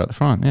each other at the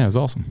front. Yeah, it was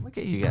awesome. Look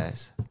at you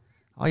guys.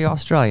 All you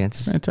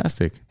Australians.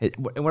 Fantastic.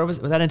 Where was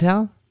that in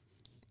town?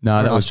 No,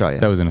 Or that was Australia?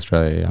 That was in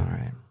Australia. Yeah. All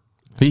right.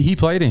 He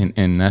played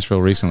in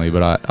Nashville recently,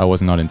 but I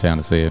was not in town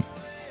to see it.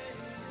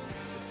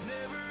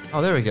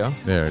 Oh, there we go.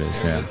 There it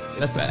is. Yeah.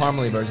 That's the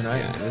Parmalee version, right?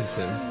 Yeah, that's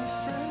him.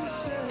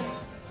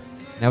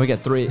 Now we got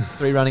three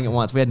running at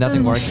once. We had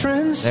nothing working.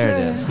 There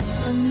it is.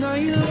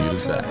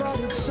 Computer's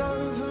back.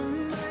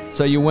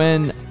 So you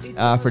win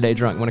for Day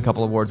Drunk. Win a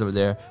couple awards over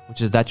there,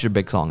 that's your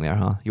big song there,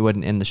 huh? You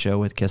wouldn't end the show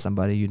with Kiss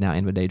Somebody. You now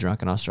end with Day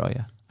Drunk in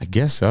Australia. I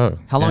guess so.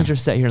 How long's Yeah. your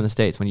set here in the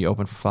States when you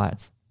open for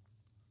Flats?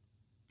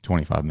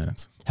 25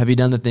 minutes. Have you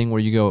done the thing where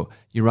you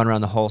run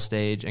around the whole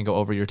stage and go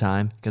over your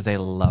time? Because they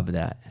love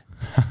that.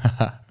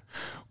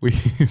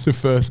 The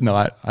first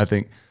night, I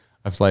think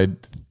I played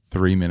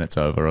 3 minutes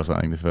over or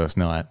something the first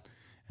night,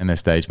 and their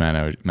stage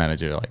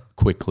manager like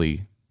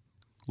quickly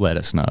let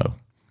us know.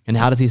 And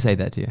how does he say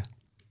that to you?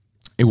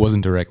 It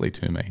wasn't directly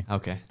to me.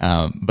 Okay.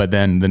 But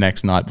then the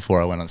next night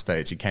before I went on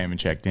stage, he came and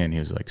checked in. He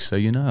was like, "So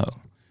you've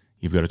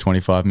got a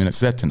 25-minute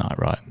set tonight,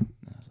 right?" And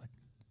I was like,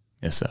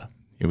 "Yes, sir.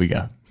 Here we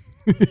go."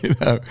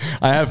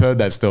 I have heard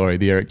that story,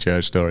 the Eric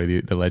Church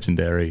story, the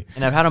legendary.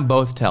 And I've had them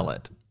both tell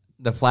it.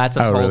 The Flats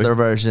have told really? their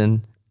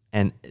version,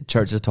 and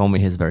Church has told me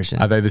his version.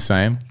 Are they the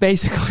same?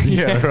 Basically,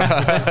 Yeah,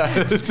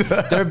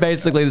 right. they're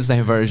basically the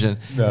same version.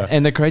 No.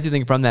 And the crazy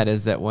thing from that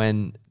is that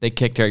when they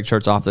kicked Eric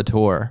Church off the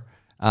tour,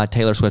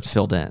 Taylor Swift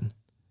filled in.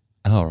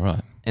 Oh,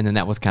 right. And then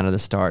that was kind of the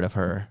start of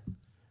her.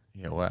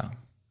 Yeah, wow.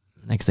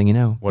 Next thing you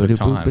know, What a boop,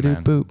 time, boop,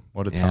 man. boop.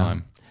 What a Yeah.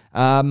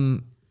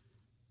 time.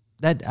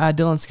 That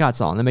Dylan Scott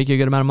song, that make you a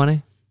good amount of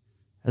money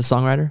as a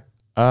songwriter?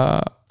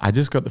 I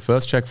just got the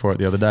first check for it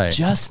the other day.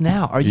 Just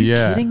now. Are you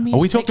kidding me? Oh,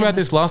 we talked Taking about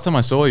this last time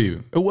I saw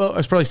you. Well,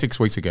 it's probably 6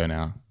 weeks ago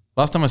now.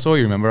 Last time I saw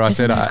you, remember? I Isn't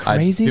said that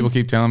crazy? people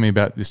keep telling me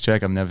about this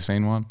check. I've never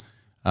seen one.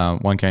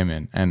 One came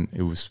in, and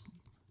it was,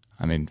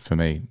 for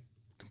me,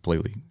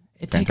 completely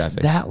It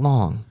fantastic. takes that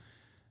long.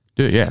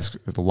 Dude, yeah,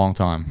 it's a long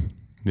time.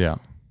 Yeah.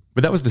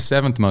 But that was the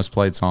 7th most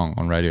played song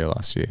on radio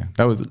last year.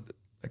 That was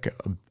like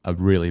a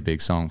really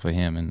big song for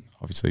him and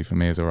obviously for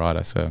me as a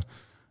writer. So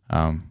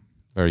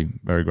very,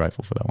 very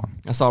grateful for that one.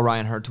 I saw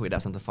Ryan Hurd tweet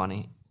out something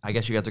funny. I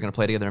guess you guys are going to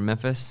play together in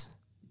Memphis.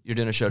 You're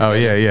doing a show together.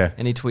 Oh, yeah.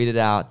 And he tweeted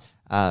out,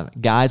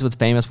 Guys with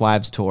Famous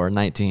Wives Tour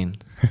 19.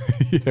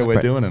 Yeah,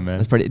 we're doing it, man.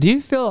 That's pretty. Do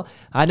you feel,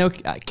 I know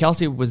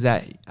Kelsey was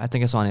at, I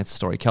think I saw on Insta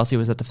story, Kelsey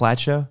was at the Flat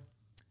show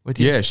with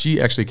you? Yeah, she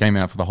actually came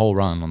out for the whole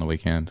run on the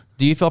weekend.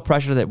 Do you feel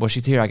pressure that, well,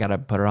 she's here, I got to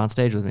put her on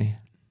stage with me?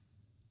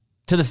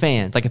 To the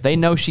fans. Like if they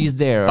know she's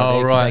there, are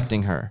they right.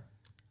 expecting her?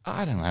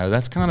 I don't know.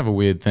 That's kind of a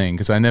weird thing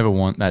because I never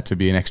want that to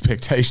be an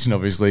expectation,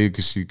 obviously,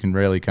 because she can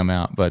rarely come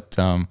out. But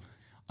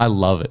I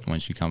love it when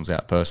she comes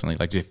out personally.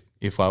 Like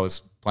if I was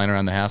playing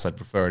around the house, I'd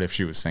prefer it if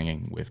she was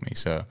singing with me.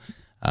 So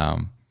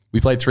we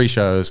played 3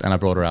 shows and I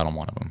brought her out on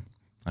one of them.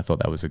 I thought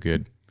that was a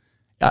good.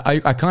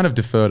 I kind of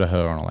defer to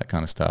her on all that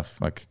kind of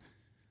stuff. Like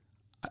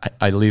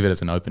I leave it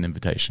as an open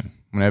invitation.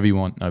 Whenever you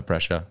want, no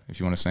pressure. If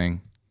you want to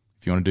sing,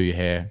 if you want to do your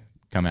hair,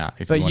 come out.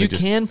 If But you, want you to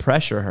just, can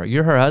pressure her.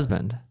 You're her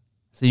husband.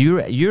 So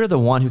you're the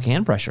one who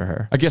can pressure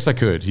her, I guess I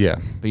could, yeah.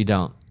 but you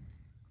don't.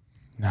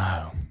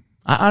 No,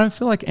 I don't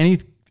feel like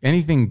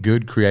anything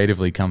good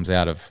creatively comes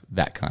out of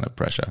that kind of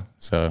pressure.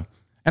 So,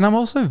 and I'm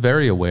also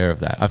very aware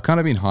of that. I've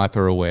kind of been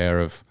hyper aware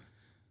of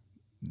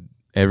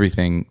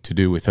everything to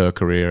do with her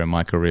career and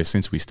my career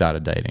since we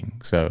started dating.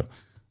 So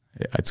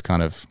it's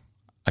kind of,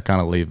 I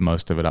kind of leave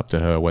most of it up to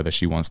her, whether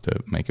she wants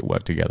to make it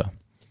work together.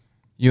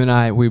 You and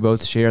I, we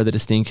both share the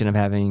distinction of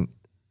having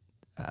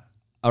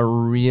a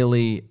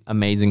really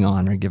amazing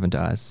honor given to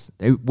us.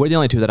 We're the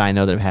only two that I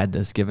know that have had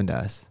this given to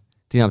us.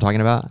 Do you know what I'm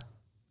talking about?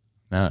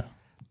 No.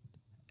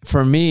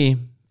 For me,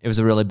 it was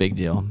a really big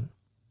deal.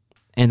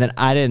 And then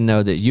I didn't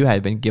know that you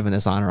had been given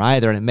this honor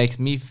either. And it makes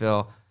me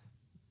feel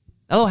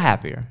a little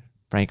happier,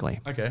 frankly.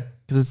 Okay.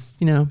 Because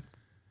it's,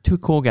 2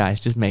 cool guys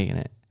just making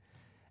it.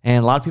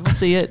 And a lot of people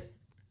see it.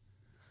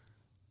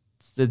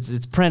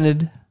 It's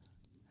printed.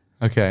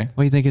 Okay.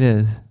 What do you think it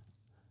is?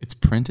 It's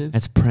printed?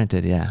 It's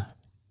printed, yeah.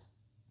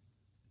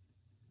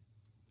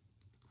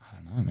 I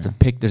don't know,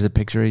 man. There's a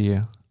picture of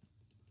you.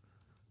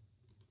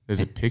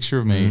 There's a picture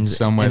of me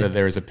somewhere that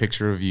there is a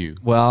picture of you.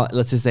 Well,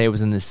 let's just say it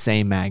was in the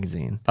same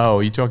magazine. Oh,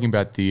 are you talking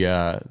about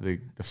the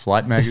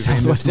flight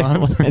magazine this Southwest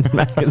month? Airlines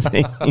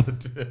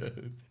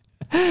magazine.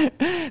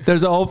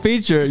 There's a whole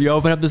feature. You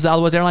open up the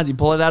Southwest Airlines, you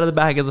pull it out of the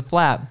back of the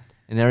flap,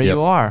 and there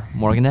you are,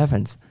 Morgan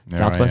Evans,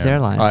 There I Southwest am.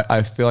 Airlines.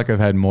 I feel like I've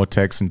had more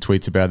texts and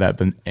tweets about that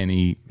than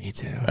any Me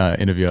too.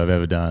 interview I've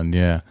ever done.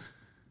 Yeah.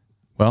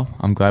 Well,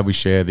 I'm glad we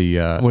share the.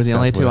 We're the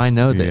only two I Southwest.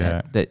 know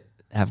Yeah. that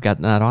have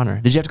gotten that honor.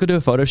 Did you have to go do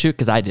a photo shoot?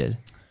 Because I did.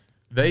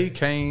 They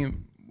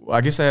came.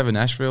 I guess they have a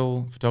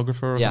Nashville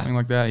photographer or Yeah. something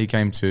like that. He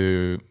came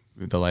to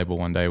the label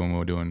one day when we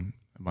were doing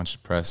a bunch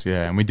of press.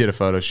 Yeah, and we did a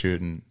photo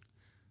shoot in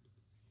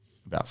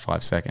about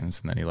 5 seconds,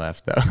 and then he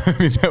left. I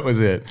mean, that was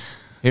it.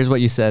 Here's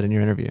what you said in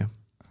your interview.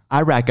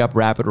 I rack up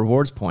rapid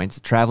rewards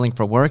points traveling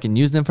for work and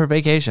use them for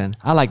vacation.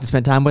 I like to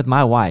spend time with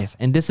my wife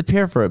and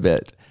disappear for a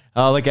bit.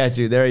 Oh, look at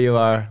you. There you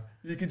are.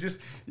 You can just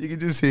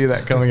hear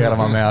that coming out of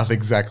my mouth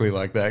exactly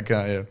like that,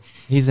 can't you?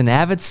 He's an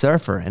avid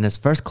surfer, and his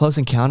first close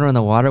encounter in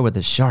the water with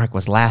a shark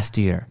was last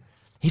year.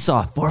 He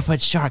saw a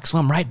 4-foot shark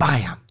swim right by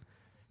him.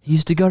 He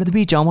used to go to the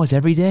beach almost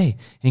every day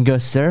and go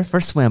surf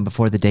or swim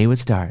before the day would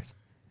start.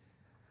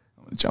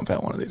 I'm gonna jump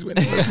out one of these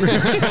windows.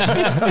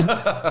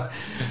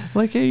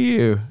 Look at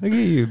you. Look at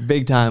you.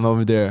 Big time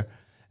over there.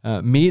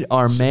 Meet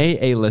our May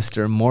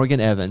A-lister, Morgan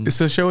Evans.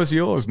 So show us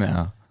yours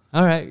now.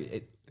 All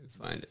right. Let's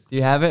find it. Do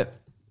you have it?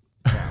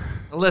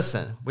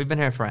 Listen, we've been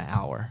here for an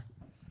hour.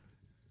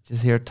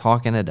 Just here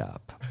talking it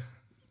up.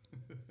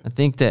 I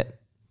think that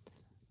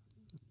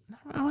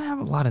I don't have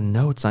a lot of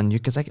notes on you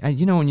because,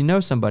 when you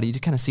know somebody, you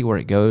just kind of see where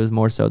it goes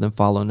more so than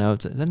follow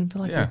notes. It doesn't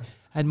feel like I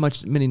had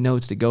many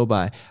notes to go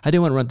by. I do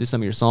want to run through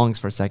some of your songs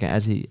for a second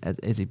as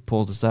he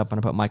pulls this up. I'm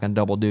going to put Mike on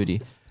double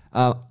duty.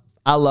 I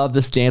love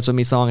this Dance With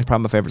Me song. It's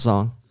probably my favorite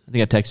song. I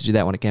think I texted you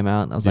that when it came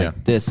out. I was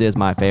like, this is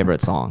my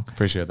favorite song.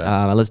 Appreciate that.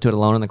 I listened to it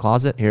alone in the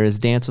closet. Here is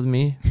Dance With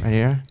Me right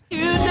here.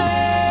 You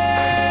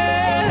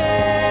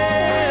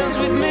dance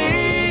with me.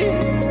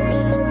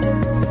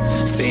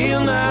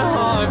 Feel my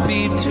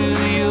heartbeat to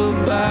your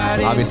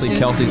body. Obviously, to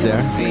Kelsey's your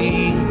there.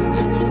 feet.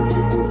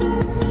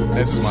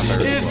 This is my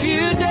favorite If song. you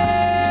dance,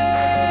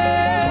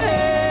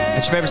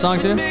 That's your favorite song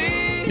too?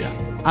 Yeah.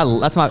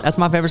 That's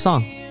my favorite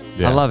song.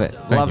 Yeah. I love it.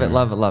 Thank Love you. it.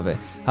 Love it. Love it.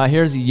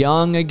 Here's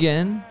Young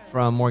Again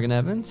from Morgan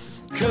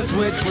Evans. 'cause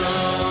we're drunk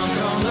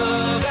on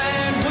love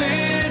and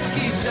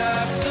whiskey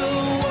shots. So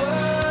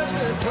what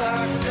the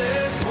clock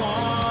says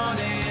 1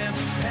 a.m.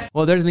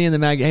 Well, there's me in the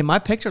magazine. Hey, my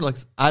picture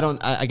looks.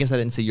 I guess I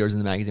didn't see yours in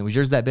the magazine. Was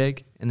yours that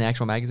big in the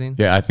actual magazine?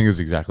 Yeah, I think it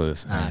was exactly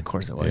this. Of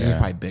course it was. Yeah. Yours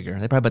probably bigger.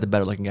 They probably put the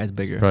better looking guys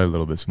bigger. Probably a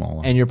little bit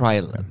smaller. And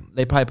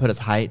they probably put us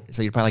height,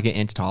 so you're probably like an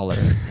inch taller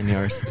in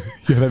yours.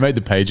 Yeah, they made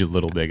the page a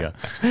little bigger.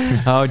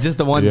 Oh, just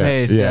the one Yeah,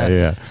 page.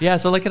 yeah. Yeah,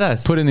 so look at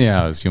us. Put in the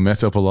hours. You'll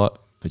mess up a lot,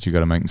 but you got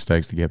to make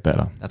mistakes to get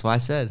better. That's why I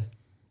said.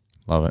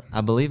 Love it.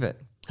 I believe it.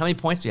 How many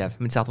points do you have? How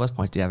many Southwest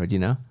points do you have? Do you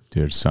know?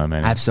 Dude, so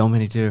many. I have so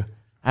many too.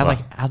 I have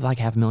like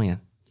 500,000.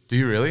 Do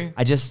you really?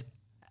 I just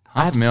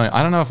Half a million.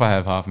 I don't know if I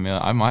have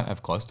 500,000. I might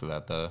have close to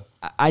that, though.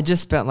 I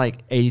just spent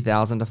like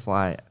 80,000 to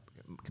fly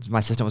because my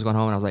system was going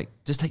home, and I was like,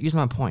 just use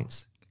my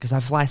points because I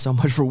fly so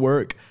much for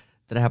work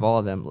that I have all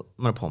of them.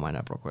 I'm gonna pull mine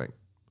up real quick.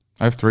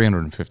 I have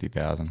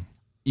 350,000.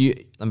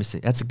 Let me see.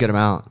 That's a good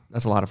amount.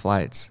 That's a lot of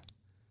flights.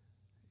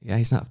 Yeah,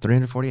 he's not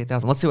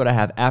 348,000. Let's see what I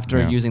have after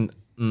Yeah. using.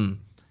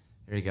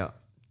 There you go.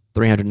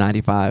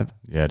 395.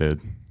 Yeah,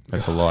 dude.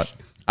 That's a lot.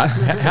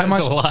 How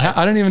much? a lot.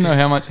 I don't even know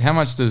how much. How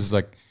much does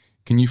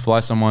can you fly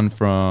someone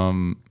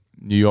from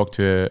New York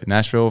to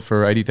Nashville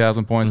for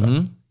 80,000 points?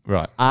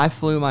 Right. I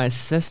flew my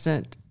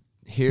assistant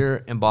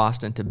here in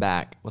Boston to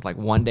back with like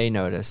 1 day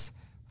notice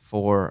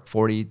for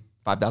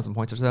 45,000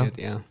 points or so.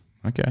 Yeah.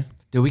 Okay.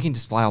 Dude, we can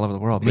just fly all over the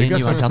world. Me and got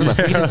you on some- Southwest.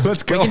 We can just,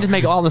 Let's go. We can just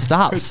make all the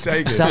stops. Let's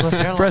take it. Southwest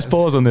Airlines. Press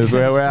pause on this.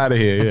 We're out of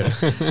here.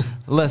 Yeah.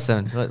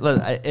 Listen,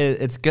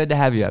 it's good to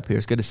have you up here.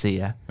 It's good to see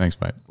you.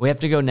 Thanks, mate. We have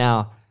to go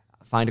now,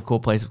 find a cool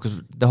place because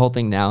the whole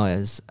thing now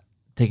is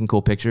taking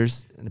cool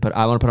pictures.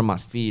 I want to put them on my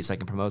feed so I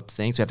can promote the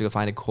things. So we have to go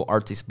find a cool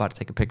artsy spot to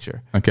take a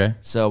picture. Okay.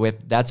 So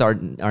that's our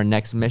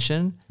next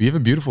mission. You have a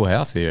beautiful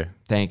house here.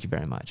 Thank you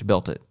very much. I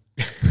built it.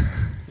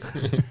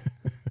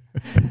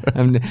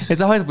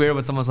 It's always weird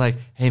when someone's like,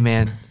 "Hey,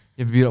 man,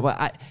 you have a beautiful."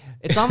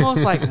 It's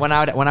almost like when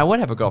I would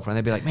have a girlfriend,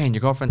 they'd be like, "Man,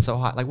 your girlfriend's so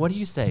hot." Like, what do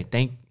you say?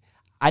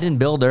 I didn't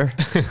build her.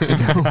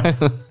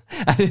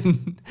 I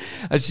didn't.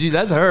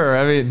 That's her.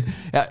 I mean,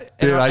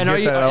 Dude,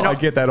 I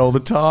get that all the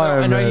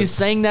time. And are man. you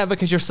saying that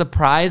because you're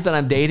surprised that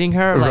I'm dating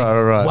her? Like,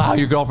 Right. wow,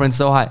 your girlfriend's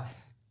so hot.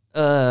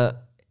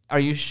 Are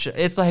you?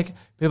 It's like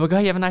people go,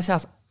 "You have a nice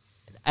house."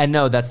 I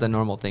know that's the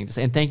normal thing to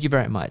say, and thank you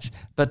very much.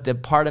 But the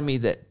part of me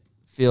that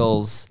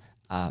feels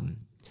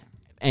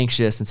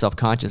anxious and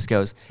self-conscious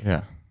goes,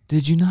 Yeah.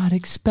 "Did you not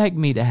expect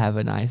me to have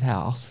a nice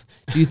house?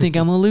 Do you think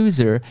I'm a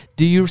loser?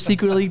 Do you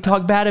secretly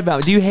talk bad about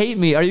me? Do you hate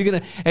me? Are you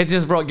gonna?" It's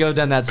just go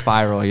down that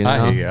spiral, you know.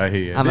 I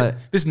hear you.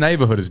 This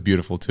neighborhood is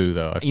beautiful too,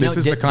 though. You know, This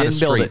is the kind of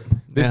didn't build street.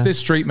 it. Yeah. This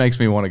street makes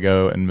me want to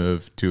go and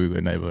move to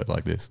a neighborhood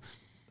like this.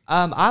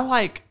 I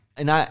like,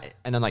 and I'm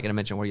not gonna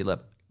mention where you live,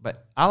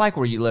 but I like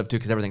where you live too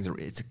because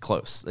it's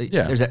close.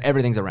 Yeah.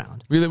 Everything's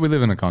around. We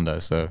live in a condo,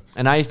 so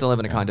And I used to live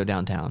in a condo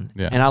downtown,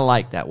 Yeah. and I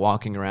like that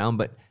walking around.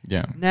 But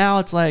yeah. now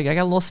it's like I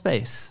got a little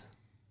space.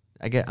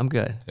 I'm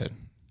good.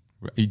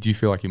 Do you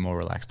feel like you're more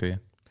relaxed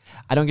here?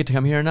 I don't get to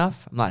come here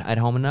enough. I'm not at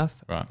home enough.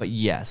 Right. But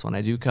yes, when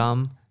I do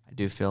come, I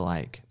do feel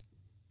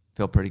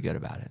pretty good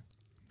about it.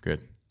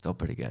 Good. Feel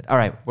pretty good. All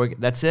right,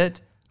 that's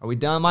it. Are we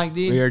done, Mike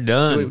D? We are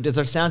done. Is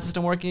our sound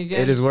system working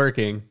again? It is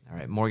working. All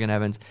right, Morgan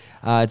Evans.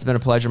 It's been a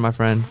pleasure, my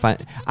friend.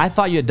 I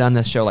thought you had done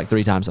this show like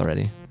 3 times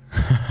already.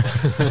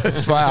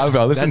 That's fine.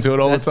 I listen to it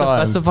all the time.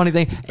 That's the funny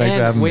thing. Thanks for and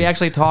having we me.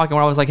 actually talked, and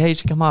I was like, "Hey, you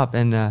should come up."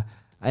 And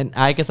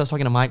I guess I was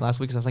talking to Mike last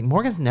week because I was like,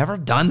 "Morgan's never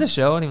done the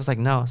show," and he was like,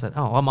 "No." I said,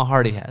 "Oh, well, my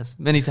Hardy has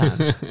many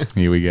times."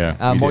 Here we go.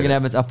 We Morgan did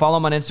it. Evans. Follow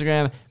him on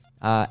Instagram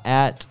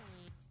at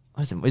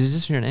what is it? Is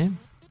this your name?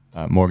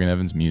 Morgan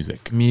Evans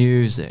Music.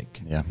 Music.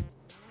 Yeah.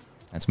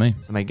 That's me.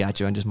 Somebody got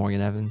you on just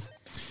Morgan Evans.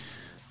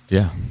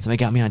 Yeah. Somebody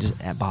got me on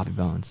just at Bobby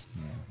Bones.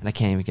 And I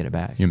can't even get it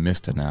back. You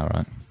missed it now,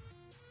 right?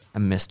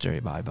 I'm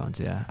Mr. Bobby Bones,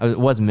 yeah. I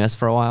was Miss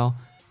for a while,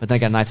 but then I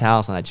got a nice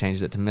house and I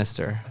changed it to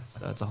Mr.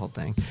 So it's a whole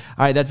thing.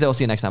 All right, that's it. We'll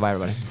see you next time. Bye,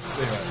 everybody.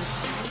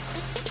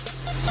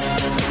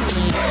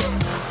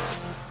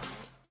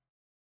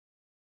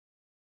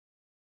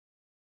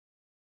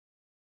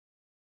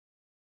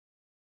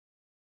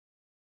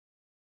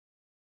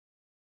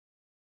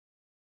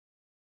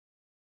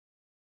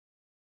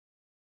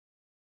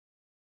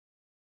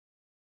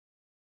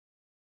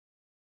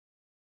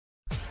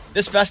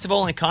 This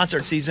festival and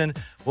concert season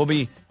will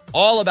be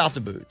all about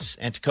the boots,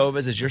 and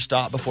Tecovas is your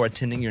stop before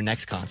attending your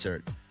next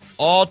concert.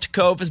 All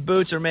Tecovas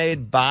boots are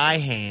made by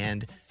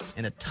hand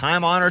in a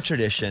time-honored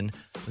tradition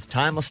with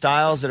timeless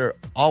styles that are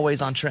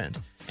always on trend.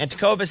 And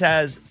Tecovas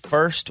has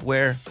first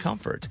wear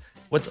comfort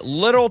with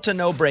little to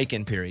no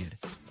break-in period.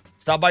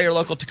 Stop by your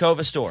local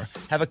Tecovas store,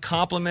 have a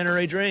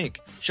complimentary drink,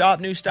 shop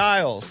new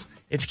styles.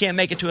 If you can't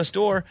make it to a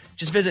store,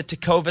 just visit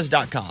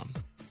tecovas.com.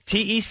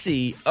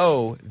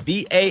 TECOVAS.com.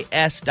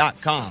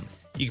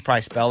 You can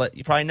probably spell it.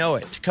 You probably know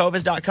it.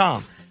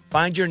 Tecovas.com.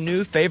 Find your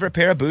new favorite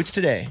pair of boots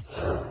today.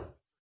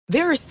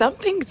 There are some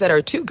things that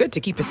are too good to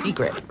keep a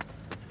secret.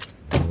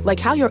 Like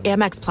how your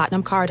Amex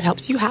Platinum card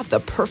helps you have the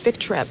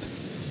perfect trip.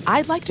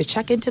 I'd like to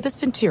check into the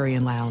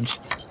Centurion Lounge.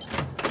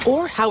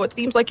 Or how it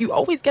seems like you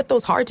always get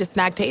those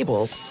hard-to-snag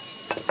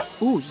tables.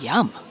 Ooh,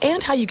 yum.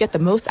 And how you get the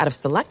most out of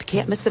select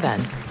can't-miss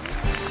events.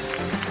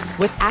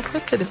 With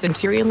access to the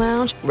Centurion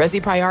Lounge,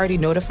 Resi Priority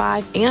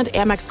Notified, and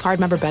Amex card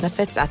member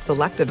benefits at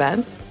select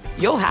events,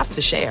 you'll have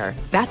to share.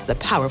 That's the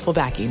powerful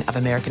backing of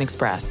American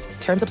Express.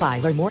 Terms apply.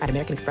 Learn more at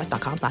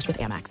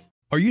americanexpress.com/withAmex.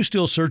 Are you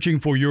still searching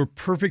for your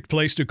perfect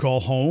place to call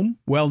home?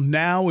 Well,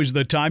 now is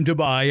the time to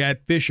buy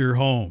at Fisher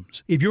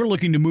Homes. If you're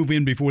looking to move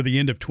in before the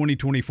end of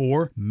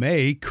 2024,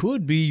 May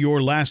could be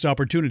your last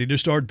opportunity to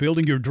start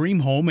building your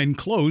dream home and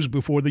close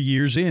before the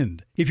year's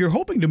end. If you're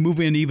hoping to move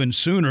in even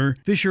sooner,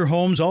 Fisher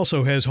Homes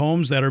also has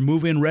homes that are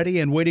move-in ready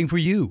and waiting for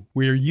you,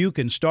 where you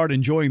can start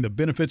enjoying the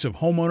benefits of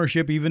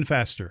homeownership even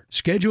faster.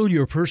 Schedule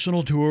your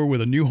personal tour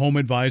with a new home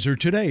advisor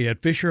today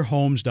at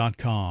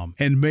FisherHomes.com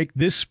and make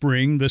this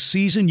spring the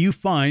season you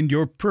find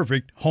your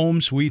perfect home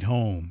sweet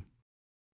home.